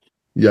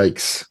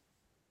 Yikes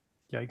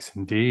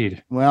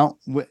indeed. Well,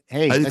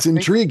 hey, it's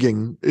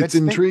intriguing. It's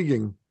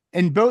intriguing.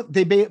 And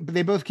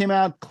they both came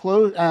out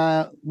close.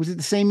 Was it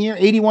the same year?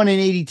 81 and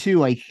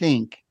 82, I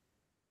think.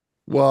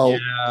 Well,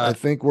 I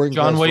think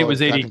John Waite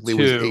was 82. Was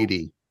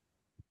 80.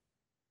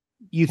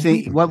 You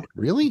think what?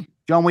 Really?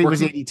 John Waite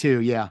was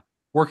 82. Yeah.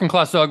 Working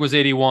Class Dog was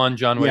 81.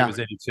 John Waite was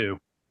 82.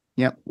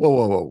 Yep.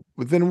 Whoa.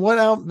 But then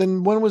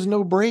then when was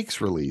No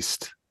Breaks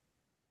released?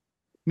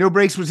 No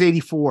Breaks was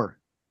 84.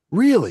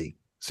 Really?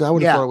 So I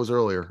would have thought it was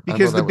earlier.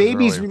 Because the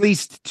Babies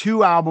released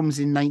 2 albums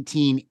in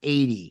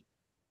 1980.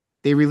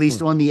 They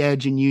released On the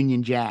Edge and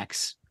Union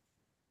Jacks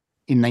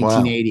in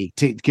 1980.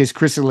 Because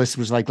Chrysalis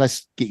was like,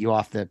 let's get you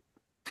off the...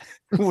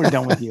 We're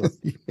done with you.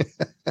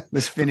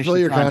 Let's finish Fulfill the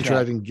your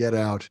contract and get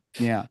out.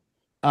 Yeah.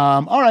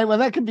 All right. Well,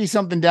 that could be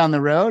something down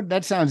the road.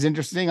 That sounds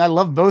interesting. I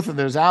love both of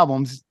those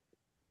albums.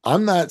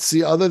 I'm not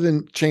other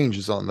than Change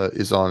is on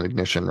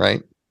Ignition,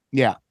 right?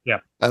 Yeah. Yeah.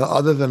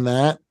 Other than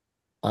that,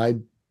 I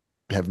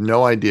have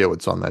no idea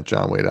what's on that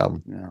John Waite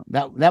album. Yeah,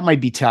 that might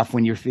be tough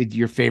when your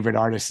favorite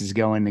artist is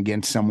going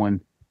against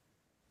someone.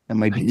 That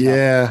might be tough.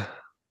 Yeah.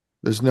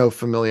 There's no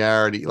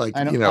familiarity.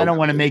 I don't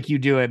want to make you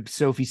do a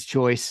Sophie's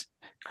Choice.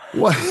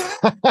 What?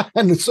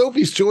 And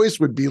Sophie's Choice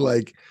would be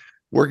like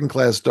Working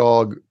Class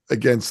Dog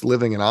against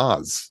Living in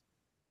Oz.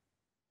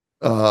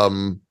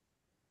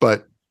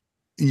 But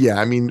yeah,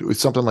 I mean, with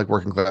something like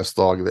Working Class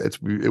Dog,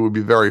 it would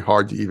be very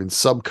hard to even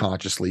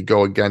subconsciously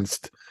go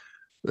against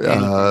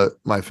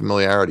my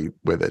familiarity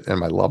with it and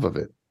my love of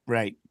it.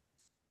 Right.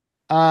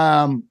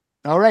 All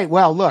right.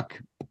 Well,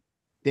 look,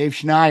 Dave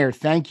Schneier,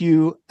 thank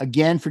you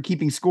again for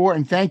keeping score,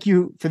 and thank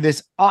you for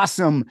this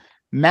awesome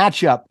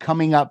matchup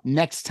coming up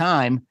next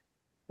time.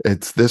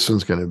 This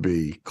one's going to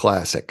be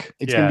classic.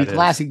 It's going to be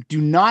classic.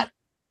 Do not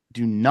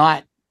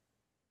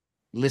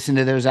listen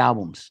to those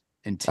albums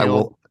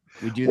until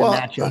we do the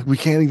matchup. We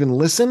can't even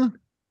listen.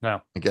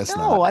 No, I guess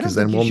no, not. Because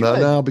then we'll know.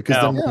 No, because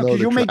then we'll know.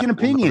 You'll make an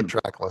opinion.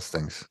 Track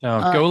listings. No,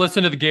 go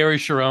listen to the Gary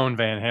Sharon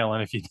Van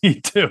Halen if you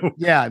need to.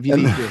 Yeah, if you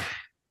need to.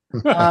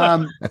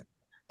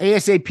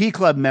 ASAP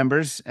Club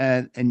members,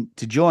 and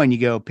to join, you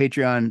go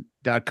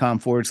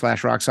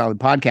patreon.com/Rock Solid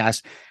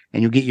Podcast,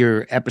 and you'll get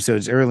your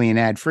episodes early and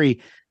ad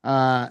free.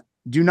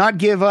 Do not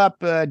give up.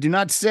 Do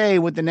not say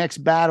what the next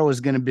battle is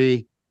going to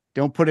be.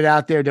 Don't put it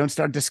out there. Don't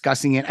start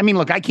discussing it. I mean,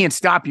 look, I can't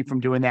stop you from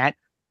doing that,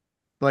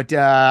 but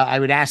I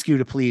would ask you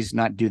to please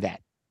not do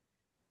that.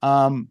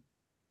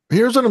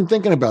 Here's what I'm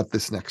thinking about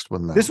this next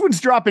one, though. This one's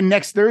dropping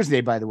next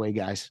Thursday, by the way,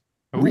 guys.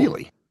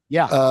 Really?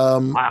 Yeah.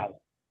 Wow.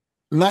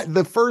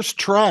 The first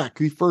track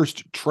on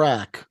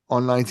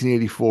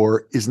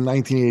 1984 is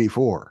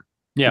 1984.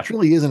 Yeah. Which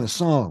really isn't a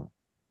song.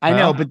 I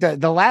know, but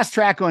the last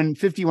track on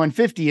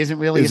 5150 isn't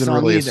really a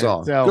song either.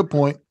 So. Good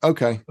point.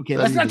 Okay.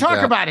 Let's not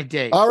talk about it,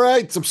 Dave. All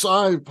right. I'm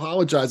sorry. I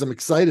apologize. I'm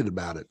excited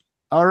about it.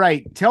 All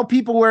right. Tell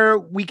people where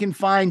we can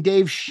find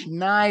Dave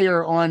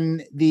Schneier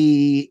on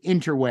the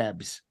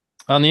interwebs.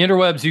 On the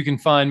interwebs, you can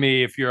find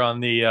me if you're on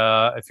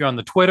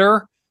the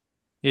Twitter.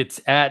 It's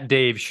at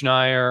Dave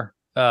Schneier.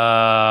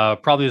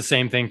 Probably the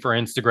same thing for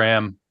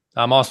Instagram.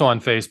 I'm also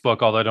on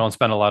Facebook, although I don't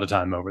spend a lot of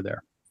time over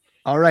there.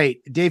 All right,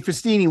 Dave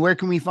Festini, where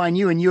can we find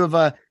you? And you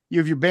have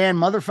your band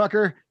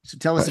Motherfucker. So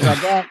tell us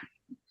about that.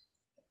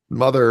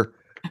 Mother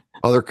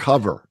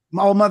cover.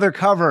 Oh, Mother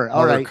Cover.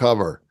 All Mother right.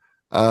 cover.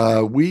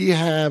 We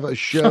have a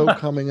show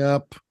coming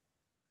up.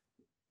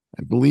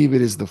 I believe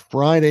it is the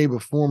Friday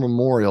before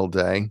Memorial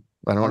Day.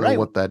 I don't know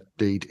what that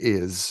date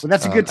is. Well,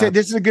 that's a good.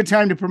 This is a good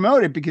time to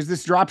promote it because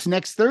this drops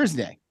next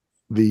Thursday.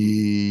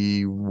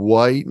 The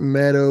White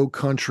Meadow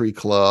Country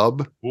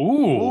Club.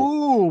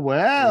 Ooh,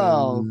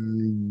 well.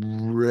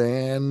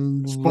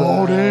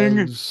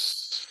 Spalding.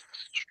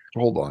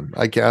 Hold on.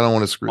 I don't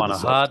want to screw Want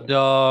this a up. hot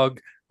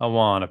dog? I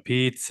want a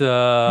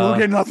pizza. You'll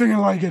get nothing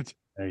like it.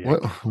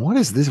 What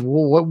is this?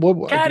 What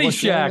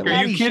Caddyshack.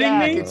 Are you kidding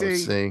me?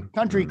 It's a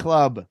country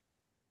club.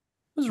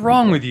 What's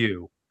wrong with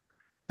you?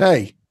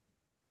 Hey.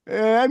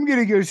 I'm going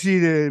to go see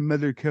the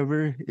Mother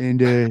Cover,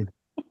 and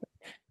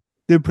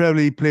they'll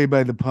probably play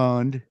by the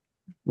pond.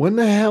 When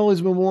the hell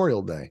is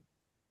Memorial Day?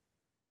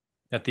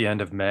 At the end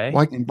of May.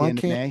 Why May.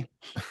 can't?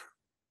 Did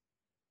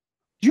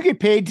you get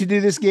paid to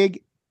do this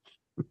gig?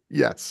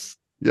 Yes,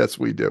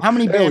 we do. How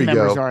many band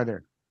members are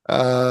there?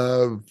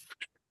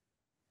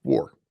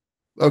 4.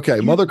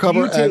 Okay, Mother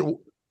Cover. Do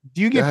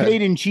you get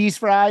paid in cheese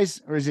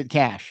fries or is it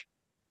cash?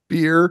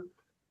 Beer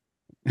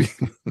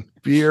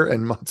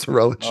and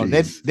mozzarella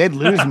cheese. They'd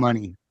lose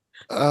money.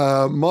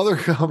 Mother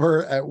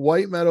Cover at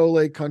White Meadow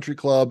Lake Country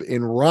Club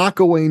in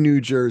Rockaway,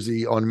 New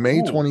Jersey on May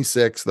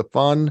 26th. The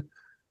fun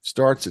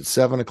starts at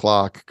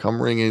 7:00.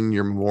 Come ring in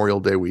your Memorial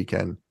Day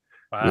weekend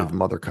with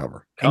Mother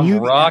Cover. Come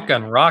rock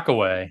on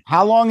Rockaway.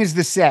 How long is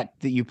the set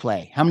that you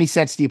play? How many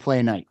sets do you play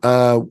a night?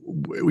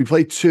 We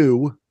play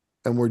 2,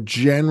 and we're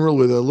generally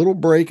with a little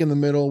break in the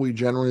middle. We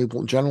generally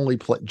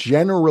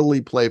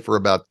play for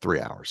about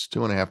 3 hours,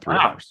 2.5, 3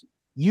 hours.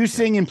 You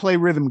sing and play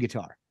rhythm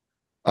guitar.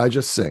 I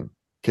just sing.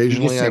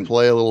 Occasionally, I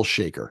play a little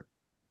shaker.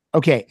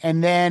 Okay,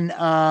 and then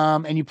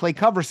and you play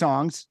cover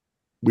songs.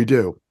 We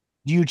do.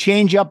 Do you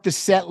change up the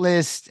set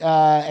list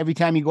every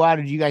time you go out,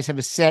 or do you guys have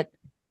a set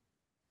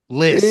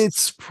list?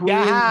 It's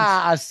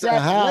a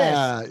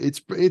set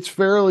list. It's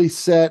fairly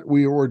set.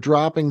 We were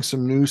dropping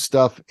some new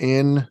stuff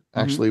in.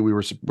 Actually,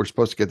 we're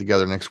supposed to get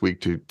together next week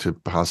to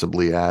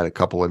possibly add a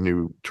couple of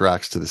new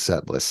tracks to the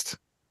set list.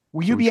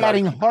 Will you be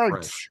adding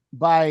Hearts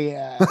by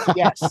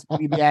yes?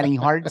 Will you be adding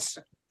Hearts?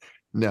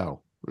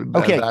 No.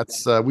 Okay.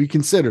 That's we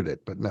considered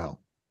it, but no.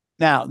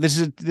 Now, this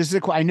is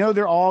I know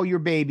they're all your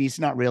babies,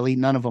 not really,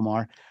 none of them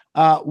are.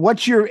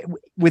 What's your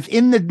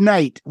within the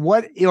night,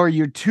 what are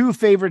your 2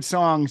 favorite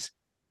songs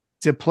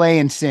to play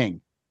and sing?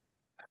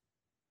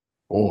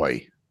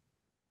 Boy.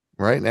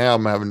 Right now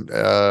I'm having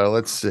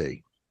let's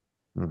see.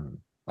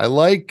 I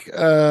like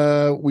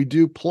We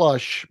Do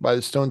Plush by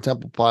the Stone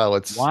Temple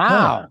Pilots.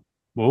 Wow.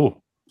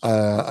 Whoa.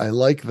 I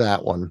like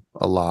that one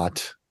a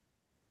lot.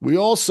 We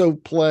also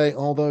play,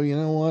 although you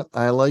know what?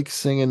 I like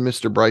singing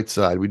Mr.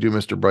 Brightside. We do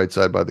Mr.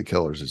 Brightside by the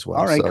Killers as well.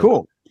 All right,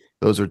 cool.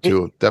 Those are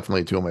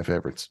definitely 2 of my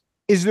favorites.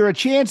 Is there a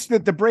chance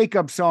that the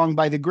breakup song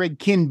by the Greg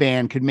Kihn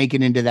Band could make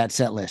it into that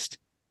set list?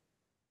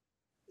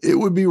 It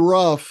would be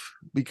rough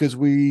because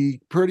we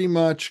pretty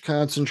much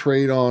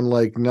concentrate on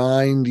like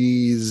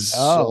 90s.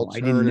 Oh, I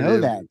didn't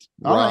know that.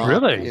 Rock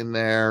really? In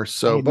there.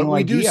 So, but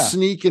we do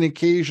sneak an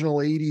occasional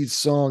 80s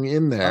song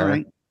in there.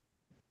 Right.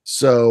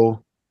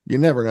 So you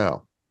never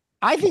know.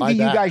 I think that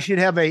you guys should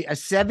have a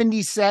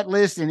 70s set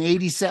list, an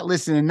 80s set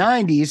list, and a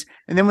 90s.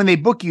 And then when they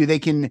book you, they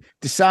can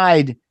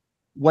decide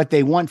what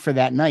they want for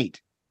that night.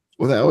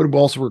 Well, that would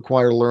also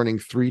require learning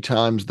 3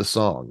 times the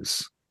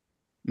songs.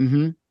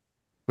 Mm-hmm.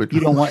 But you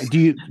don't want,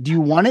 do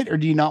you want it or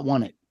do you not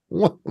want it?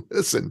 Well,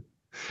 listen,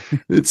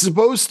 it's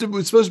supposed to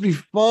be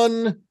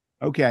fun.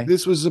 Okay.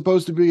 This was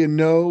supposed to be a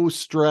no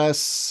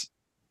stress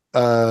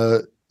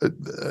endeavor.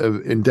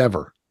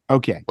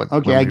 Okay. When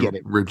I get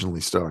it.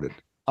 Originally started.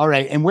 All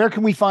right. And where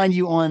can we find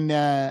you on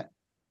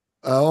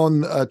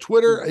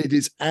Twitter? It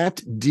is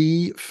at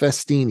D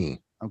Festini.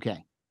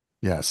 Okay.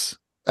 Yes.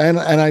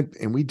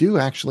 And we do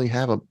actually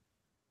have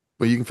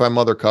well, you can find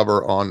Mother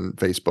Cover on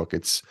Facebook.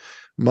 It's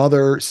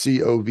Mother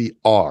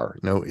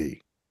COVR, no E.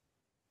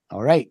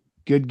 All right.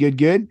 Good.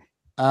 You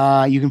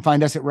can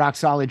find us at Rock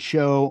Solid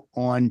Show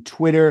on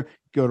Twitter.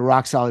 Go to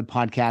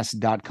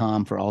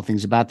rocksolidpodcast.com for all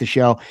things about the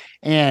show.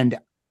 And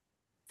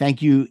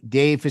thank you,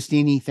 Dave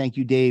Festini. Thank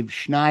you, Dave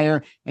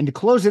Schneier. And to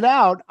close it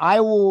out,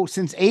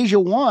 since Asia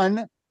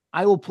won,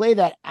 I will play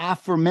that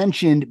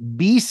aforementioned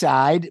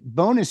B-side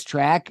bonus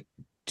track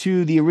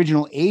to the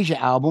original Asia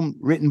album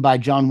written by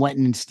John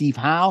Wetton and Steve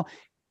Howe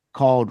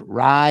called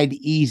Ride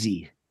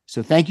Easy.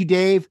 So thank you,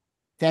 Dave.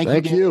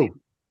 Thank you.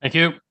 Thank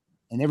you.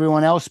 And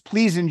everyone else,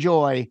 please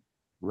enjoy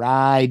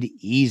Ride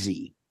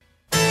Easy.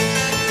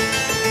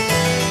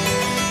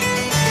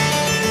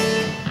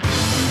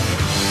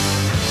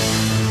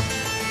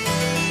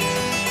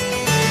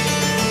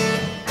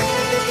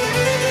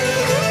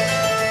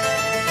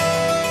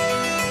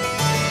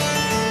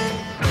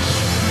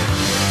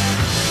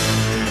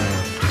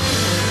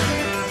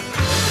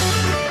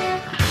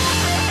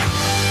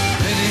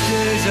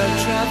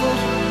 I've traveled,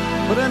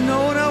 but I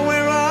know now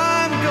where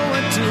I'm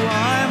going to.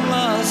 I'm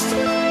lost.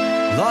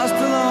 lost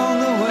along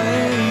the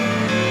way.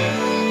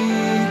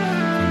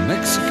 From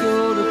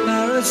Mexico to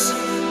Paris,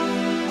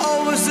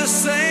 always the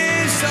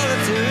same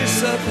solitary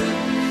supper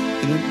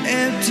in an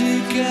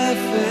empty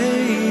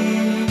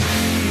cafe.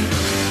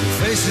 The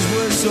faces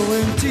were so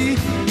empty,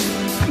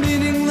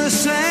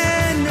 meaningless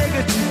and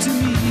negative to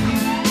me.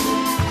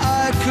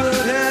 I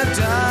could have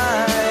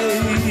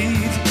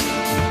died.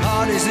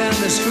 Parties and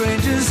the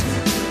strangers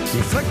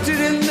reflected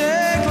in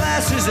their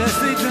glasses as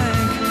they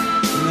drank.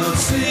 Not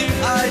sing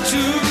eye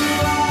to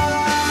eye.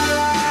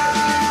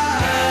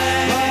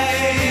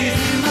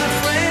 My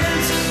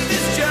friends,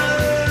 this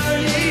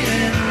journey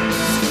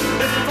ends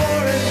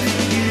before it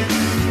begins.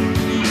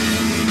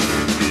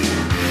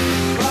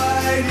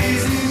 Ride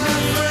easy, my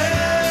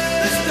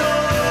friend, the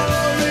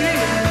story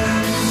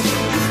ends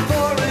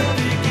before it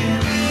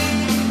begins.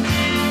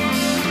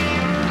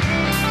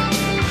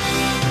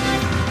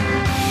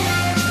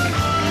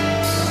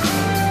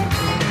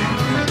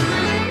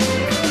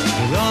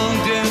 Long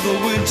day of the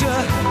winter,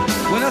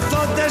 when I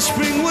thought that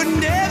spring would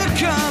never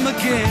come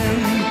again,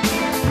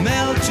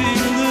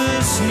 melting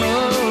the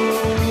snow.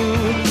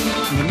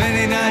 The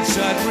many nights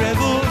I'd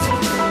reveled